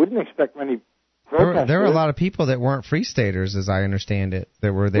we didn't expect many protesters. There were a lot of people that weren't free staters, as I understand it,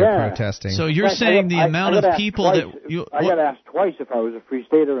 that were there protesting. So you're saying the amount of people I got asked twice if I was a free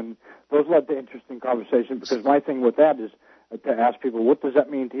stater, and those led to interesting conversation because my thing with that is to ask people, what does that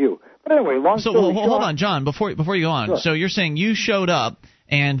mean to you? But anyway, long story short. So hold on, John, before you go on. Sure. So you're saying you showed up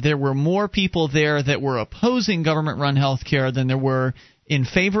and there were more people there that were opposing government-run health care than there were in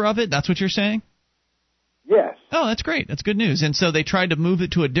favor of it. That's what you're saying? Yes. Oh, that's great. That's good news. And so they tried to move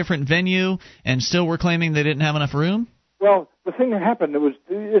it to a different venue and still were claiming they didn't have enough room? Well, the thing that happened,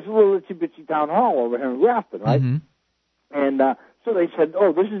 it's a little itsy-bitsy town hall over here in Grafton, right? Mm-hmm. And so they said,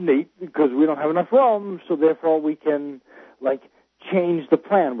 oh, this is neat because we don't have enough room, so therefore we can, change the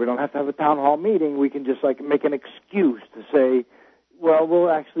plan. We don't have to have a town hall meeting. We can just, make an excuse to say, well, we'll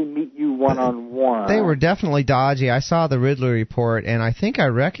actually meet you one-on-one. They were definitely dodgy. I saw the Ridley report, and I think I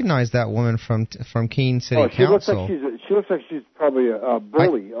recognized that woman from Keene City Council. She looks like she's probably a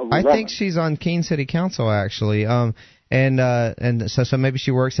bully. I think she's on Keene City Council, actually. And so maybe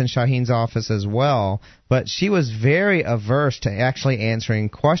she works in Shaheen's office as well. But she was very averse to actually answering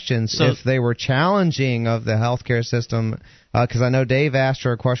questions if they were challenging of the healthcare system. Because I know Dave asked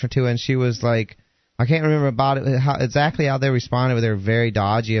her a question or two, and she was like, I can't remember about it exactly how they responded, but they were very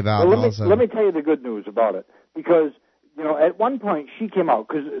dodgy about it. Let me tell you the good news about it, because at one point she came out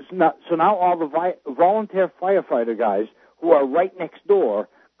so now all the volunteer firefighter guys who are right next door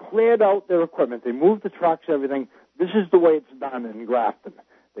cleared out their equipment. They moved the trucks, everything. This is the way it's done in Grafton.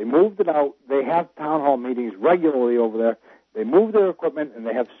 They moved it out. They have town hall meetings regularly over there. They moved their equipment, and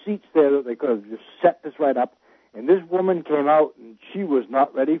they have seats there that they could have just set this right up. And this woman came out, and she was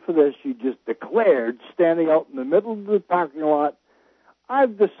not ready for this. She just declared, standing out in the middle of the parking lot,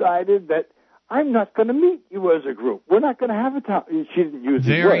 I've decided that I'm not going to meet you as a group. We're not going to have a town. She didn't use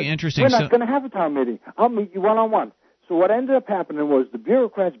the word. Very interesting. We're not going to have a town meeting. I'll meet you one-on-one. So what ended up happening was the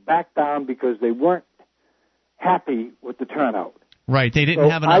bureaucrats backed down because they weren't happy with the turnout. Right. They didn't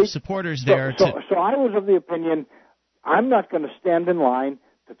have enough supporters there. So I was of the opinion, I'm not going to stand in line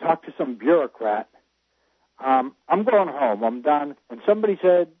to talk to some bureaucrat. I'm going home. I'm done. And somebody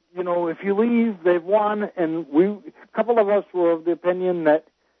said, if you leave, they've won. And a couple of us were of the opinion that,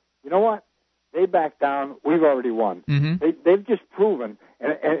 you know what? They backed down. We've already won. Mm-hmm. They've just proven.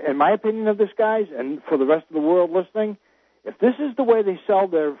 And my opinion of this, guys, and for the rest of the world listening, if this is the way they sell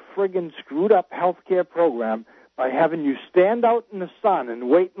their friggin' screwed-up health care program by having you stand out in the sun and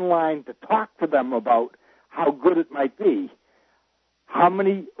wait in line to talk to them about how good it might be, how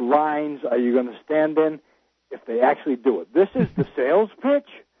many lines are you going to stand in if they actually do it? This is the sales pitch.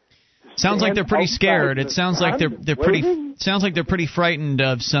 Sounds like they're pretty scared. It sounds like they're pretty frightened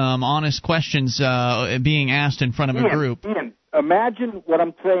of some honest questions being asked in front of a group. Ian, imagine what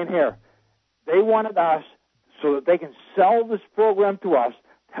I'm saying here. They wanted us so that they can sell this program to us,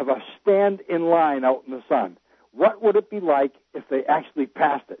 have us stand in line out in the sun. What would it be like if they actually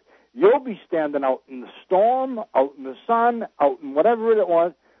passed it? You'll be standing out in the storm, out in the sun, out in whatever it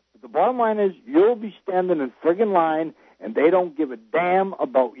was. But the bottom line is you'll be standing in friggin' line, and they don't give a damn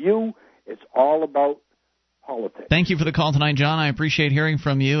about you. It's all about politics. Thank you for the call tonight, John. I appreciate hearing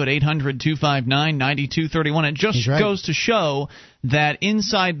from you at 800-259-9231. It just goes to show that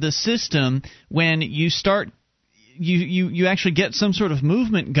inside the system, when you start you actually get some sort of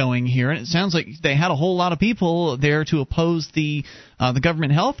movement going here, and it sounds like they had a whole lot of people there to oppose the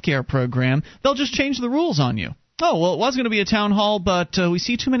government health care program. They'll just change the rules on you. Oh, well, it was going to be a town hall, but we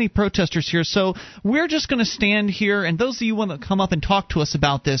see too many protesters here, so we're just going to stand here, and those of you who want to come up and talk to us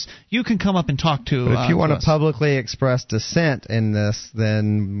about this, you can come up and talk to us. But if you want to publicly express dissent in this,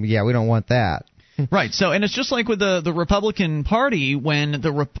 then, yeah, we don't want that. Right, so, and it's just like with the Republican Party, when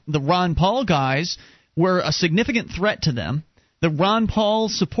the Ron Paul guys were a significant threat to them. The Ron Paul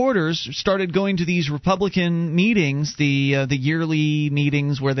supporters started going to these Republican meetings, the yearly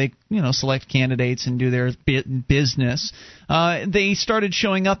meetings where they select candidates and do their business. They started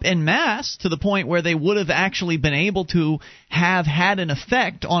showing up en masse to the point where they would have actually been able to have had an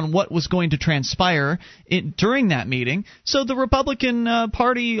effect on what was going to transpire during that meeting. So the Republican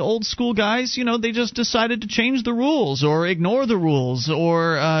Party old school guys, they just decided to change the rules or ignore the rules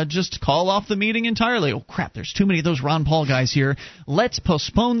or just call off the meeting entirely. Oh, crap, there's too many of those Ron Paul guys here. Let's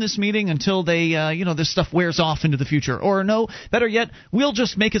postpone this meeting until they, this stuff wears off into the future. Or no, better yet, we'll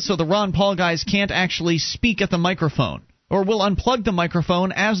just make it so the Ron Paul guys can't actually speak at the microphone. Or we'll unplug the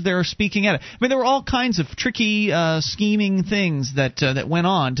microphone as they're speaking at it. I mean, there were all kinds of tricky, scheming things that went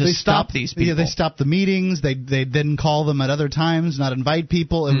on to stop these people. Yeah, they stopped the meetings. They didn't call them at other times, not invite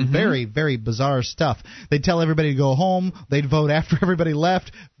people. It was very, very bizarre stuff. They'd tell everybody to go home. They'd vote after everybody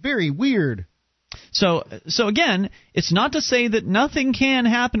left. Very weird. So again, it's not to say that nothing can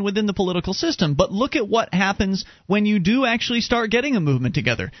happen within the political system, but look at what happens when you do actually start getting a movement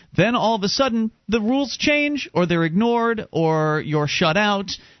together. Then all of a sudden, the rules change, or they're ignored, or you're shut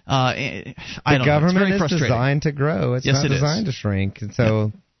out. The government is designed to grow. It's not designed to shrink. And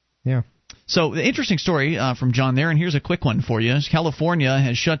so, yeah. So, the interesting story from John there, and here's a quick one for you. California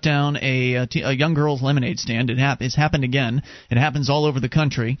has shut down a young girl's lemonade stand. It's happened again. It happens all over the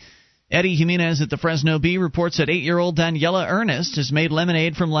country. Eddie Jimenez at the Fresno Bee reports that 8-year-old Daniela Ernest has made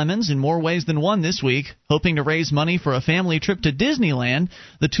lemonade from lemons in more ways than one this week, hoping to raise money for a family trip to Disneyland.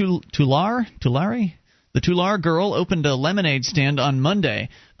 The Tulare girl opened a lemonade stand on Monday,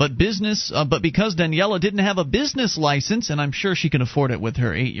 but because Daniela didn't have a business license, and I'm sure she can afford it with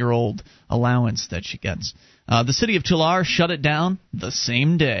her 8-year-old allowance that she gets, the city of Tulare shut it down the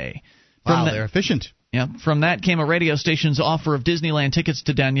same day. Wow, they're efficient. Yeah, from that came a radio station's offer of Disneyland tickets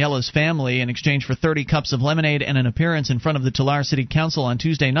to Daniela's family in exchange for 30 cups of lemonade and an appearance in front of the Tulare City Council on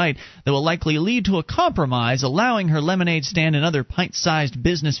Tuesday night that will likely lead to a compromise allowing her lemonade stand and other pint-sized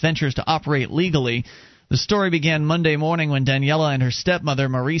business ventures to operate legally. The story began Monday morning when Daniela and her stepmother,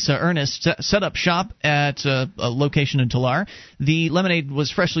 Marisa Ernest, set up shop at a location in Tulare. The lemonade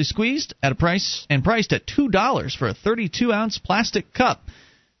was freshly squeezed at a price and priced at $2 for a 32-ounce plastic cup.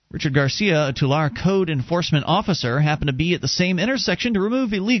 Richard Garcia, a Tulare code enforcement officer, happened to be at the same intersection to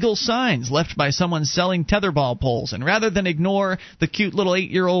remove illegal signs left by someone selling tetherball poles. And rather than ignore the cute little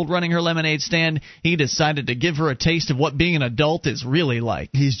 8-year-old running her lemonade stand, he decided to give her a taste of what being an adult is really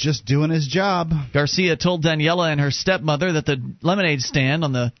like. He's just doing his job. Garcia told Daniela and her stepmother that the lemonade stand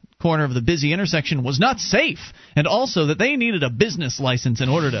on the corner of the busy intersection was not safe, and also that they needed a business license in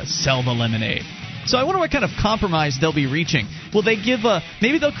order to sell the lemonade. So I wonder what kind of compromise they'll be reaching. Will they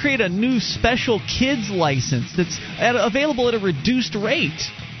maybe they'll create a new special kids license that's available at a reduced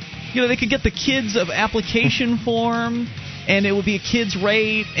rate. You know, they could get the kids of application form, and it would be a kid's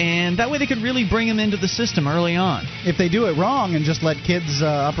rate, and that way they could really bring them into the system early on. If they do it wrong and just let kids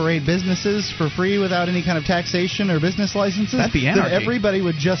operate businesses for free without any kind of taxation or business licenses, that'd be anarchy. Then everybody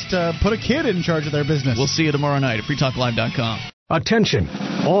would just put a kid in charge of their business. We'll see you tomorrow night at freetalklive.com. Attention,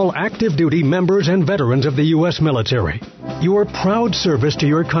 all active duty members and veterans of the U.S. military. Your proud service to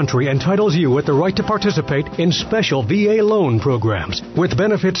your country entitles you with the right to participate in special VA loan programs with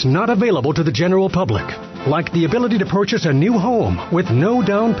benefits not available to the general public, like the ability to purchase a new home with no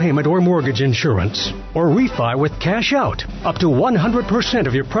down payment or mortgage insurance, or refi with cash out, up to 100%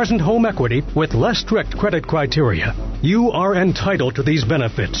 of your present home equity with less strict credit criteria. You are entitled to these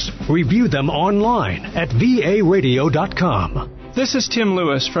benefits. Review them online at varadio.com. This is Tim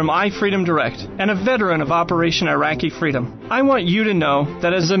Lewis from iFreedom Direct and a veteran of Operation Iraqi Freedom. I want you to know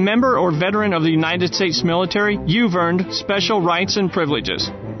that as a member or veteran of the United States military, you've earned special rights and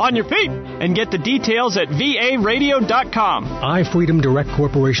privileges. On your feet! And get the details at varadio.com. iFreedom Direct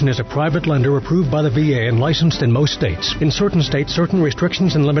Corporation is a private lender approved by the VA and licensed in most states. In certain states, certain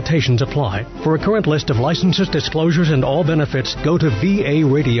restrictions and limitations apply. For a current list of licenses, disclosures, and all benefits, go to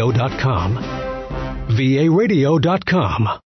varadio.com. varadio.com.